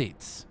 any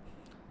updates?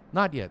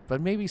 Not yet,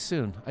 but maybe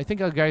soon. I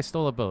think a guy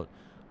stole a boat.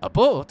 A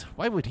boat?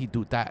 Why would he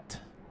do that?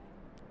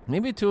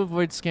 Maybe to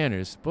avoid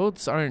scanners.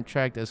 Boats aren't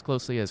tracked as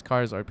closely as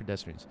cars or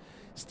pedestrians.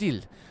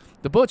 Still,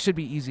 the boat should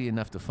be easy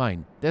enough to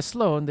find. They're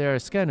slow and there are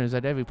scanners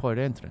at every port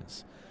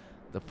entrance.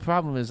 The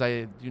problem is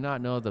I do not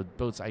know the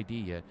boat's ID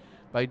yet,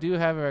 but I do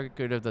have a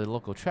record of the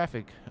local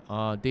traffic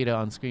data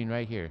on screen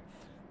right here.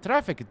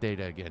 Traffic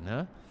data again,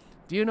 huh?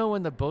 Do you know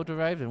when the boat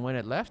arrived and when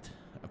it left?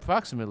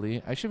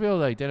 Approximately. I should be able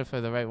to identify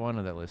the right one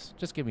on that list.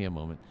 Just give me a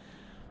moment.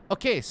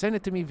 Okay, send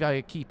it to me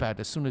via keypad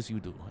as soon as you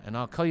do, and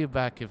I'll call you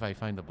back if I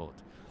find the boat.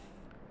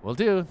 Will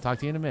do. Talk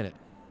to you in a minute.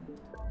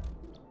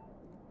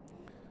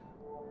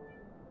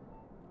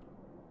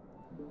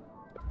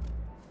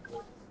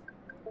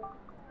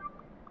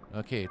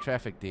 Okay,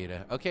 traffic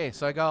data. Okay,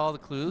 so I got all the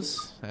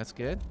clues. That's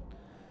good.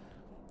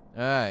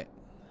 Alright.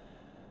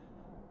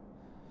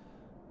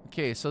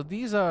 Okay, so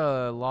these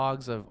are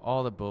logs of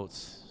all the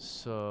boats.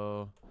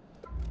 So,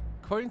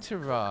 according to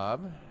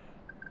Rob...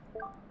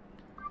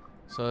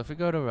 So if we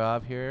go to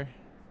Rob here...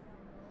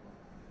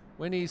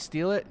 When did he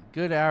steal it?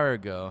 Good hour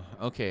ago.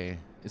 Okay,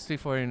 it's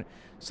 3:40.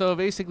 So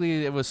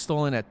basically it was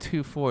stolen at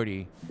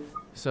 2:40.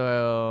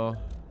 So,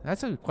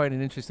 that's quite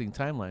an interesting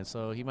timeline.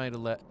 So he might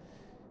have let...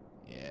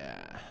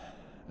 Yeah...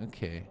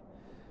 Okay.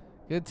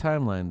 Good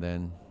timeline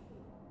then.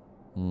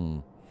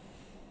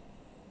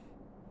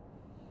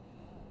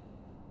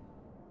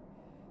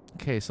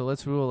 Okay, so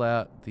let's rule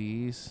out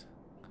these.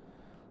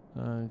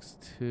 It's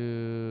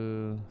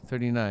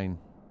 239.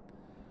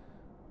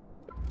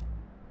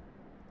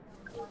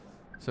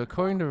 So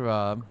according to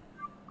Rob,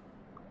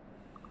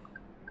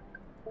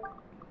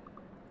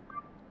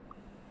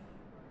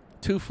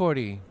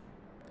 $2.40,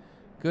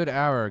 good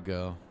hour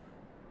ago.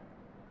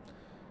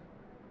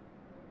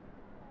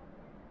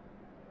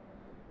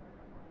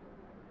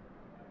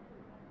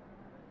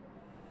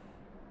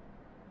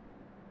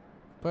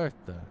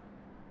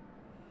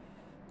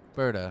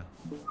 Berta.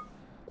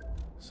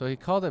 So he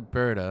called it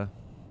Berta.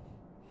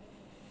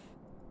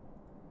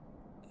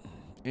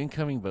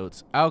 Incoming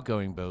boats,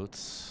 outgoing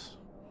boats.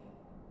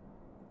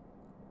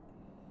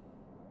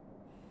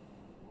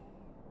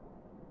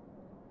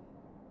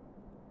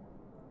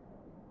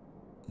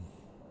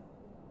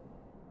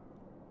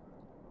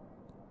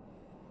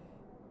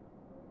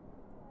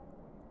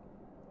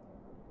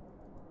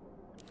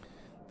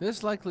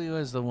 This likely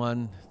was the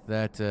one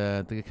that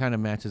kind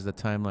of matches the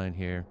timeline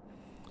here.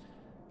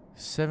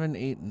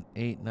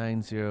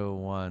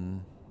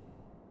 788901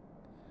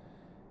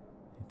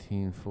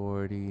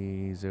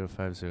 1840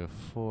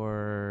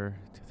 0504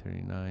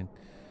 239.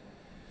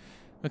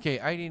 Okay,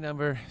 ID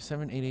number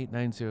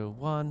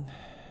 788901.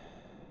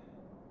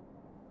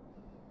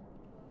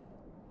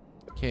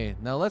 Okay,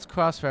 now let's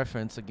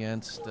cross-reference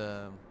against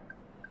so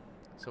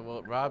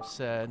what Rob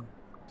said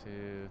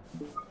to...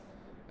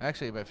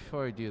 Actually, but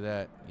before we do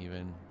that,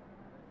 even,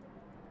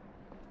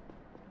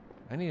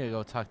 I need to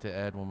go talk to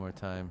Ed one more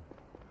time.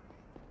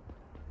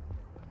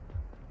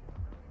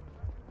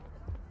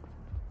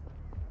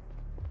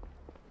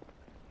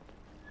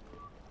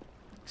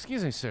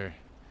 Excuse me, sir.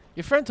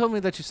 Your friend told me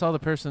that you saw the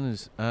person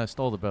who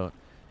stole the boat.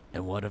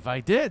 And what if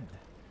I did?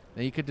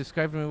 Now you could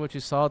describe to me what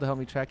you saw to help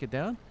me track it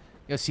down?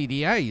 You're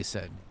CDI, you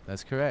said.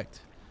 That's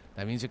correct.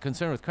 That means you're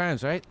concerned with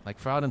crimes, right? Like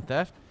fraud and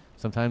theft?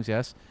 Sometimes,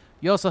 yes.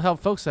 You also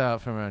help folks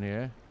out from around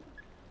here.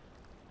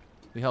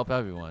 We help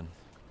everyone.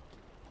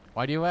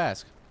 Why do you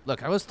ask?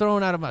 Look, I was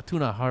thrown out of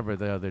Lacuna Harbor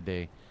the other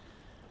day.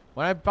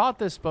 When I bought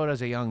this boat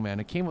as a young man,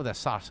 it came with a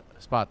soft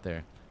spot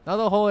there. Now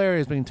the whole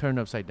area is being turned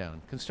upside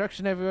down.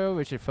 Construction everywhere,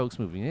 rich folks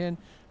moving in.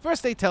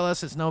 First they tell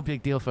us it's no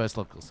big deal for us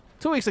locals.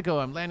 2 weeks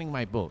ago, I'm landing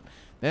my boat.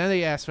 Then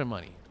they ask for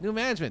money. New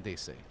management, they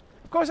say.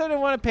 Of course, I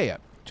didn't want to pay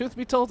up. Truth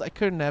be told, I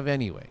couldn't have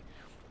anyway.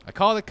 I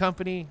call the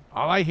company.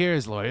 All I hear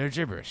is lawyer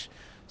gibberish.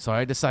 So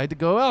I decide to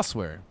go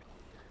elsewhere.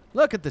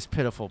 Look at this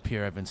pitiful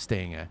pier I've been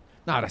staying at.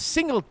 Not a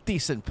single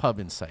decent pub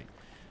in sight.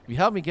 If you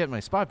help me get my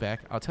spot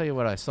back, I'll tell you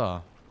what I saw.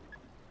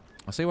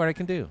 I'll see what I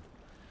can do.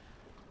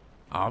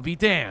 I'll be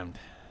damned.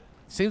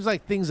 Seems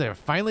like things are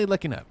finally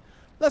looking up.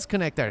 Let's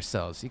connect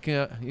ourselves. You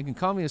can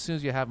call me as soon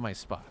as you have my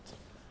spot.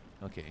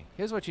 Okay,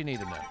 here's what you need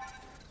to know.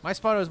 My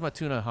spot was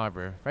Lacuna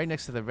Harbor, right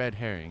next to the Red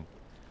Herring.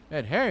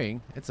 Red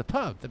Herring? It's a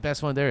pub, the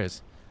best one there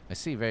is. I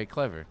see, very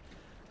clever.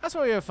 That's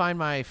where you'll find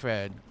my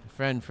friend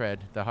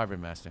Fred, the harbor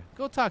master.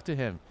 Go talk to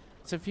him.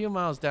 It's a few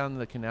miles down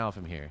the canal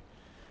from here.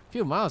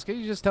 Few miles? Can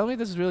you just tell me?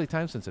 This is really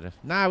time sensitive.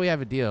 Nah, we have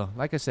a deal.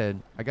 Like I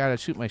said, I gotta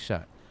shoot my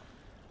shot.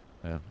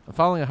 I'm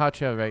following a hot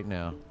trail right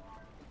now.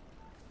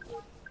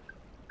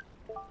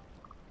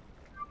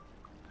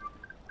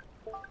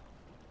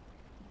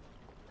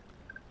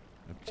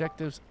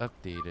 Objectives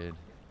updated.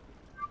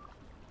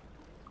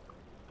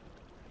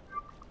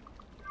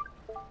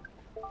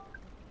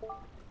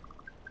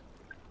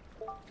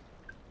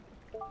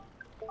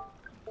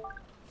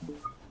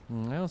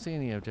 I don't see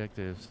any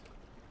objectives.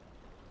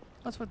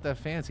 What's with that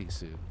fancy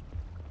suit?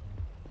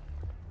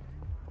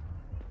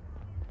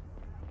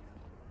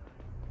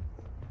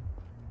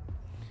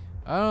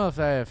 I don't know if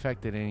that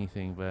affected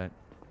anything, but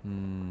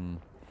in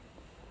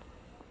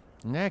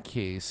that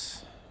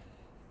case,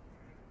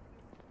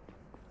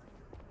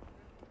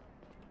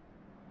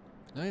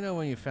 let me know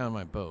when you found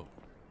my boat.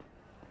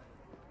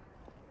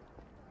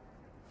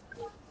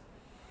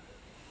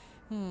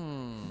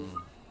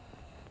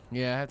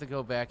 Yeah, I have to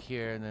go back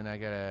here, and then I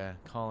gotta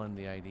call in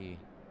the ID.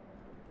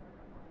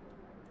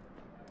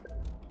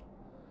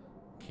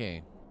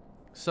 Okay,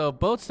 so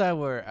boats that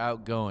were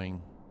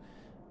outgoing.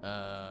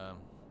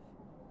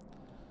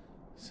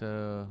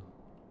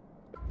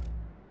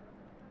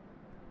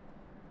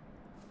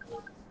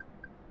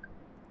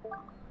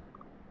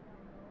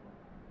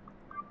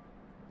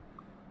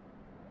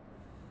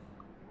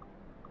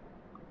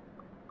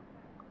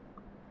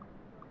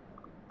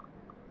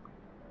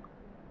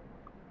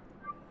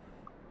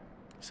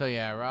 So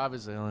yeah, Rob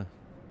is the only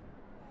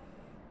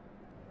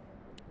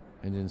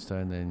engine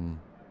start, and then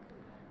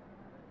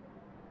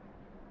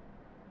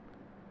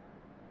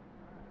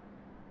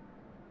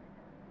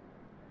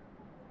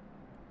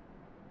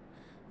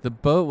the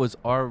boat was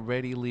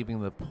already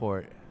leaving the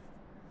port.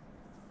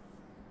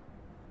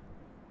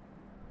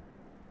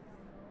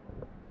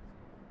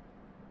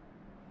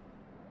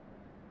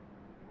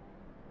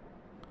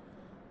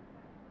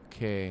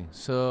 Okay,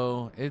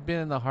 so it'd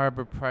been in the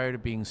harbor prior to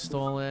being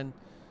stolen.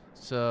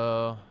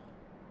 So,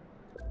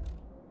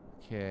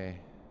 okay.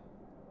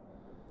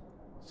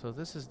 So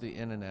this is the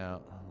in and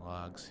out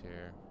logs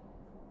here.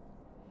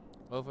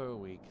 Over a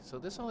week. So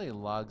this only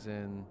logs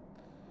in.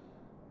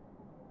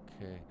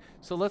 Okay.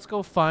 So let's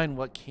go find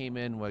what came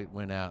in, what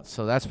went out.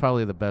 So that's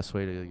probably the best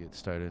way to get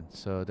started.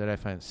 So did I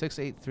find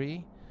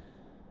 683?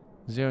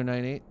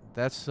 098.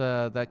 That's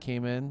that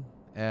came in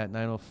at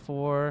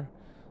 9:04.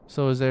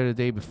 So was there the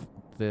day before?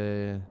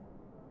 The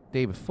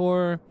day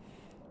before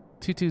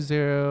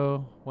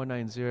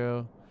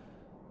 220-190.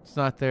 It's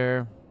not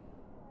there.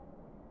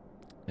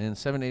 And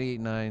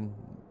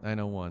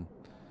 788-901.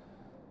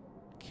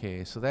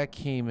 Okay, so that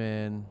came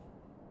in.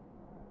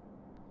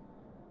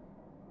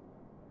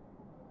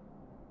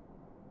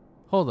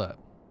 Hold up.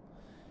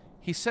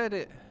 He said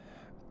it.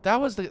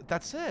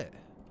 That's it.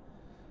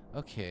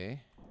 Okay.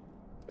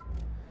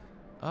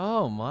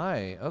 Oh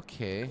my.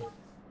 Okay.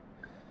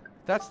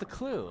 That's the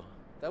clue.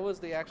 That was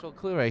the actual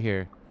clue right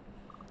here.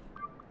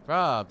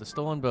 Rob, the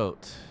stolen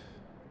boat.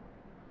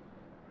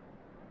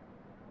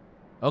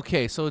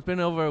 Okay, so it's been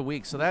over a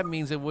week, so that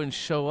means it wouldn't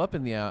show up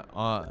in the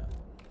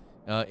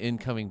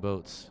incoming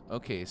boats.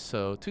 Okay,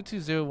 so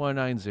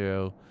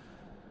 220-190.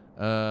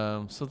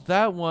 So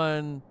that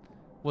one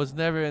was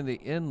never in the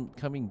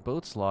incoming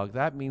boats log.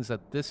 That means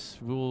that this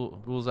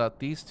rules out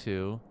these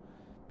two,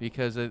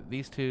 because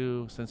these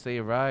two, since they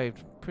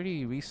arrived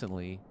pretty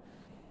recently,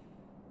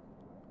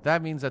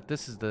 that means that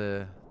this is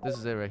it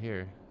right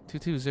here.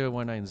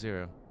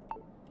 220-190.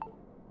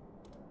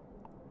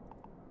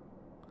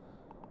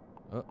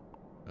 Oh,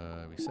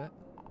 reset.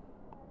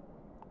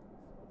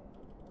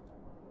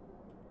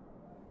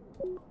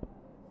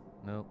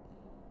 Nope.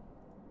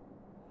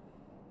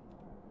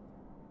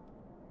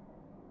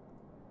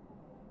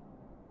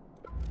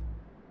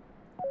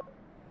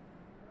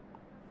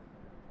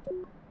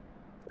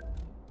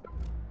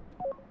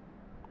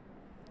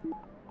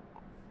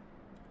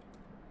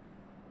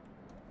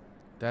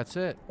 That's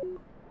it.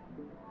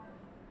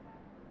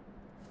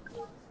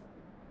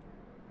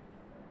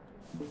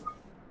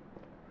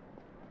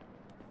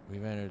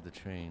 We've entered the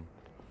train.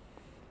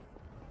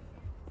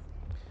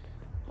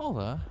 Hold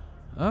on.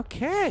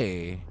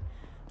 Okay.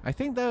 I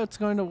think that's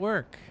going to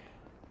work.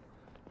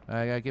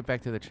 I gotta get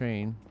back to the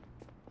train.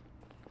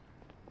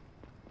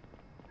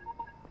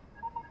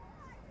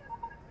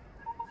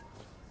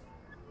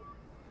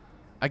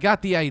 I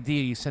got the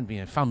idea you sent me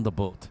and found the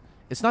boat.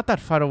 It's not that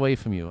far away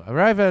from you.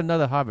 Arrived at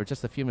another harbor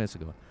just a few minutes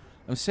ago.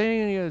 I'm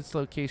sending you its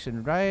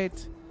location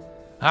right...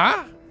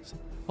 Huh?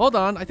 Hold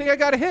on. I think I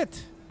got a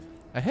hit.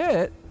 A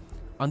hit?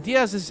 On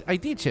Diaz's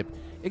ID chip.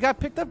 It got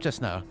picked up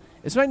just now.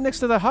 It's right next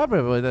to the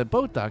harbor where the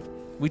boat docked.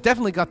 We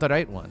definitely got the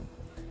right one.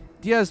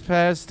 Diaz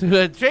passed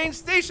to a train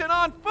station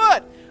on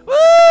foot.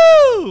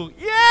 Woo!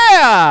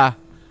 Yeah!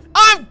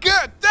 I'm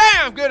good.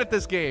 Damn, I'm good at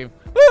this game.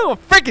 Woo! A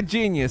freaking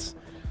genius.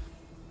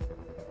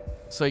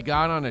 So he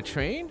got on a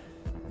train?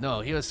 No,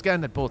 he was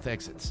scanned at both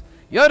exits.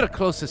 You're the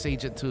closest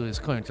agent to his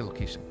current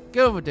location.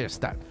 Get over there,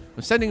 Stat.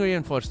 I'm sending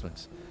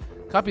reinforcements.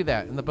 Copy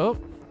that. In the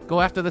boat? Go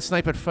after the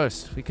sniper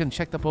first. We can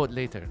check the boat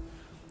later.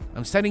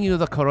 I'm sending you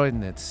the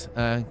coordinates.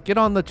 Get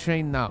on the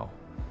train now.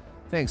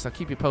 Thanks, I'll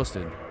keep you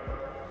posted.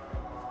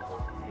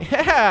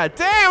 Yeah,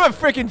 damn, a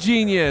freaking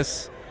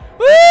genius.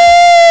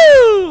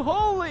 Woo!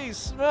 Holy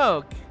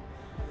smoke.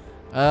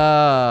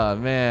 Oh,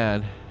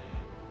 man.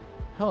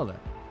 Hold on.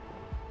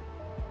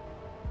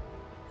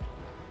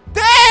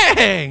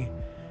 Dang!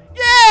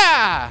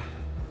 Yeah!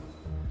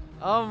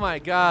 Oh my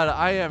god,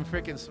 I am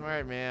freaking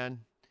smart, man.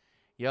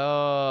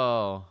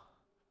 Yo.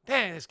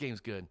 Dang, this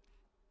game's good.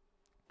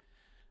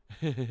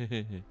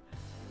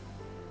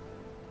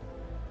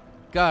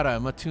 Gara,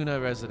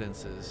 Matuna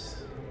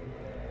Residences.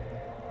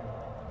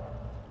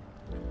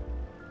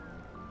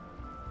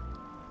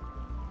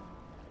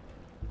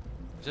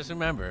 Just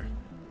remember,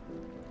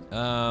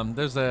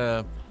 there's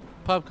a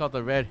pub called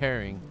the Red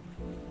Herring.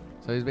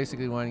 So he's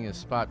basically wanting his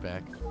spot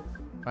back.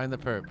 Find the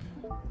perp.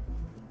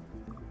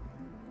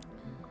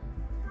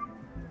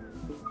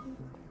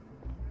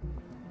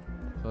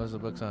 Close the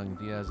books on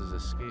Diaz's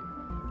escape.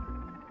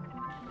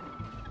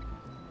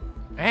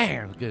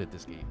 Man, I'm good at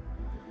this game.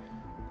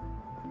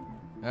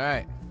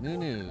 Alright, new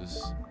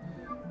news.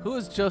 Who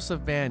is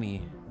Joseph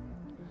Banny?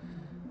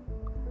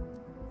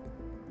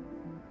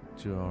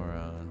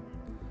 Joran.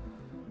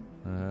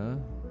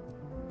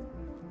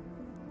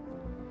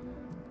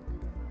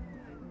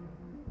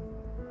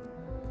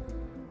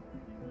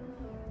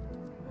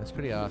 That's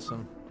pretty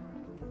awesome.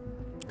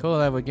 Cool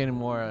that we're getting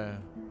more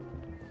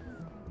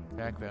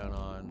background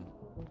on.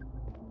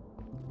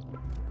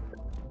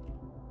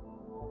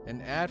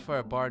 An ad for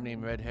a bar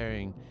named Red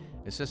Herring.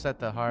 It's just at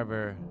the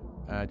harbor,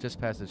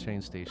 just past the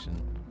train station.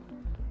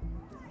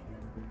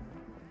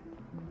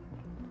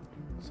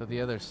 So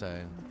the other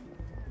side.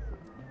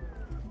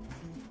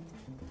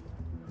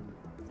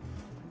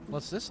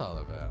 What's this all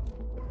about?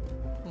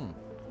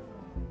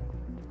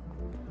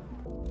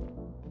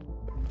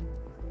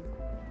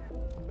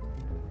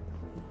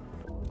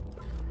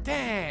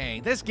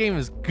 Dang, this game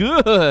is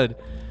good.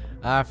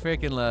 I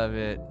freaking love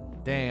it.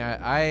 Dang,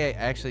 I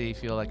actually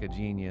feel like a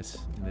genius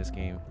in this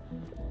game.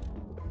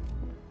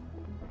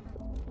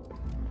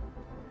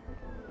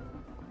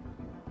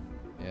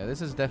 Yeah,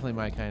 this is definitely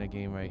my kind of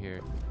game right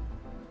here.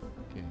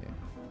 Okay.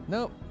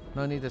 Nope,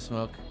 no need to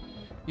smoke.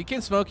 You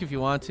can smoke if you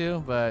want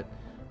to, but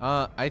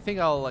I think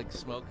I'll like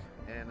smoke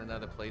in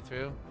another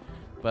playthrough.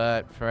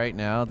 But for right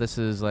now, this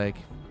is like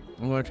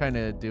I'm gonna try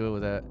to do it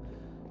with that.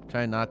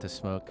 Try not to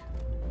smoke.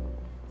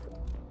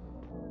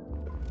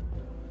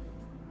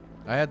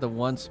 I had the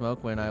one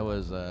smoke when I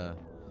was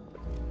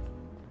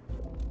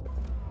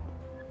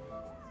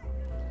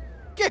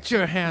Get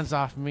your hands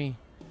off me.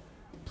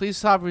 Please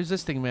stop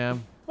resisting,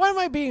 ma'am. What am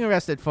I being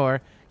arrested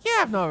for? You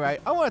have no right.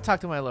 I want to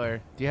talk to my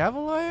lawyer. Do you have a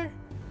lawyer?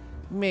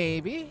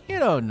 Maybe. You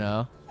don't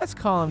know. Let's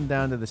call him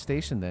down to the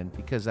station then,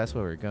 because that's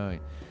where we're going.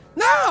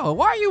 No!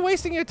 Why are you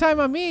wasting your time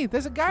on me?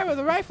 There's a guy with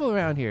a rifle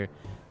around here.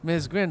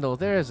 Ms. Grindle,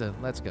 there is a...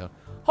 Let's go.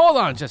 Hold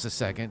on just a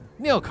second.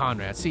 Neil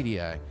Conrad,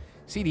 CDI.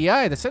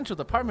 CDI, the Central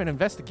Department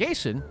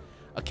Investigation?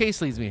 A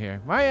case leads me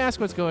here. May I ask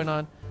what's going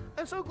on?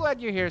 I'm so glad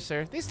you're here,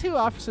 sir. These two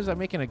officers are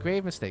making a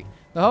grave mistake.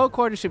 The whole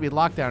quarter should be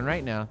locked down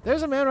right now.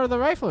 There's a man with a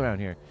rifle around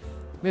here.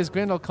 Ms.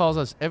 Grindle calls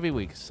us every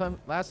week.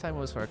 Last time it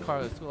was for a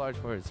car that was too large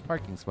for its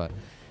parking spot.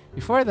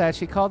 Before that,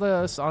 she called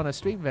us on a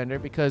street vendor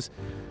because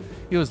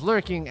he was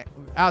lurking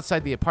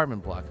outside the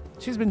apartment block.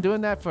 She's been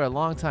doing that for a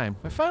long time.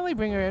 We finally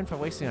bring her in for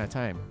wasting our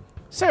time.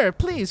 Sir,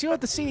 please, you're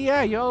at the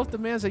CDI. Your oath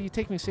demands that you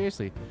take me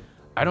seriously.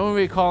 I don't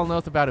recall an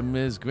oath about a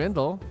Ms.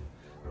 Grindle.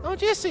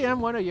 Don't you see I'm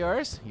one of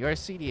yours? You're a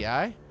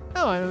CDI?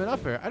 No, I'm an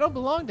upper. I don't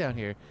belong down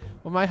here.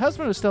 When my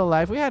husband was still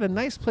alive, we had a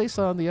nice place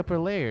on the upper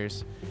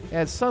layers. It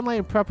had sunlight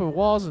and proper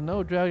walls and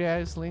no drug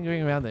guys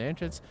lingering around the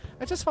entrance.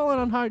 I just fallen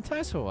on hard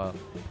times for a while.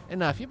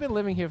 Enough. You've been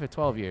living here for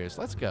 12 years.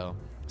 Let's go.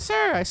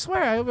 Sir, I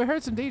swear I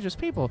overheard some dangerous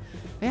people.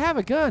 They have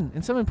a gun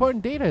and some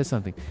important data or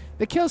something.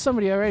 They killed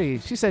somebody already.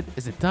 She said,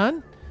 is it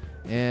done?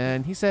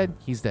 And he said,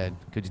 he's dead.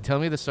 Could you tell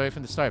me the story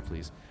from the start,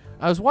 please?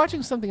 I was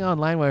watching something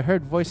online where I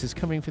heard voices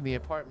coming from the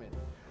apartment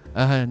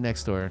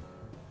next door.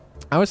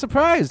 I was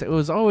surprised. It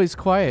was always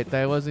quiet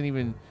that I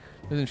wasn't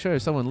sure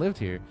if someone lived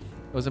here.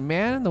 It was a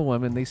man and a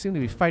woman. They seemed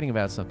to be fighting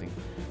about something.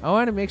 I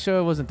wanted to make sure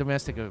it wasn't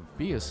domestic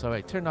abuse, so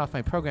I turned off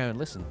my program and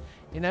listened.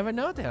 You never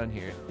know down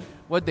here.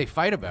 What'd they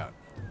fight about?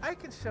 I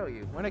can show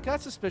you. When I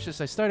got suspicious,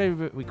 I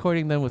started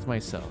recording them with my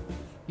cell.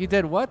 You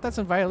did what? That's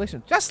in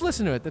violation. Just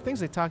listen to it. The things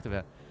they talked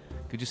about.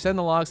 Could you send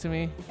the logs to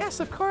me? Yes,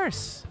 of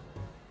course.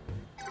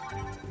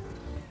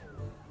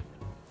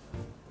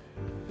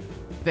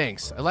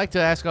 Thanks. I'd like to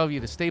ask all of you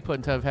to stay put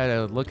until I've had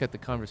a look at the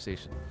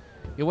conversation.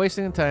 You're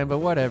wasting time, but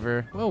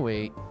whatever. We'll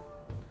wait.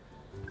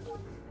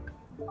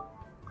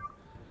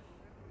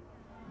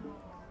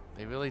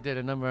 They really did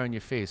a number on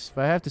your face,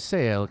 but I have to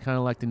say, I kind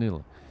of like the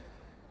noodle.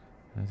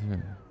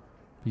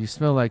 You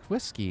smell like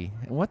whiskey.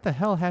 And what the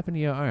hell happened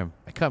to your arm?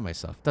 I cut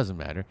myself. Doesn't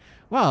matter.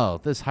 Well,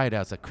 this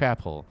hideout's a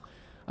crap hole.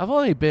 I've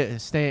only been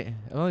staying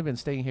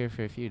here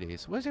for a few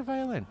days. Where's your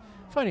violin?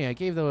 Funny, I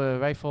gave the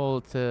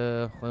rifle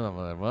to...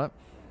 What?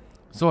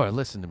 Zora,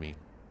 listen to me.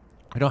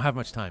 I don't have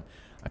much time.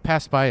 I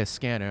passed by a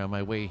scanner on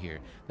my way here.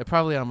 They're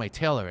probably on my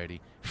tail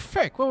already.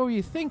 Frick, what were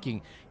you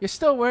thinking? You're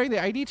still wearing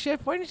the ID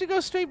chip? Why didn't you go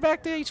straight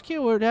back to HQ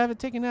or to have it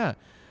taken out?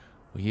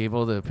 Were you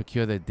able to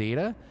procure the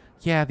data?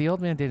 Yeah, the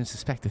old man didn't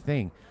suspect a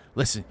thing.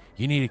 Listen,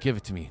 you need to give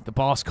it to me. The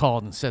boss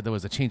called and said there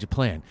was a change of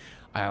plan.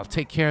 I'll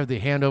take care of the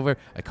handover.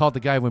 I called the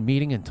guy we're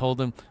meeting and told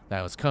him that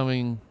I was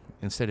coming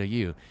instead of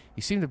you.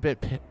 He seemed a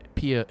bit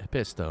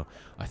pissed, though.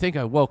 I think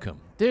I woke him.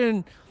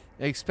 Didn't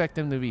expect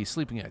him to be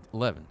sleeping at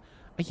 11.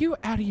 Are you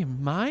out of your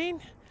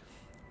mind?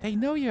 They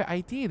know your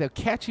ID. They'll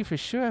catch you for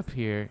sure up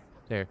here.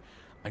 There.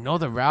 I know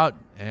the route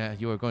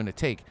you are going to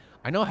take.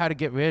 I know how to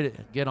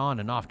get on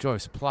and off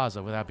Joyce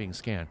Plaza without being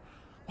scanned.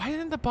 Why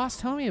didn't the boss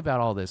tell me about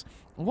all this?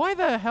 Why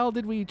the hell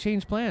did we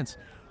change plans?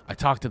 I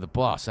talked to the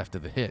boss after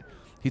the hit.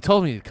 He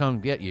told me to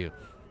come get you.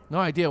 No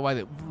idea why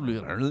they...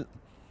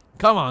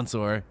 Come on,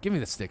 Zora. Give me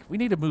the stick. We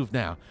need to move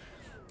now.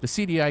 The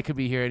CDI could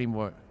be here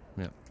anymore.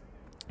 Yeah.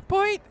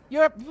 Boy,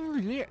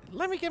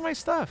 let me get my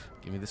stuff.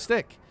 Give me the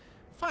stick.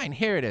 Fine,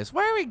 here it is.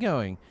 Where are we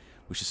going?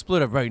 We should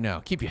split up right now.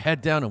 Keep your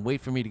head down and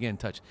wait for me to get in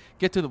touch.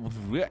 Get to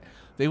the...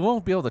 They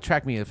won't be able to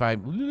track me if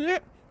I'm...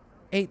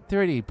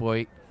 8:30,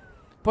 boy.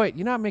 Boy,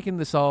 you're not making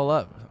this all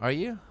up, are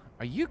you?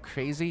 Are you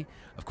crazy?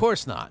 Of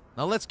course not.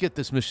 Now let's get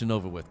this mission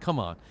over with. Come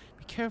on.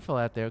 Be careful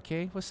out there,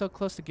 okay? We're so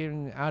close to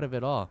getting out of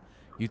it all.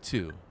 You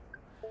too.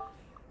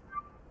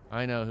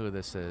 I know who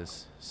this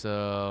is.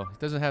 So, he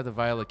doesn't have the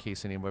violet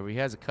case anymore, but he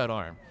has a cut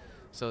arm.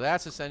 So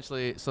that's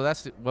essentially... So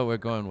that's what we're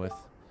going with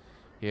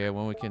here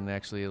when we can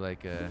actually,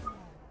 like,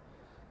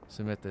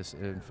 submit this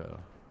info.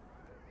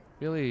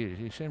 Really,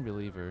 you shouldn't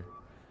believe her.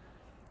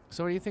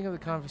 So what do you think of the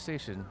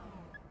conversation?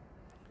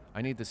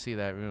 I need to see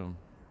that room.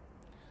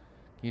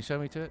 Can you show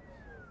me to it?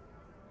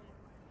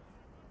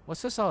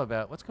 What's this all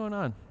about? What's going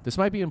on? This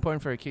might be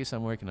important for a case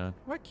I'm working on.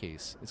 What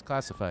case? It's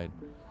classified.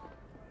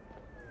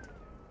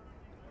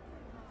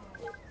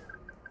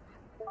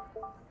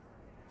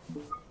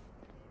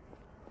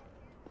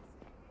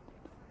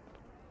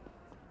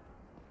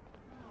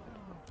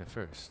 At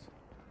first.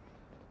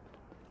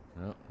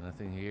 Nope,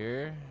 nothing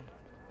here.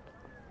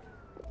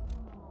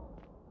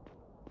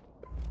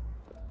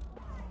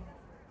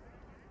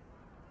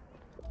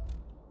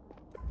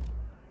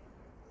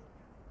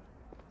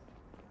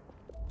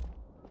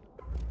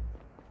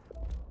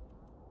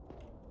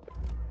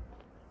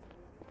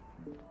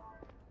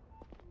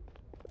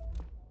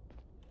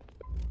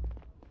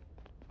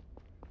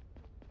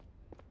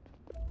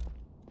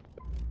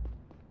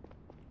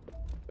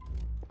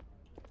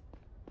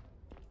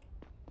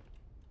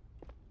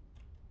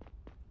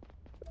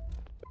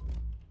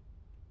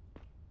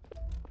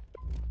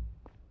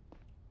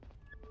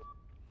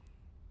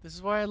 This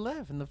is where I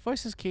live, and the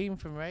voices came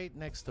from right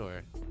next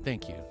door.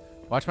 Thank you.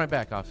 Watch my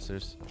back,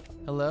 officers.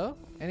 Hello?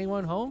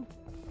 Anyone home?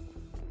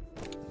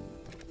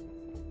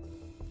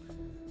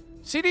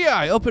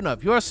 CDI, open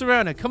up. You are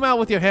surrounded. Come out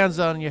with your hands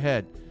on your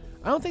head.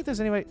 I don't think there's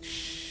any way.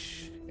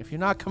 Shh. If you're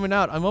not coming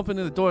out, I'm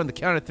opening the door on the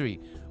count of 3.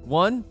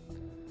 1,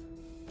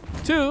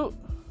 2.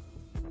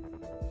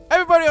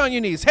 Everybody on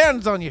your knees.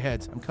 Hands on your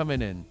heads. I'm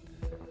coming in.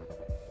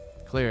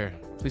 Clear.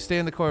 Please stay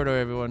in the corridor,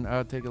 everyone.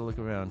 I'll take a look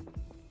around.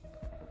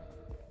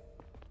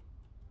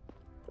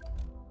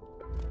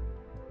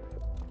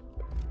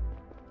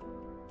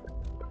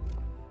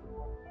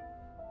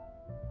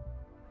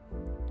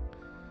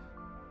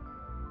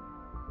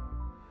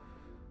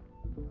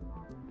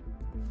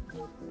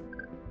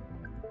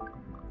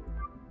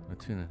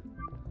 Lacuna.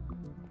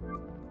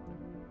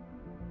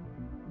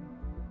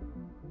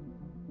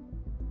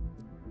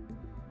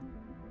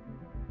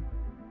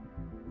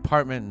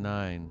 Apartment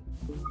 9.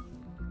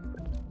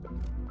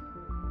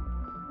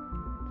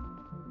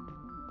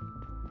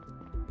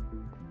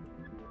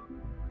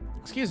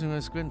 Excuse me,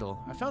 Miss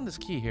Grindle. I found this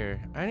key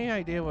here. Any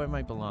idea where it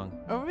might belong?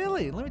 Oh,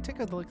 really? Let me take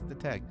a look at the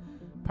tag.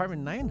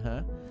 Apartment 9,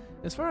 huh?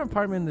 It's for an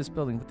apartment in this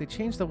building, but they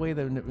changed the way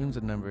the rooms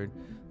are numbered.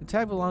 The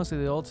tag belongs to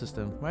the old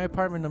system. My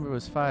apartment number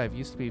was 5.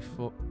 Used to be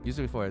 4.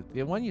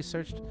 The one you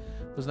searched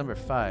was number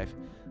 5.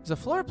 There's a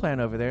floor plan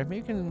over there. Maybe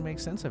you can make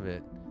sense of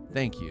it.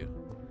 Thank you.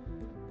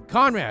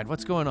 Conrad,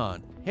 what's going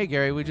on? Hey,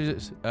 Gary, we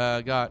just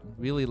got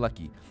really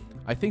lucky.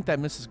 I think that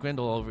Mrs.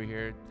 Grindle over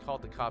here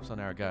called the cops on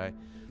our guy.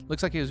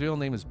 Looks like his real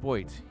name is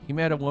Boyd. He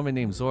met a woman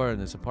named Zora in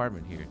this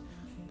apartment here.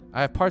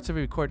 I have parts of a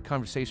recorded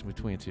conversation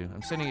between the two.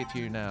 I'm sending it to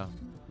you now.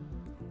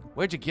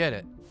 Where'd you get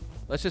it?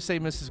 Let's just say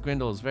Mrs.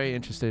 Grindle is very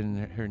interested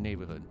in her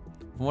neighborhood.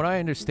 From what I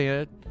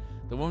understand,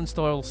 the woman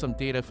stole some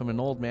data from an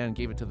old man and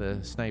gave it to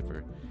the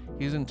sniper.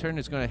 He's in turn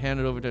is going to hand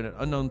it over to an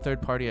unknown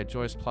third party at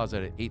Joyce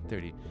Plaza at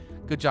 8:30.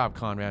 Good job,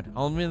 Conrad.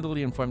 I'll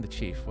immediately inform the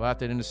chief. We'll have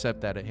to intercept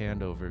that at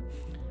handover.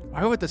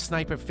 Why would the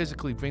sniper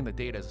physically bring the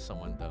data to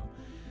someone, though?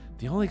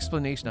 The only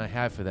explanation I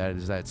have for that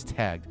is that it's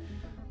tagged,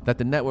 that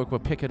the network will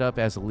pick it up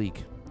as a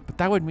leak. But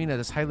that would mean that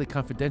it's highly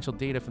confidential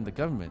data from the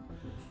government.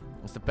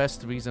 That's the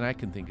best reason I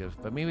can think of,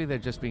 but maybe they're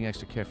just being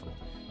extra careful.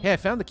 Hey, I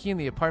found the key in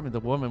the apartment the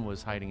woman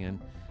was hiding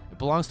in. It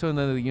belongs to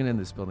another unit in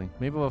this building.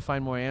 Maybe we'll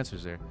find more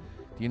answers there.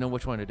 Do you know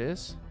which one it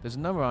is? There's a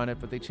number on it,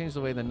 but they changed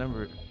the way the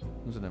number...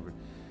 Who's the number?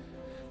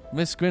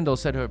 Miss Grindle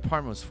said her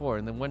apartment was 4,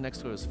 and then one next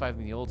to it was 5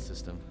 in the old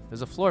system.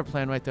 There's a floor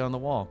plan right there on the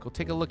wall. Go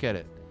take a look at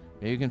it.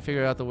 Maybe you can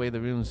figure out the way the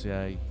rooms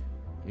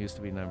used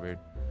to be numbered.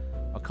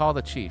 I'll call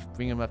the chief.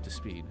 Bring him up to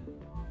speed.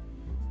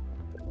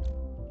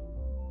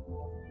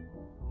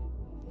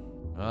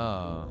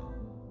 Oh.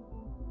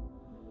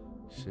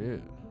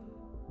 Shoot.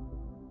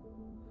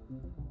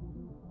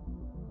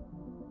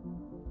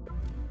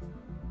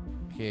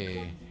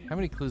 Okay. How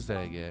many clues did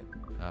I get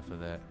off of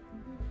that?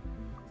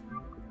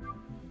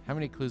 How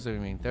many clues do we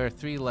mean? There are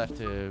 3 left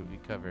to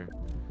recover.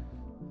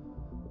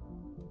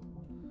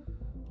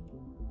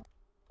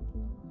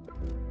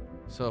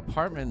 So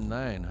apartment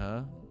 9,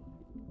 huh?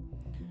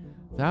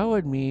 That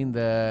would mean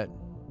that...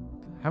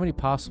 How many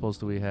possibles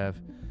do we have?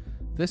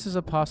 This is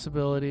a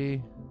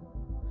possibility.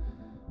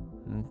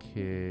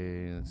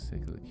 Okay, let's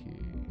take a look here.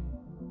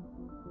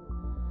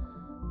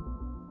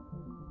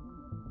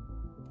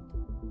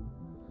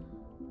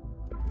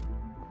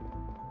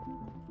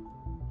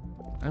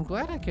 I'm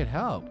glad I could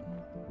help.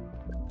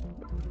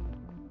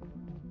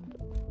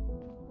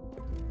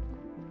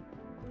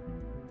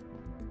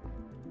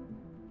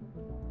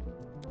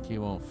 Key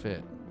won't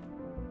fit.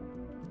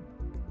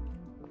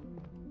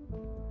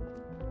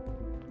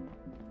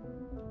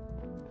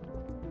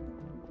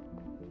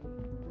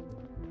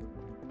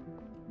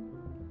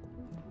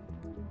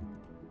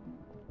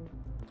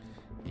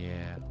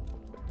 Yeah.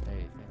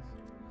 Hey, thanks.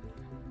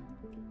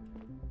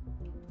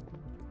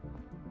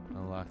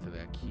 Unlock to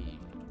that key.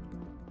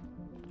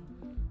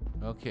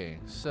 Okay,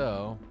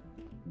 so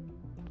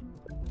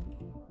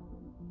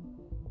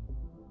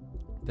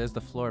there's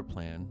the floor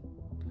plan.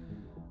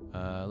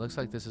 Looks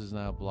like this is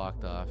now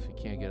blocked off. You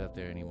can't get up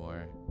there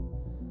anymore.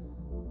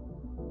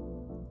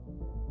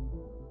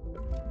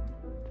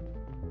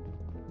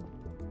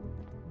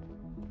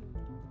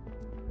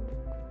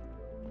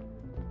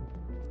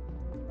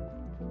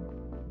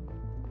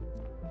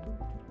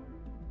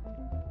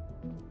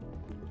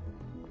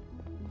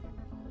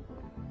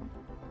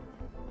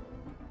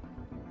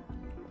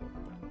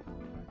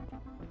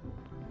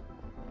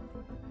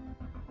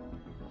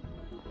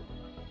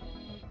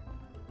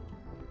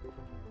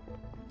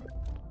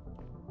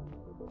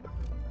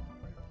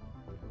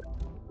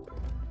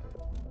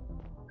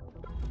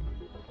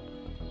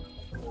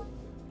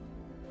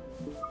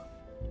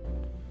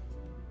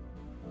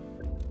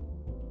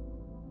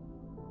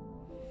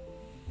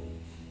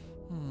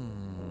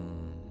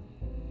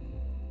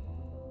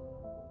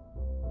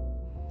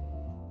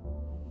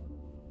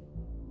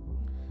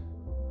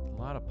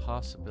 A lot of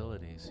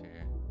possibilities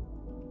here.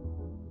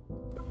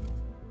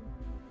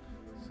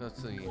 So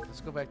let's see.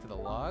 Let's go back to the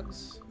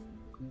logs.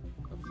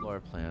 The floor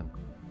plan.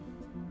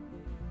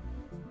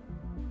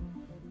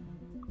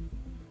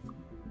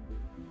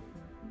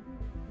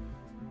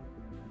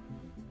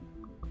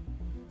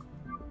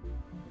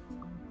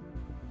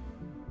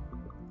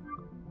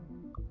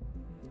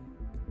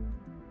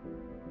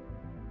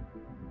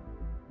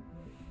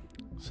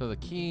 So the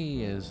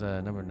key is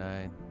number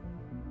 9.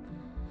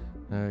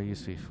 No, it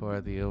used to be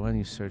 4. The one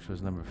you searched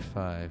was number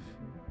 5.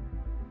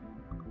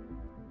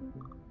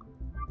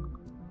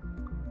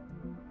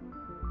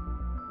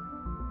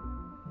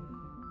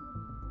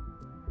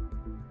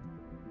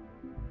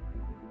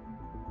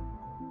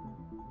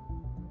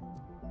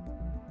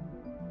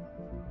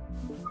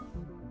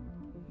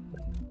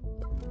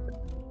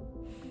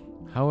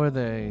 How were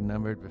they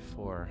numbered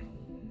before?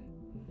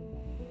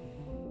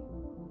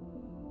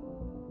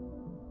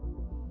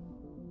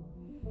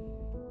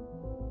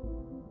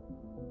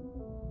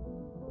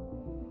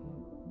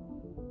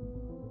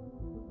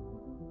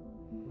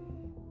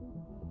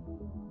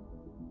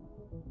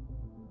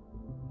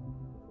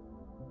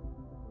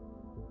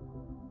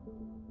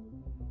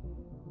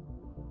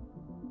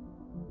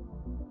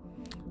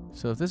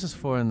 So if this is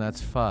 4 and that's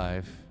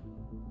 5,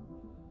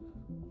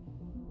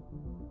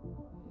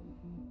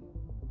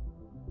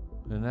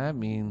 then that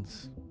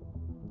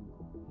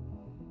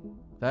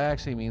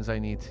actually means I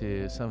need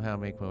to somehow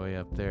make my way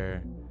up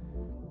there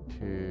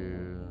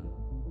to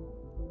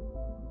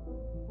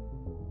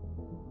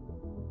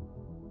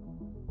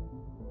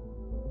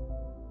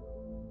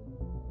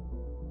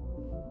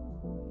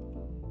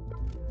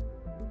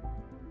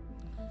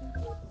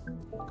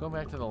go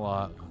back to the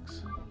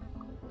logs.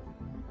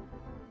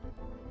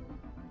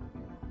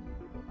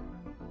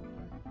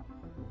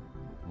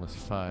 Was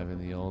 5 in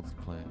the old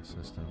plant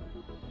system.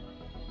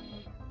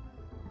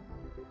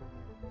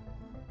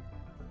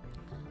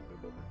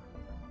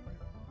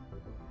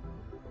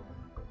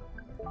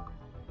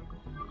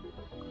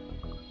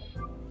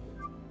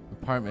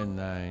 Apartment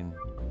 9.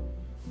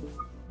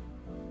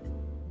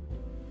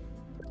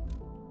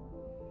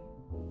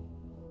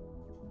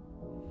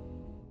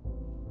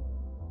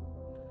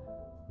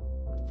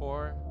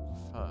 Four,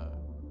 5.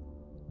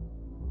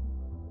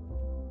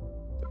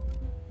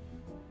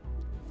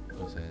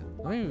 What's it?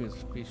 Let me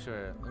be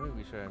sure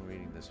I'm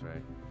reading this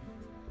right.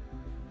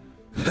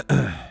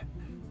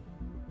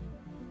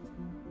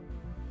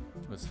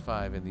 It was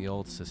 5 in the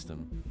old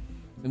system.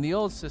 In the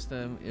old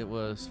system, it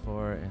was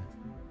for.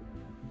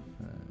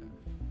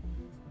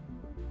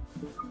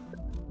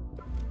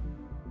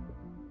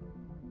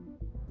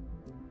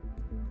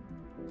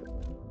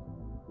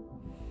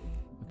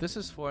 This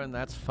is 4 and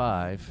that's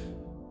 5.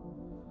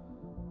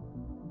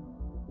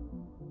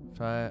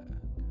 5,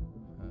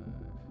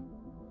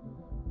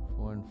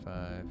 4 and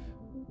 5.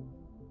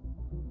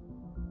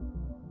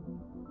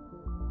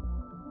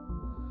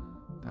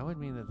 That would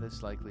mean that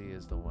this likely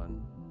is the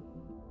one.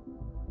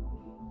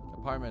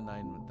 Apartment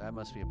 9, that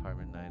must be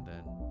apartment 9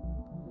 then.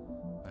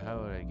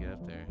 How would I get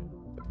up there?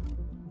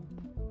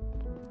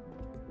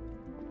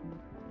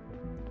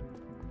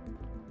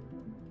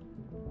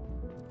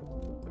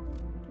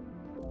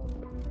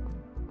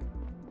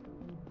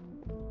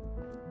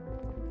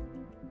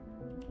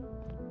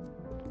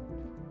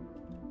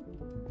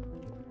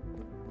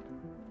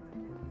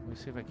 Let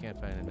me see if I can't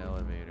find an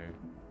elevator.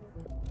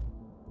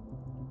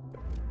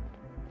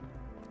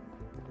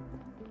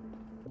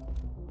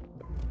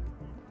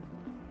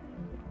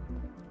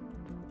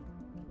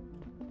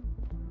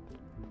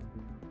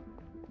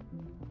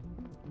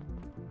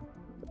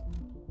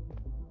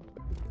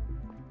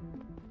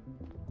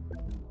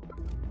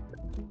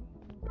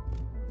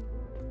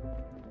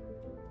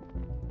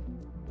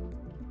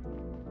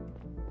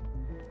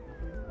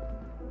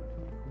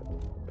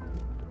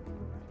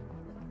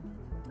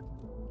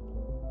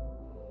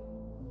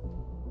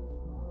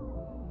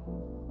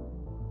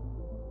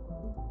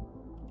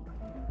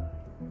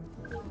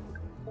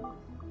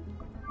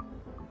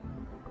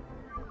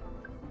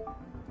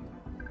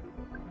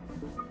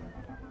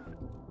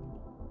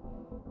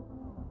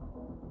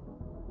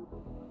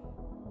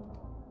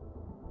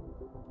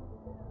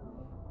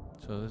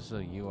 So this is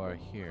a you are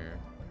here.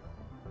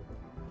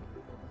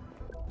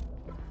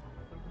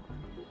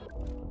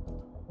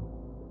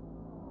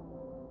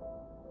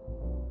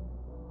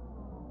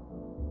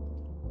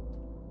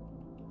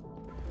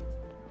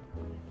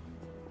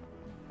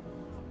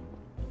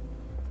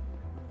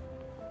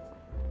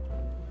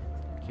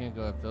 Can't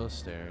go up those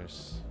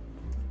stairs.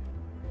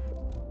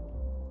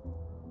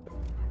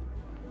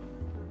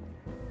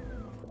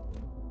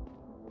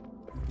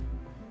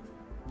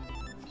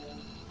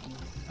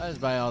 I just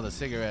buy all the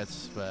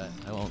cigarettes, but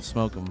I won't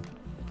smoke them.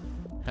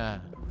 Ha.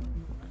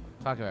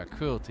 Talk about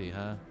cruelty,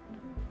 huh?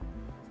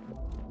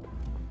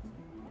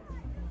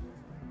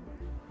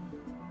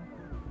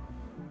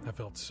 I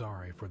felt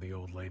sorry for the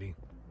old lady.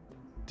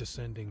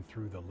 Descending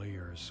through the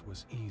layers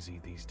was easy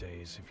these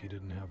days if you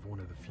didn't have one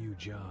of the few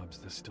jobs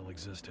that still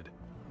existed.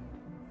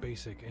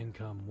 Basic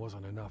income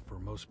wasn't enough for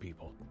most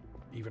people,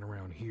 even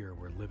around here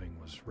where living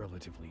was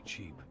relatively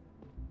cheap.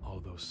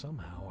 Although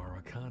somehow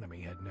our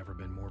economy had never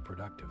been more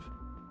productive.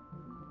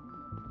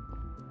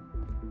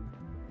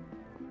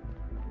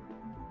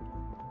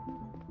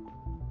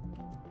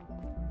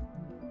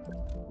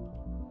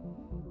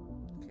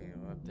 Okay,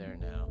 I'm up there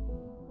now.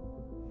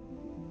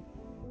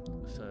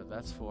 So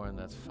that's 4 and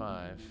that's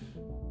 5.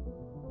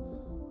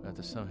 We have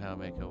to somehow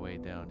make our way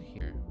down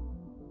here.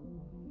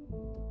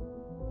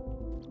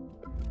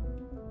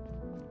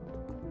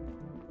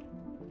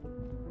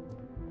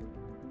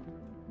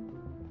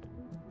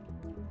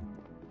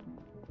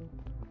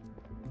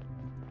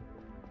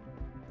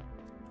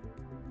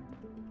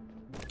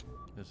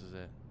 this is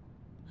it.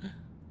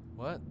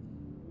 What?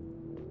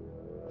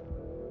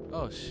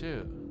 Oh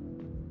shoot.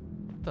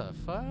 What the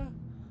fuck?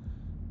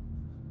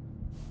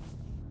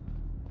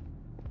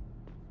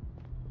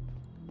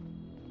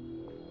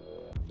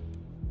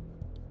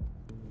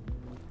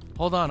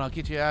 Hold on, I'll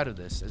get you out of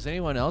this. Is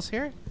anyone else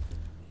here?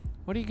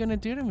 What are you gonna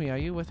do to me? Are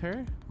you with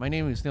her? My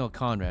name is Neil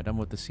Conrad. I'm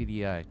with the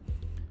CDI.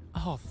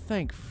 Oh,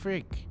 thank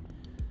freak.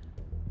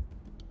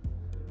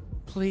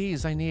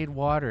 Please, I need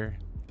water.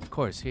 Of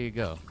course, here you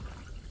go.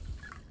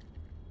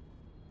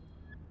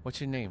 What's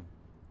your name?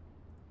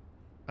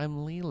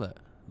 I'm Lila.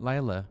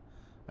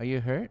 Are you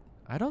hurt?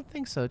 I don't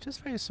think so. Just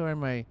very sore.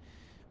 My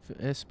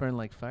fist burned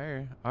like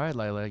fire. All right,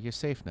 Lila, you're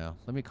safe now.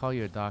 Let me call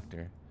you a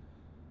doctor.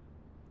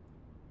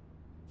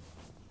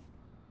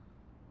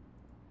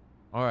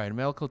 All right, a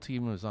medical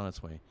team was on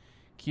its way.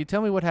 Can you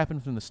tell me what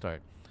happened from the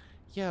start?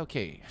 Yeah,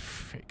 okay.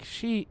 Frick.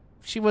 She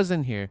was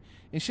in here,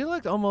 and she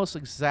looked almost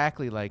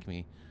exactly like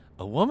me.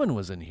 A woman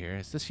was in here.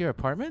 Is this your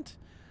apartment?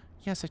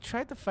 Yes, I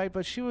tried to fight,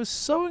 but she was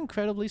so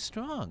incredibly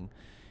strong.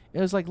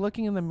 It was like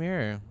looking in the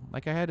mirror,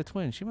 like I had a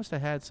twin. She must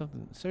have had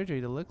something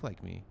surgery to look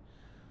like me.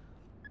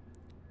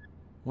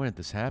 When did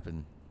this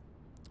happen?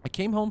 I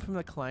came home from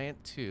the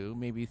client too,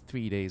 maybe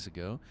 3 days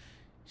ago.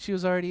 She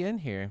was already in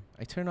here.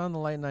 I turned on the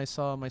light and I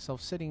saw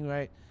myself sitting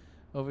right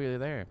over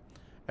there.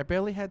 I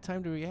barely had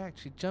time to react.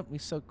 She jumped me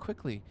so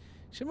quickly.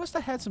 She must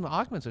have had some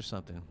augments or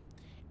something.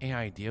 Any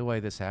idea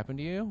why this happened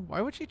to you? Why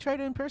would she try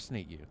to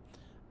impersonate you?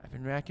 I've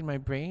been racking my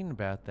brain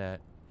about that.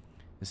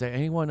 Is there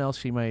anyone else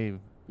she might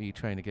be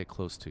trying to get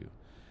close to?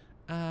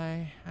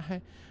 I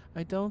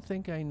don't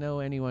think I know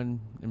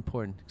anyone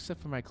important,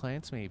 except for my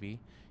clients maybe.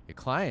 Your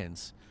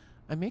clients?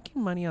 I'm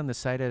making money on the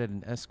side at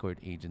an escort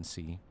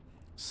agency.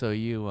 So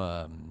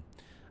I'm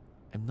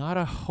not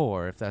a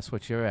whore, if that's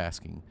what you're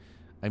asking.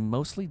 I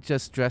mostly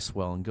just dress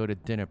well and go to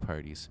dinner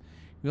parties.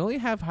 We only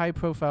have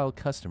high-profile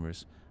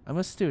customers. I'm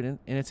a student,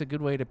 and it's a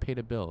good way to pay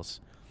the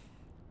bills.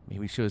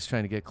 Maybe she was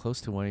trying to get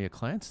close to one of your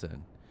clients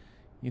then.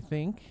 You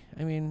think?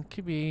 I mean,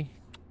 could be.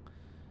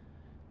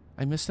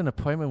 I missed an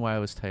appointment while I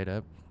was tied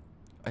up.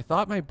 I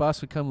thought my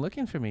boss would come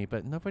looking for me,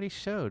 but nobody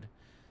showed.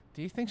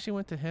 Do you think she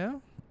went to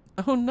him?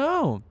 Oh,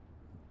 no.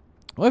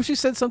 What if she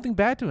said something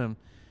bad to him?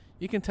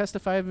 You can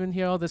testify I've been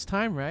here all this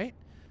time, right?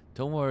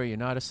 Don't worry, you're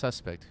not a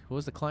suspect. Who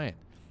was the client?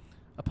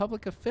 A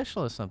public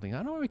official or something.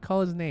 I don't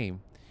recall his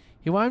name.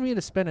 He wanted me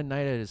to spend a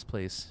night at his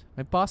place.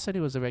 My boss said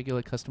he was a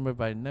regular customer,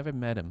 but I never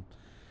met him.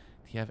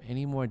 Do you have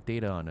any more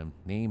data on him?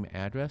 Name,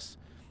 address?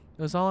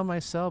 It was all in my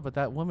cell, but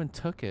that woman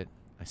took it.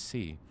 I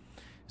see.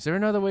 Is there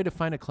another way to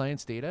find a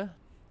client's data?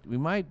 We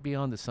might be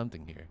onto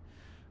something here.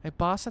 My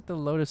boss at the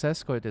Lotus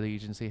Escort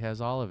agency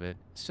has all of it.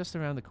 It's just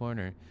around the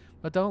corner.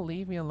 But don't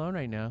leave me alone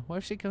right now. What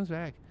if she comes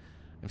back?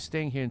 I'm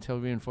staying here until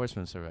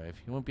reinforcements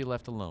arrive. You won't be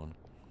left alone.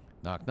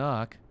 Knock,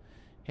 knock.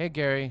 Hey,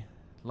 Gary.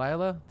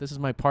 Lila, this is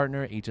my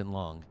partner, Agent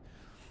Long.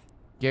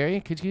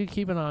 Gary, could you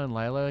keep an eye on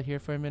Lila here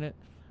for a minute?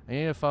 I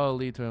need to follow a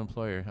lead to an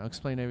employer. I'll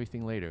explain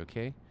everything later,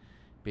 okay?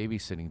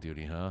 Babysitting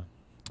duty, huh?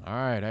 All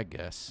right, I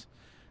guess.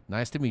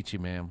 Nice to meet you,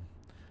 ma'am.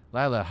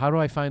 Lila, how do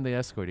I find the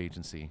escort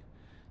agency?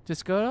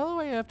 Just go all the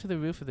way up to the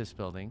roof of this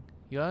building.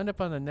 You'll end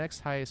up on the next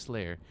highest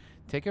layer.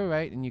 Take a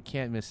right and you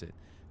can't miss it.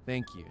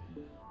 Thank you.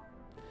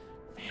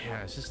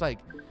 Man, it's just like,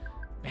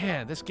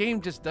 man, this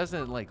game just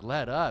doesn't like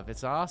let up.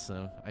 It's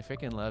awesome. I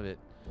freaking love it.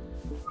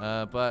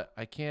 But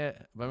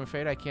I'm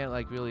afraid I can't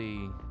like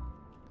really,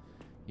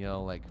 you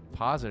know, like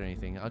pause it or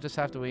anything. I'll just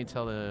have to wait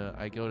until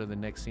I go to the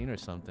next scene or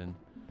something.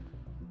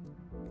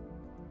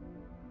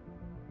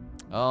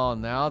 Oh,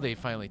 now they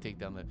finally take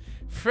down the...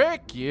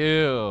 Frick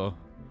you!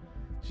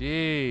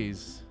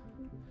 Jeez.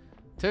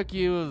 Took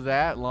you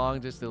that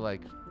long just to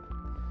like...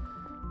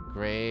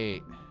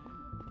 Great.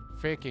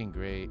 Freaking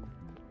great.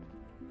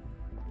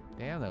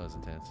 Damn, that was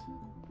intense.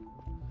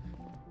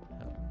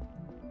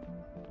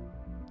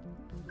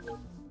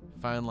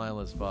 Find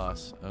Lila's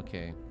boss.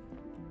 Okay.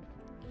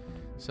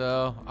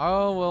 So,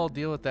 we'll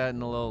deal with that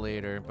in a little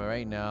later, but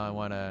right now I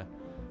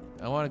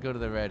wanna go to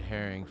the red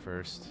herring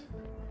first.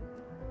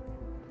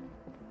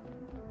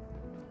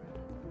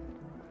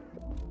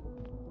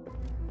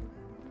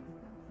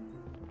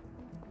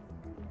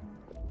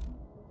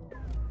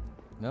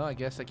 No, I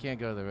guess I can't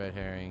go to the red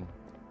herring.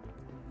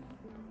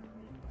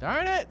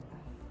 Darn it!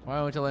 Why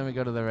won't you let me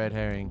go to the red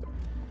herring?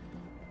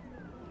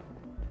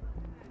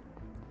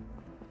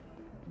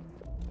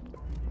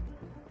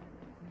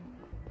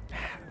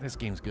 This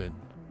game's good.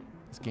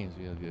 This game's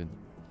real good.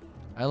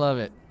 I love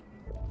it.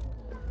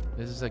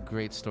 This is a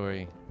great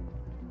story.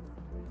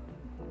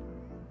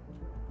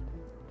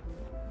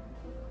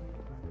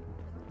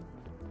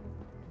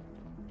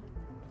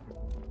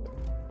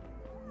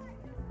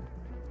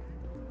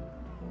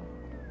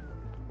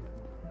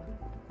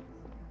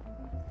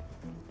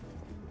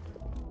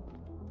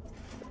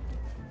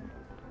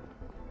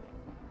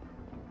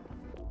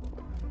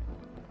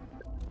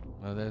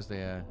 Oh, there's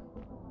the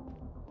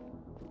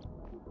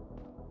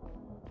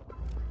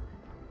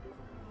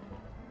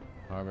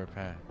Harbor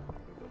Path.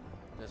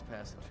 Just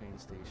past the train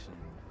station.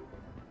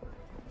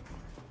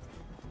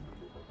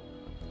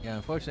 Yeah,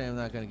 unfortunately, I'm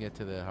not gonna get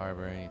to the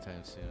harbor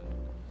anytime soon.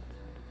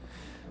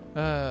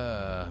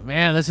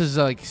 Man, this is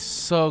like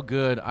so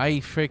good. I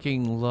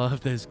freaking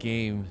love this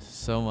game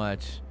so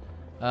much.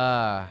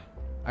 Uh,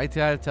 I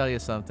gotta tell you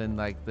something.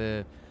 Like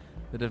the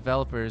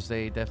developers,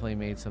 they definitely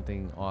made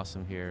something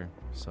awesome here.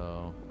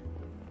 So.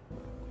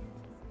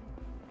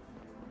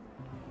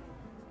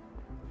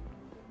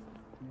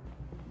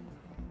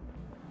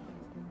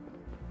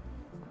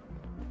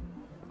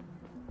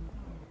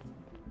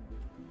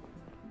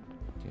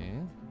 Okay.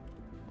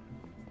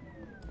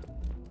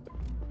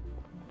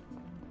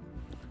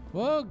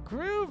 Well,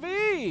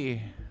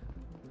 groovy.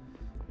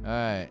 All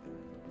right.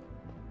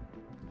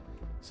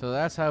 So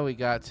that's how we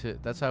got to.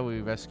 That's how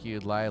we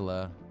rescued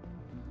Lila.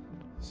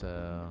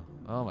 So,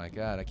 oh my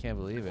God, I can't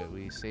believe it.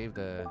 We saved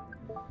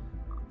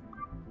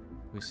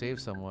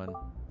someone.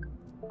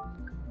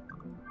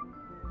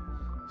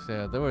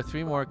 So there were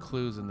 3 more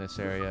clues in this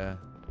area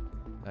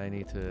I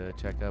need to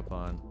check up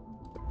on.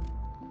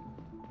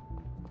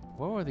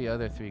 What were the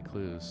other 3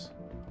 clues?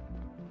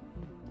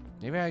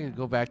 Maybe I could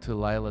go back to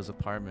Lila's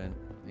apartment.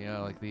 You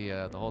know, like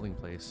the holding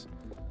place.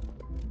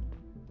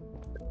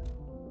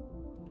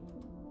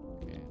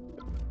 Okay.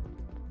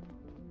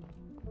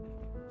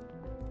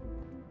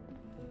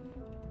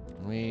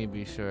 Let me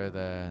be sure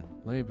that.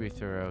 Let me be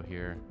thorough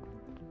here.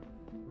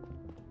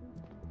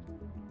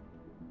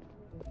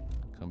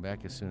 Come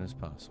back as soon as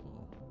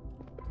possible.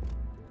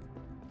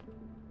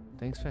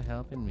 Thanks for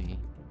helping me.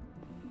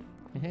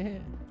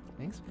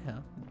 Thanks for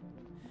helping.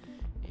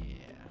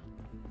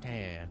 Yeah.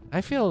 Man,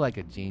 I feel like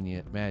a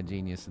genius, mad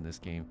genius in this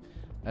game.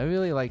 I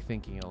really like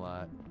thinking a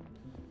lot.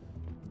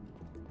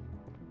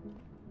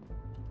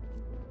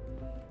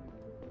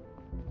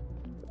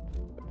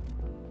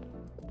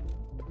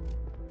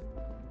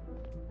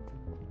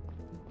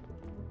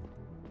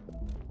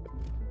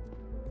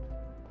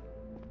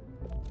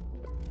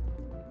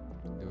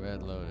 The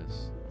Red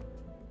Lotus.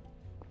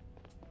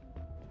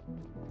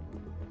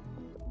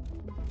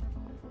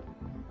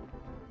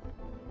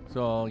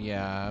 So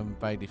yeah, I'm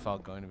by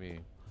default going to be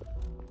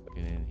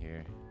getting in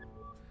here.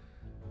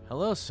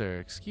 Hello, sir.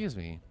 Excuse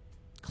me.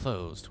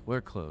 Closed. We're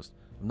closed.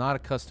 I'm not a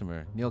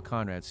customer. Neil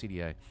Conrad,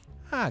 CDI.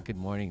 Ah, good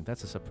morning.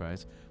 That's a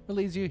surprise. What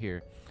leads you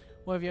here?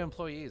 One of your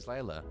employees,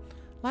 Lila.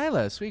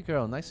 Lila, sweet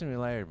girl, nice and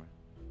reliable.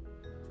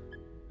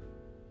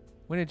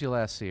 When did you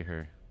last see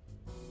her?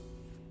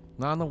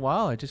 Not in a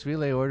while. I just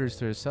relay orders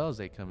to her cell as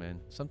they come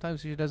in.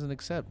 Sometimes she doesn't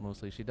accept.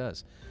 Mostly she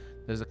does.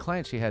 There's a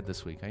client she had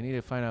this week. I need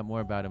to find out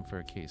more about him for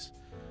a case.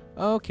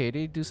 Okay, did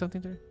he do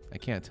something to her? I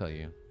can't tell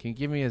you. Can you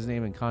give me his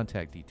name and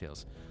contact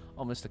details?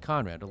 Oh, Mr.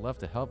 Conrad, I'd love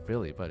to help,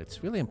 really, but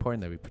it's really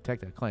important that we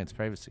protect our client's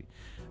privacy.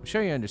 I'm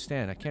sure you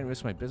understand. I can't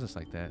risk my business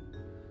like that.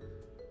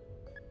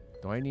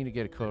 Do I need to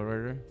get a court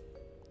order?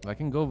 I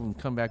can go and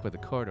come back with a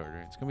court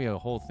order. It's going to be a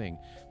whole thing.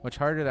 Much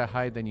harder to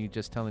hide than you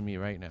just telling me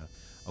right now.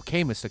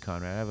 Okay, Mr.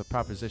 Conrad, I have a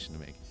proposition to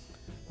make.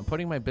 I'm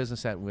putting my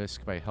business at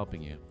risk by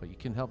helping you, but you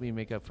can help me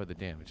make up for the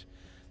damage.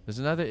 There's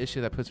another issue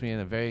that puts me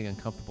in a very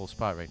uncomfortable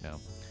spot right now.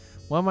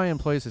 One of my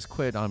employees has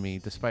quit on me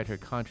despite her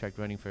contract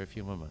running for a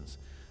few more months.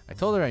 I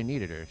told her I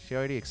needed her. She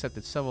already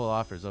accepted several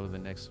offers over the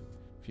next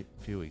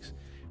few weeks.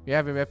 We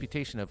have a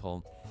reputation to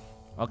uphold.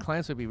 Our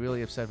clients would be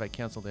really upset if I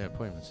canceled their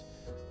appointments.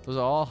 Those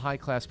are all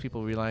high-class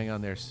people relying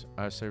on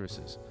our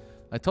services.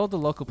 I told the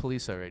local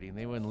police already, and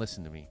they wouldn't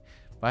listen to me.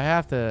 But I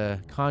have the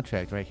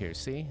contract right here.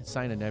 See? It's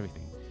signed and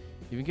everything.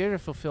 If you can get her to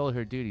fulfill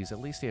her duties,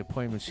 at least the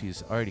appointment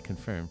she's already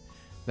confirmed,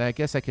 then I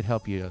guess I could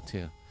help you out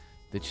too.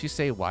 Did she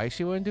say why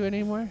she wouldn't do it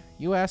anymore?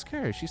 You ask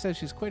her. She said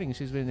she's quitting and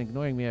she's been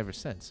ignoring me ever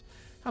since.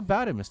 How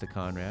about it, Mr.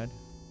 Conrad?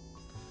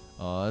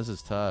 Oh, this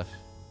is tough.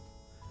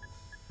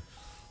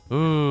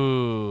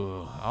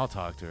 Ooh, I'll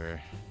talk to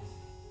her.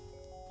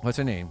 What's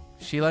her name?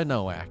 Sheila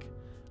Nowak.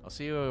 I'll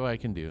see what I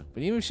can do.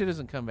 But even if she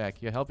doesn't come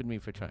back, you're helping me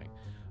for trying.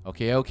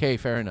 Okay,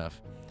 fair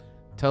enough.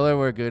 Tell her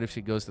we're good if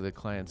she goes to the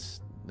clients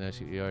that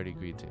she already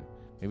agreed to.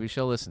 Maybe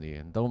she'll listen to you.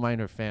 And don't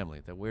mind her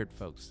family. They're weird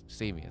folks.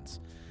 Savians.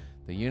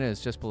 The unit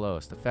is just below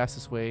us. The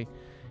fastest way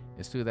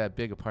is through that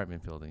big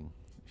apartment building.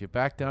 If you're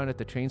back down at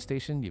the train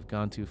station, you've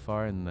gone too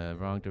far in the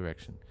wrong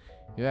direction.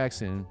 If you're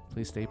accident,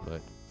 please stay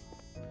put.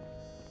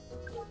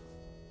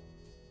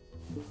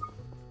 In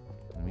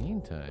the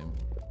meantime,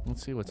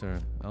 let's see what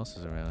else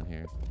is around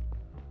here.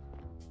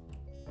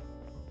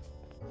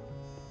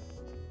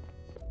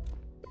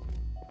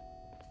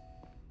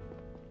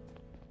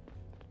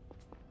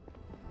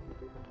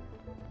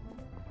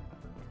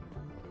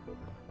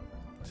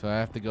 So I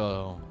have to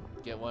go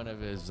get one of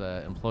his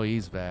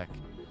employees back.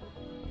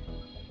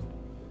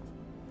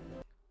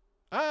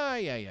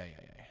 Yeah. Okay.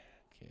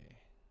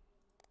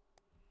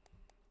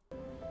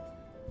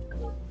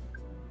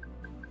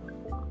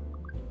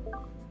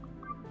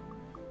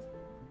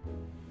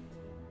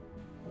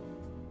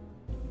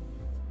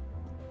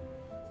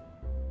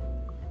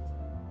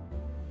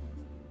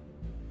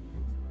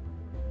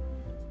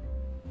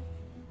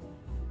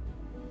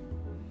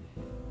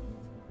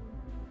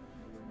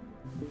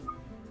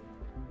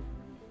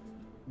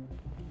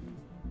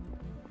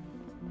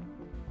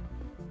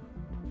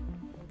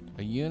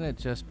 A unit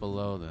just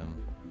below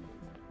them.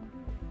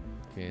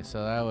 Okay,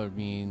 so that would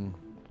mean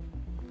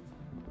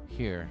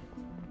here.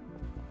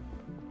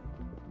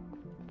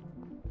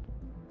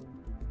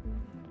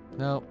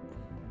 Nope.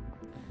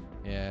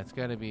 Yeah, it's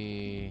got to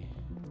be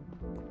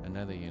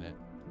another unit.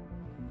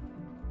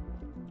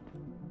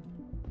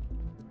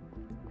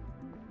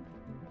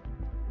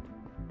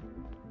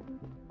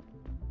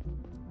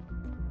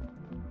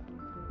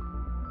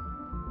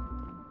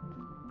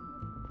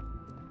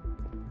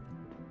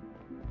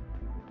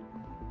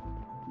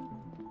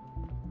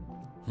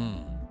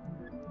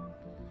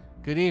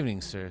 Good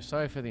evening, sir.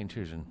 Sorry for the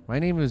intrusion. My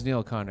name is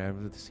Neil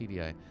Conrad with the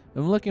CDI.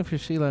 I'm looking for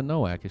Sheila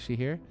Nowak. Is she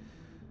here?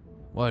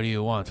 What do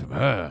you want from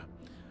her?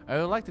 I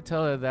would like to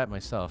tell her that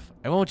myself.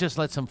 I won't just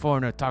let some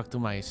foreigner talk to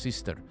my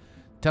sister.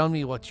 Tell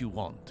me what you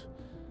want.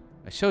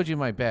 I showed you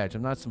my badge.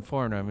 I'm not some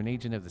foreigner. I'm an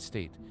agent of the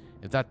state.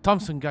 If that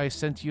Thompson guy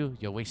sent you,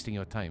 you're wasting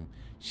your time.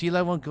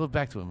 Sheila won't go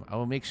back to him. I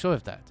will make sure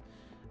of that.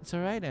 It's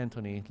all right,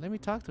 Anthony. Let me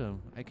talk to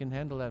him. I can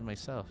handle that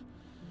myself.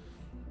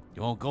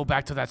 You won't go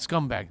back to that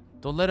scumbag.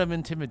 Don't let him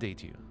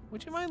intimidate you.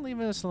 Would you mind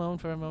leaving us alone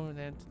for a moment,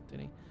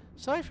 Anthony?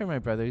 Sorry for my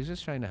brother. He's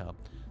just trying to help.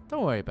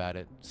 Don't worry about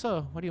it.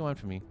 So, what do you want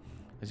from me?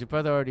 As your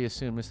brother already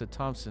assumed, Mr.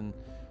 Thompson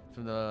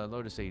from the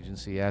Lotus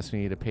Agency asked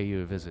me to pay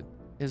you a visit.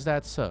 Is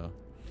that so?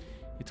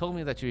 He told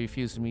me that you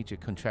refused to meet your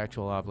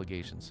contractual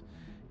obligations.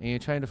 And you're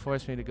trying to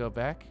force me to go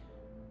back?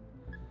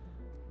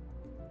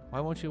 Why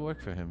won't you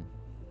work for him?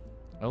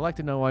 I'd like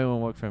to know why you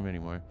won't work for him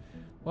anymore.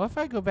 Well, if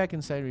I go back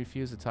inside and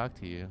refuse to talk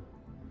to you,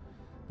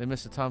 then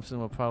Mr. Thompson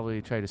will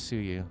probably try to sue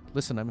you.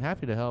 Listen, I'm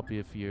happy to help you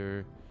if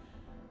you're...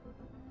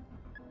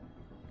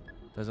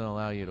 doesn't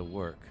allow you to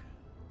work.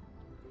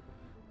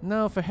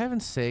 No, for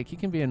heaven's sake, he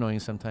can be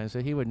annoying sometimes,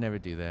 but he would never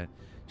do that.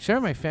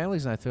 Sure, my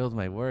family's not thrilled with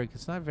my work.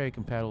 It's not very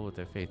compatible with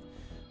their faith.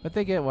 But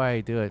they get why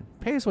I do it.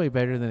 Pays way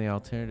better than the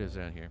alternatives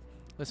around here.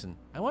 Listen,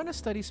 I want to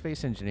study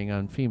space engineering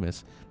on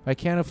FEMAS, but I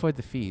can't afford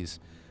the fees.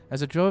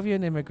 As a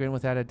Drovian immigrant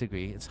without a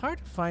degree, it's hard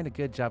to find a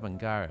good job on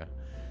Gara.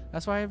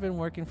 That's why I've been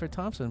working for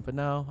Thompson, but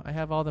now I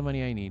have all the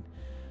money I need.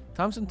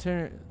 Thompson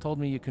told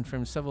me you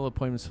confirmed several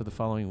appointments for the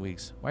following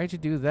weeks. Why'd you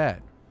do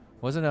that?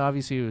 Wasn't it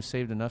obvious you were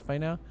saved enough by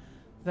now?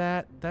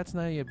 That's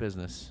none of your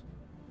business.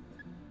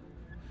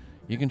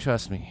 You can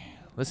trust me.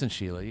 Listen,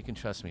 Sheila, you can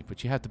trust me,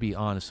 but you have to be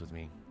honest with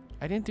me.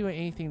 I didn't do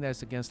anything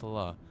that's against the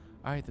law.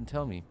 All right, then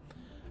tell me.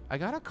 I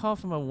got a call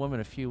from a woman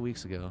a few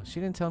weeks ago.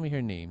 She didn't tell me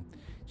her name.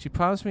 She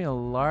promised me a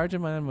large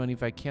amount of money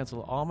if I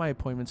cancel all my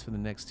appointments for the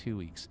next 2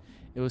 weeks.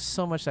 It was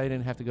so much that I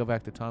didn't have to go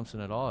back to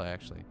Thompson at all,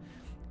 actually.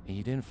 And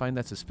you didn't find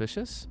that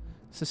suspicious?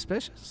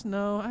 Suspicious?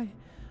 No,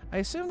 I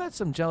assume that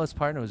some jealous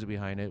partner was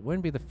behind it.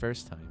 Wouldn't be the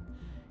first time.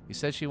 You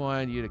said she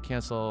wanted you to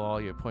cancel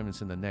all your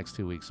appointments in the next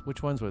 2 weeks.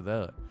 Which ones were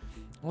those?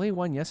 Only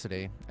one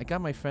yesterday. I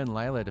got my friend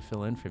Lila to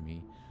fill in for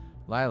me.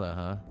 Lila,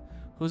 huh?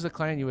 Who's the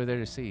client you were there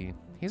to see?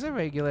 He's a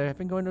regular. I've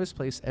been going to his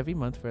place every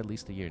month for at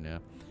least a year now.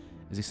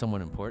 Is he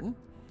someone important?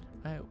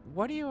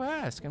 What do you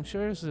ask? I'm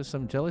sure there's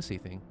some jealousy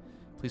thing.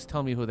 Please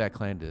tell me who that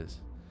client is.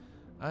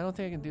 I don't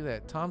think I can do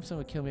that. Thompson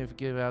would kill me if I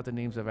give out the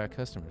names of our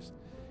customers.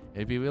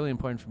 It'd be really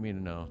important for me to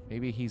know.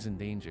 Maybe he's in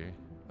danger.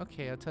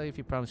 Okay, I'll tell you if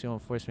you promise you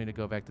won't force me to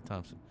go back to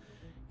Thompson.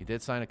 You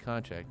did sign a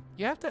contract.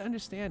 You have to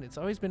understand, it's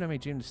always been on my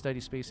dream to study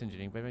space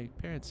engineering by my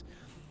parents.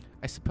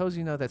 I suppose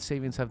you know that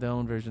Sabians have their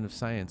own version of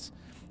science.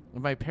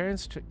 When my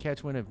parents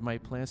catch wind of my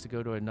plans to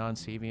go to a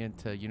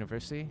non-Sabian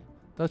university,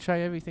 they'll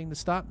try everything to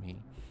stop me.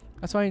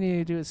 That's why I need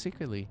to do it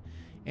secretly.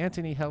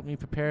 Anthony helped me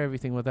prepare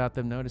everything without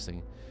them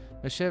noticing.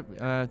 My ship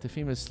to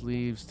FEMAS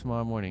leaves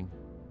tomorrow morning.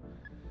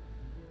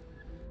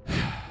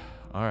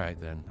 All right,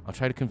 then. I'll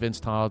try to convince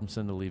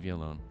Thompson to leave you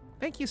alone.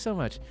 Thank you so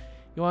much.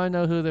 You want to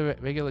know who the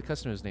regular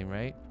customer's name,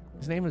 right?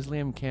 His name is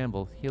Liam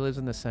Campbell. He lives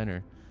in the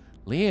center.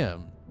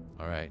 Liam?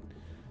 All right.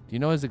 Do you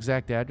know his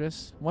exact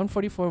address?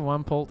 144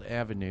 Wampolt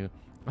Avenue.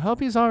 I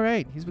hope he's all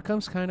right. He's become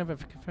kind of a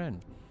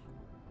friend.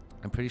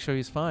 I'm pretty sure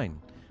he's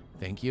fine.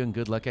 Thank you and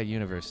good luck at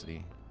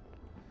university.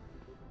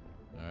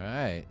 All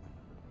right.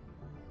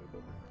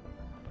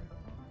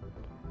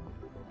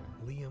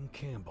 Liam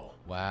Campbell.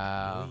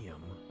 Wow.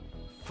 Liam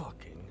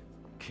fucking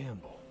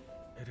Campbell.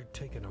 It had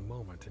taken a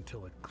moment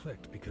until it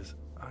clicked because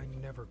I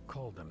never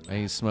called him that. And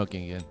he's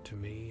smoking again. To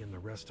me and the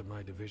rest of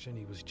my division,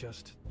 he was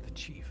just the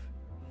chief.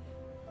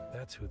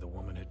 That's who the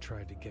woman had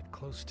tried to get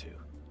close to.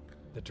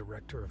 The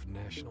director of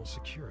national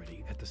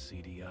security at the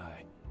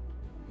CDI.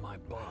 My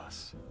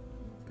boss.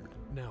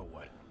 Now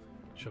what?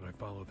 Should I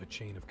follow the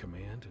chain of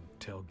command and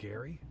tell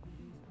Gary?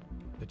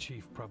 The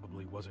chief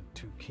probably wasn't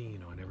too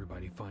keen on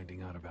everybody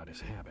finding out about his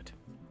habit.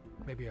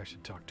 Maybe I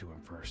should talk to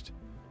him first.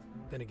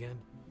 Then again,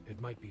 it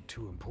might be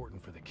too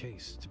important for the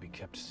case to be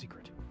kept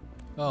secret.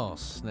 Oh,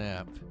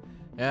 snap.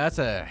 Yeah, that's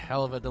a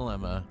hell of a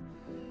dilemma.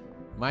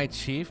 My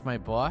chief, my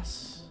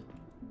boss?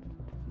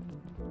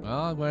 Well,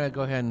 I'm going to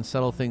go ahead and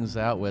settle things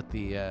out with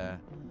the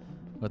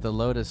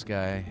Lotus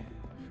guy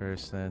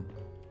first then.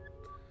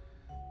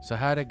 So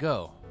how'd it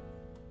go?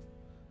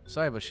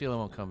 Sorry, but Sheila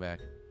won't come back.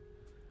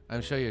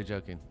 I'm sure you're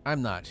joking.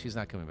 I'm not. She's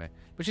not coming back.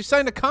 But she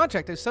signed a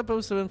contract. They're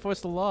supposed to enforce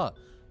the law.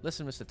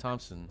 Listen, Mr.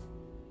 Thompson.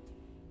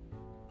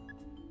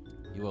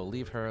 You will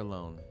leave her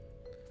alone.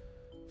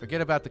 Forget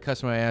about the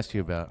customer I asked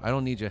you about. I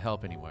don't need your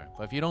help anymore.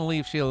 But if you don't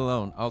leave Sheila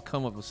alone, I'll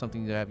come up with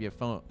something to have your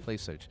phone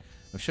place search.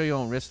 I'm sure you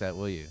won't risk that,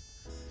 will you?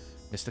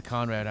 Mr.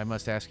 Conrad, I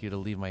must ask you to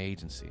leave my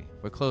agency.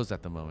 We're closed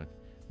at the moment.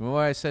 Remember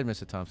what I said,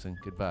 Mr. Thompson.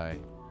 Goodbye.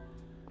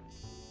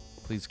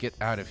 Please get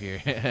out of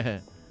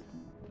here.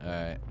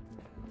 Alright.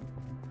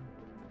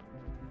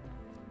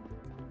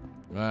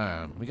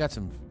 Wow, we got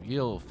some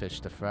real fish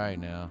to fry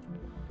now.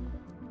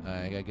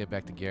 I gotta get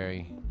back to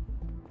Gary.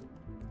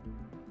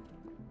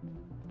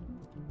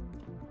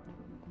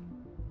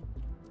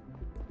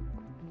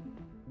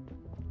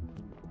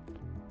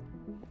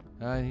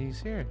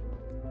 He's here.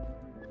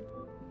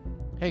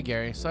 Hey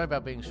Gary, sorry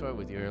about being short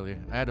with you earlier.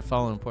 I had to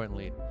follow an important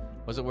lead.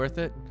 Was it worth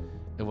it?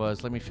 It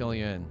was. Let me fill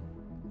you in.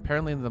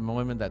 Apparently the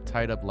woman that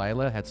tied up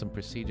Lila had some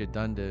procedure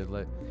done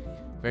to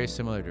very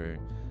similar to her.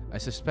 I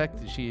suspect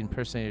that she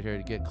impersonated her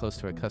to get close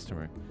to her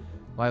customer.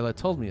 Lila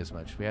told me as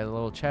much. We had a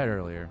little chat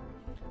earlier.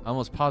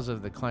 Almost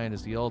positive the client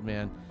is the old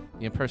man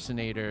the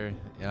impersonator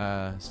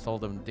stole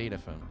the data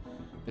from.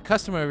 The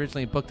customer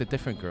originally booked a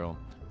different girl,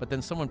 but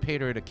then someone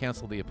paid her to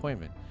cancel the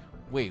appointment.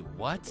 Wait,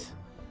 what?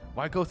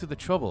 Why go through the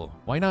trouble?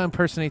 Why not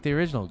impersonate the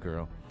original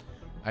girl?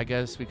 I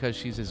guess because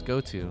she's his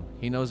go-to.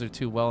 He knows her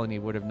too well and he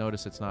would have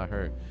noticed it's not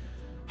her.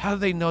 How do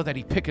they know that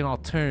he'd pick an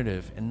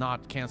alternative and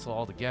not cancel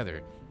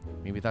altogether?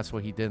 Maybe that's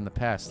what he did in the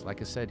past.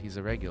 Like I said, he's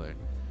a regular.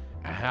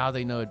 And how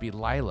they know it'd be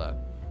Lila?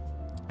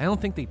 I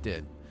don't think they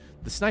did.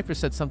 The sniper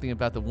said something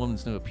about the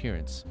woman's new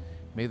appearance.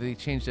 Maybe they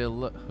changed her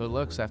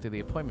looks after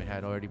the appointment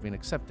had already been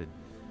accepted.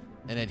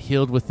 And it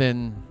healed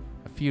within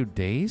a few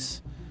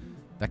days?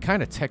 That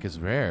kind of tech is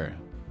rare.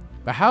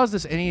 But how is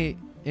this any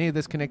of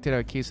this connected to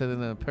our case other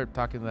than a perp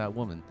talking to that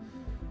woman?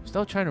 I'm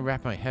still trying to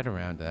wrap my head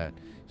around that.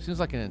 Seems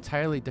like an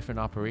entirely different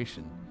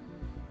operation.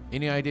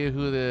 Any idea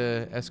who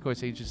the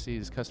escorts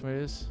agency's customer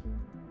is?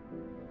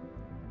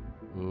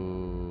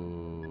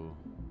 Ooh.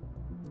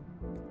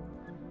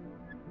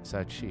 It's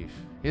our chief.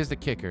 Here's the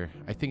kicker.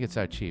 I think it's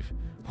our chief.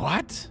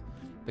 What?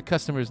 The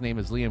customer's name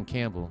is Liam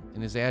Campbell,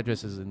 and his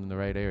address is in the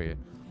right area.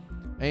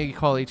 I need to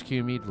call HQ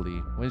immediately.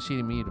 When did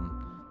she meet him?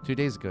 2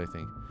 days ago, I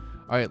think.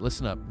 Alright,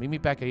 listen up. Meet me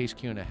back at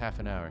HQ in a half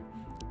an hour.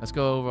 Let's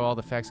go over all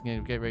the facts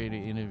and get ready to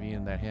interview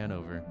in that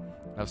Hanover.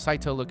 I'll have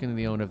Saito look into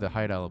the owner of the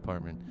hideout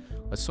apartment.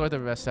 Let's sort the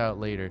rest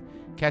out later.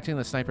 Catching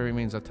the sniper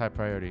remains our top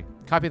priority.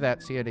 Copy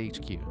that. See you at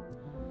HQ.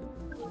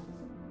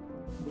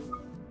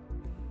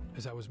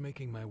 As I was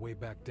making my way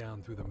back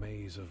down through the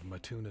maze of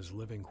Matuna's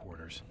living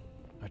quarters,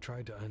 I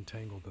tried to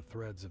untangle the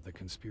threads of the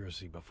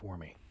conspiracy before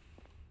me.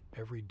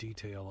 Every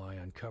detail I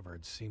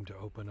uncovered seemed to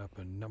open up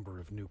a number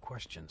of new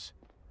questions.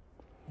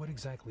 What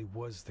exactly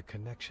was the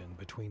connection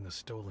between the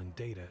stolen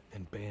data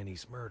and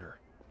Banny's murder?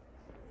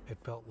 It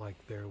felt like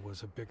there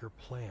was a bigger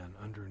plan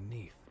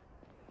underneath,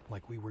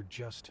 like we were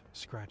just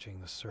scratching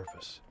the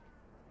surface.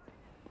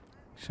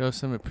 Show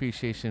some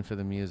appreciation for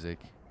the music.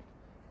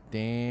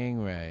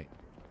 Dang right.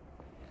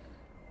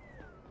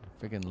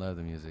 Freaking love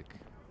the music.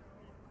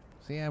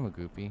 See, I'm a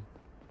groupie.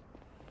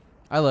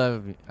 I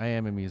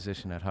am a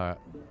musician at heart.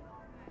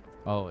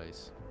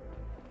 Always.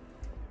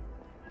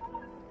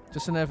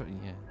 Just an effort,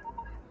 yeah.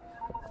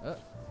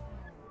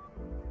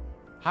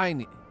 Hi,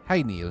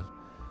 Neil.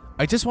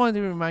 I just wanted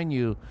to remind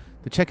you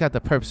to check out the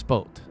perp's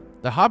boat.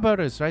 The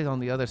harbor is right on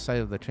the other side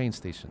of the train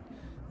station.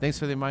 Thanks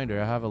for the reminder.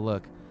 I'll have a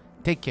look.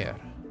 Take care.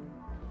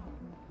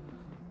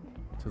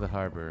 To the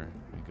harbor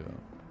we go.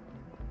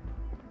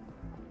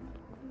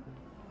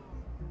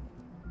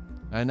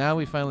 And now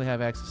we finally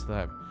have access to the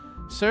harbor.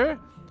 Sir,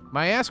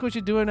 may I ask what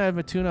you're doing at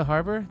Matuna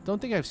Harbor? Don't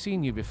think I've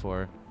seen you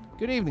before.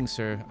 Good evening,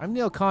 sir. I'm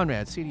Neil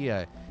Conrad,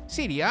 CDI.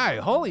 CDI?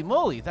 Holy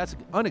moly, that's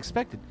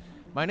unexpected.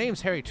 My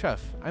name's Harry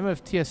Truff. I'm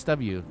of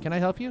TSW. Can I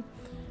help you?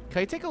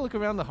 Can I take a look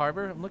around the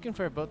harbor? I'm looking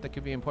for a boat that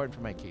could be important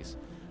for my case.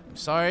 I'm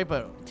sorry,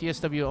 but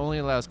TSW only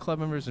allows club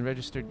members and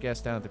registered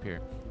guests down at the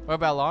pier. What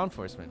about law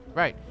enforcement?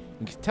 Right.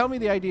 You can tell me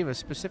the ID of a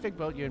specific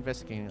boat you're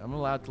investigating. I'm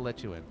allowed to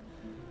let you in.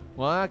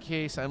 Well, in that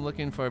case, I'm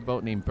looking for a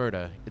boat named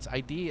Berta. Its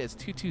ID is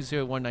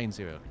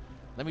 220190.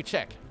 Let me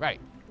check. Right.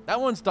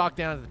 That one's docked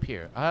down at the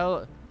pier.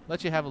 I'll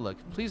let you have a look.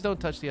 Please don't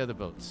touch the other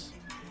boats.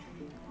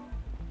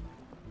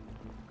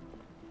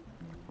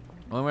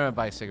 Well, I'm going to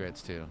buy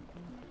cigarettes, too.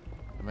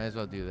 I might as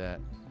well do that.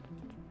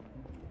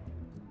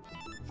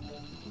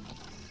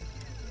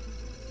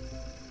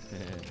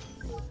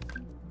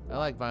 I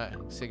like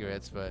buying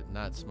cigarettes, but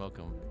not smoke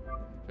them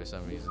for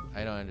some reason.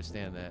 I don't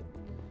understand that.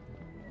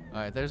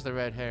 Alright, there's the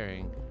red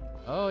herring.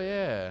 Oh,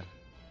 yeah.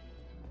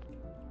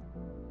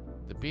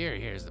 The beer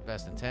here is the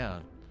best in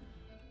town.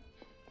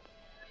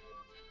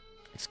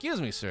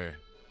 Excuse me, sir.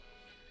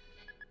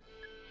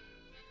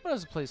 What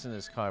does a place in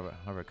this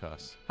harbor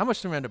cost? How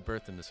much to rent a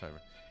berth in this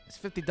harbor? It's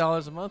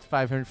 $50 a month,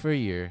 $500 for a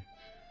year.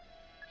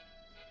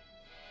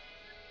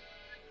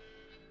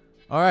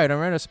 Alright, I'll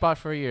rent a spot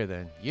for a year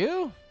then.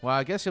 You? Well,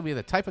 I guess you'll be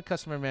the type of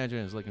customer manager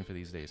is looking for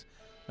these days.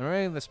 I'm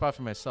renting the spot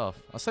for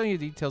myself. I'll send you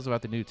details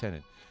about the new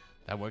tenant.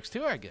 That works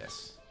too, I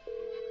guess.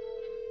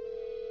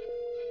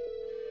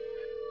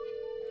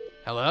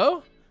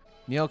 Hello?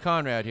 Neil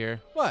Conrad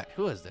here. What?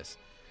 Who is this?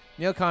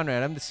 Neil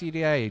Conrad, I'm the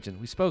CDI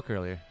agent. We spoke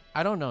earlier.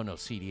 I don't know no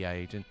CDI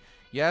agent.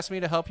 You asked me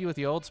to help you with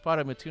the old spot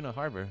at Matuna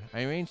Harbor.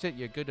 I arranged it.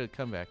 You're good to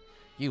come back.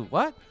 You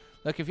what?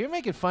 Look, if you're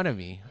making fun of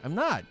me, I'm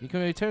not. You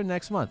can return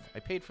next month. I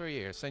paid for a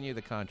year. Send you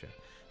the contract.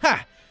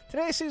 Ha!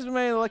 Today seems to be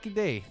my lucky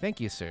day. Thank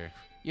you, sir.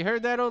 You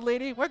heard that, old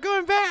lady? We're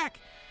going back!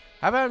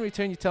 How about in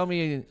return you tell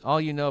me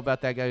all you know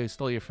about that guy who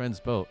stole your friend's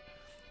boat?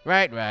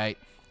 Right, right.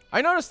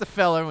 I noticed the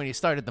fella when he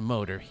started the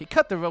motor. He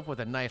cut the rope with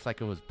a knife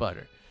like it was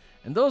butter.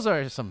 And those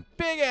are some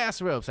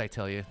big-ass ropes, I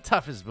tell you.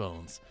 Tough as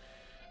bones.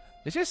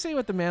 Did you see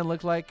what the man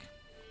looked like?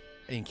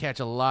 I didn't catch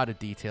a lot of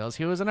details.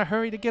 He was in a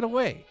hurry to get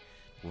away.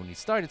 But when he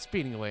started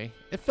speeding away,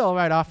 it fell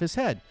right off his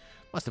head.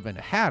 Must have been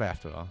a hat,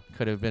 after all.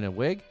 Could have been a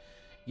wig.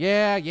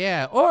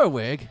 Yeah, or a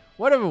wig.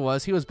 Whatever it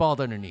was, he was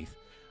bald underneath.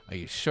 Are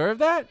you sure of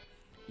that?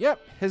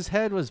 Yep, his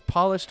head was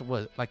polished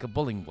like a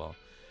bowling ball.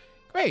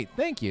 Great,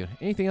 thank you.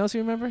 Anything else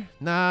you remember?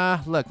 Nah,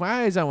 look,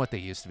 my eyes aren't what they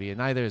used to be, and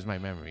neither is my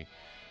memory.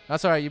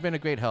 That's all right, you've been a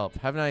great help.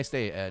 Have a nice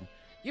day, Ed.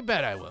 You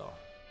bet I will.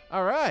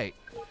 All right,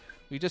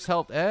 we just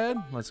helped Ed.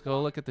 Let's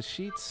go look at the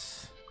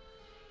sheets.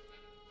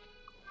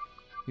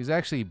 He's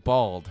actually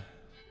bald,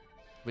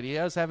 but he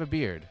does have a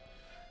beard.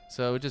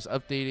 So just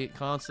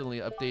constantly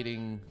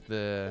updating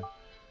the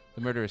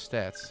murderer's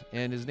stats.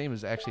 And his name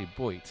is actually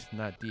Boyd,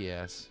 not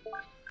Diaz.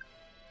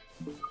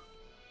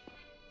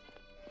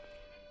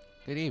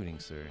 Good evening,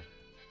 sir.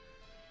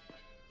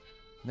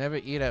 Never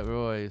eat at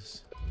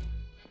Roy's.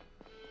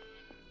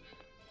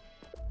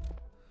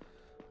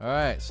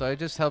 Alright, so I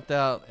just helped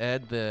out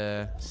Ed,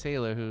 the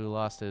sailor who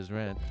lost his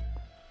rent.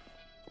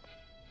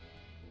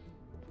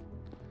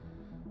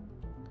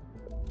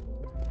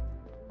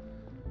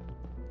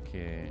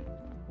 Okay.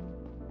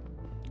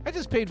 I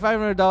just paid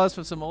 $500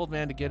 for some old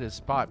man to get his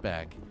spot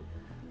back.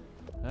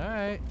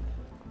 Alright.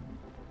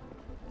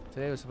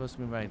 Today was supposed to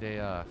be my day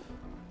off.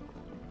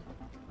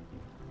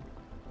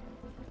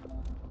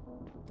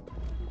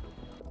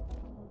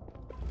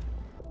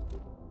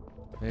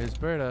 There's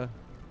Berta.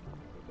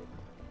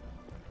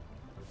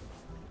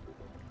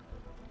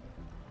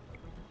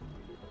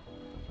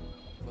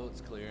 Boat's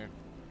clear.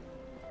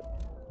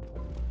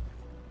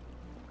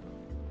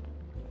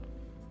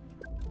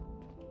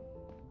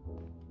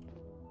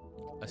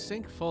 A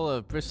sink full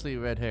of bristly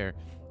red hair.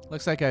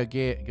 Looks like a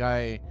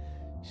guy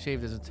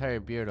shaved his entire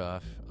beard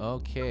off.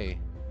 Okay.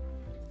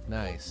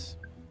 Nice.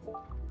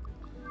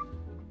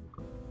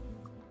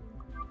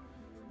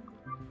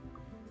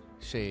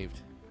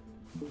 Shaved.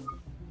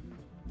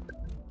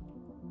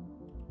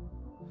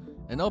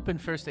 An open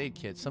first aid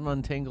kit. Some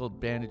untangled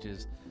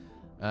bandages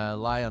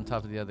lie on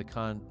top of the other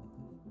contents.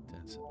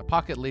 A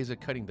pocket laser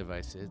cutting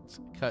device. Its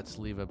cuts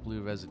leave a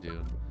blue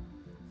residue.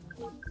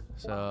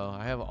 So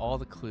I have all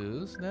the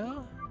clues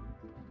now.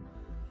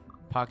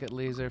 Pocket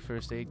laser,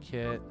 first aid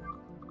kit,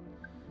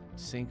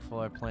 sink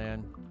floor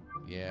plan.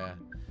 Yeah.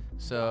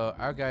 So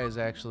our guy is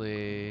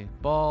actually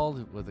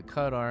bald with a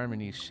cut arm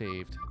and he's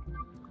shaved.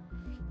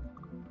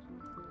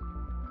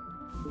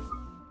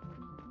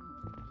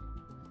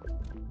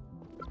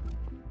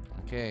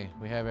 Okay,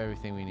 we have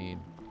everything we need.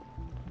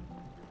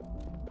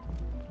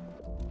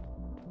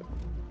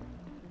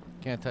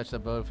 Can't touch the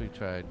boat if we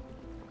tried.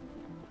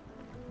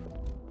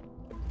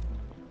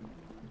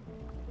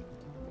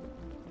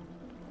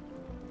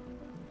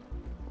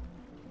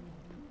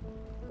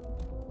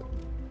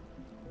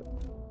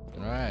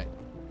 Alright.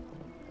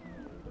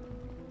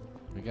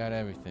 We got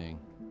everything.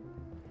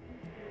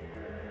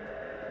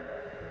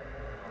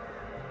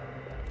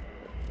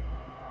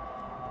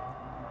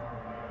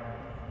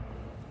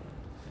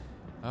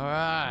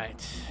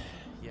 Alright.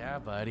 Yeah,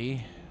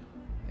 buddy.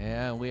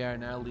 Yeah, we are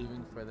now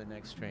leaving for the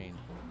next train.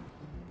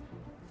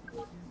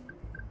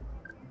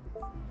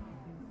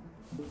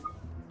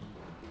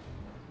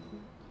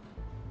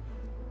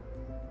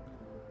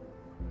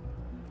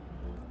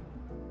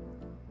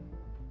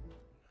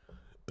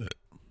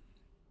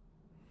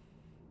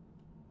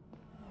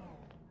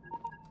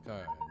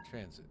 Car in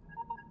transit.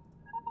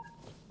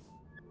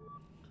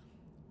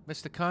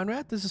 Mr.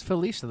 Conrad, this is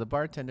Felicia, the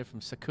bartender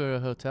from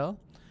Sakura Hotel.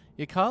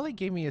 Your colleague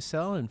gave me your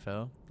cell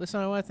info. Listen,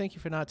 I want to thank you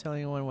for not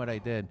telling anyone what I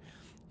did.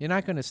 You're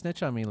not going to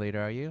snitch on me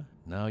later, are you?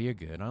 No, you're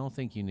good. I don't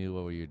think you knew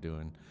what you were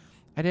doing.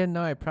 I didn't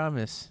know, I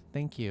promise.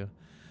 Thank you.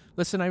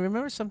 Listen, I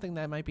remember something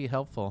that might be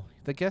helpful.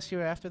 The guest you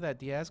were after, that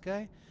Diaz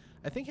guy?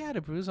 I think he had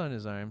a bruise on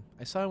his arm.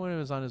 I saw him when he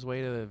was on his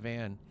way to the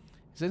van.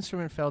 His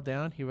instrument fell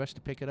down. He rushed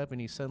to pick it up, and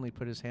he suddenly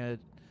put his hand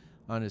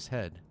on his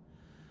head.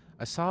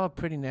 I saw a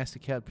pretty nasty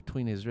cut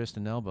between his wrist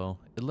and elbow.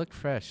 It looked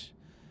fresh.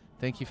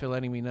 Thank you for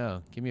letting me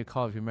know. Give me a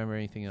call if you remember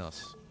anything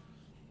else.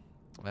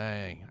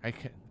 I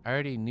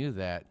already knew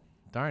that.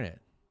 Darn it.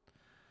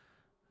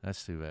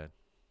 That's too bad.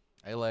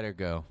 I let her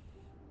go.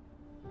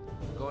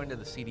 Going to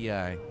the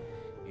CDI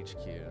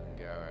HQ.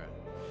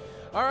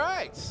 All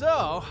right.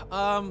 So,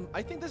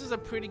 I think this is a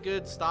pretty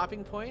good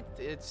stopping point.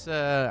 It's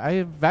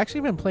I've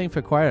actually been playing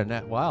for quite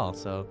a while.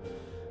 So,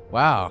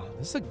 wow,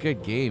 this is a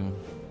good game.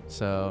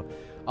 So,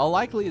 I'll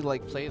likely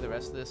play the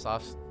rest of this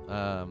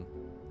offline,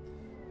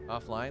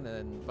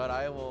 but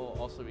I will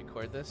also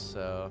record this.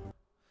 So,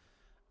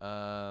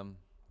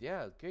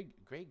 Yeah,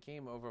 great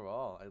game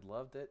overall. I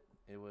loved it.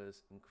 It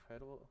was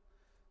incredible.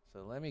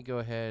 So let me go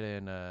ahead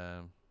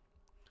and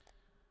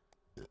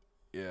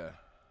yeah.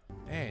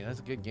 Hey, that's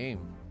a good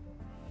game.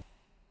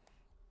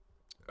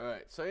 All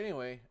right. So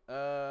anyway,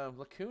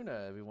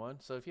 Lacuna, everyone.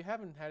 So if you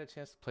haven't had a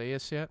chance to play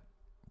this yet,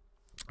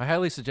 I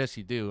highly suggest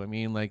you do. I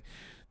mean, like,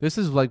 this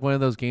is like one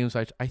of those games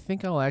I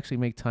think I'll actually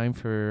make time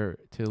for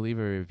to leave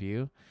a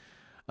review.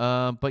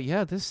 But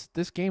yeah, this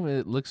game,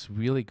 it looks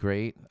really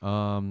great.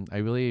 I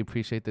really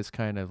appreciate this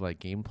kind of like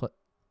gameplay.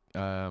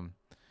 Um,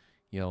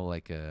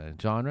 like a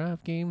genre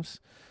of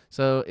games.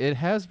 So it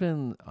has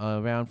been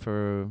around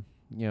for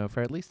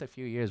for at least a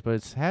few years, but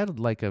it's had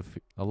like a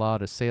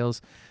lot of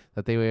sales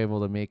that they were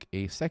able to make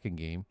a second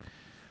game.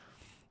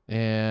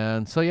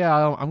 And so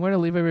yeah, I'm going to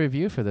leave a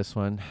review for this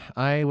one.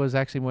 I was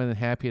actually more than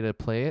happy to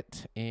play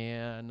it,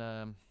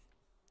 and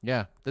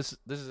yeah, this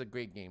is a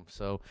great game.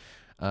 So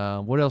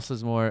what else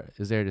is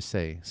there to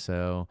say?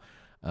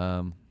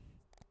 Um,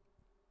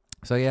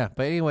 so yeah,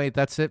 but anyway,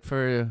 that's it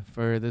for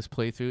this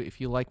playthrough.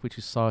 If you like what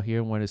you saw here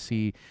and want to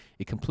see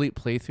a complete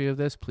playthrough of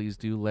this, please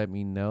do let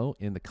me know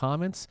in the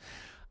comments.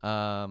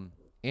 And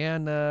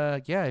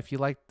yeah, if you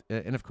like,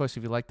 and of course,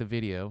 if you like the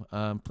video,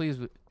 please,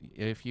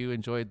 if you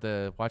enjoyed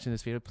watching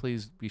this video,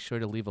 please be sure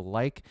to leave a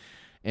like,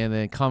 and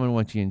then comment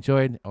what you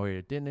enjoyed or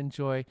you didn't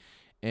enjoy.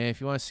 And if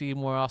you want to see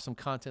more awesome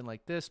content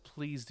like this,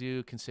 please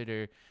do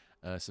consider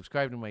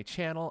subscribing to my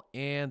channel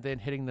and then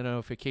hitting the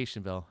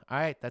notification bell. All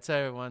right, that's it,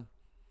 everyone.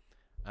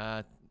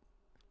 Uh,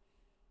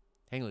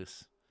 Hang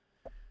loose.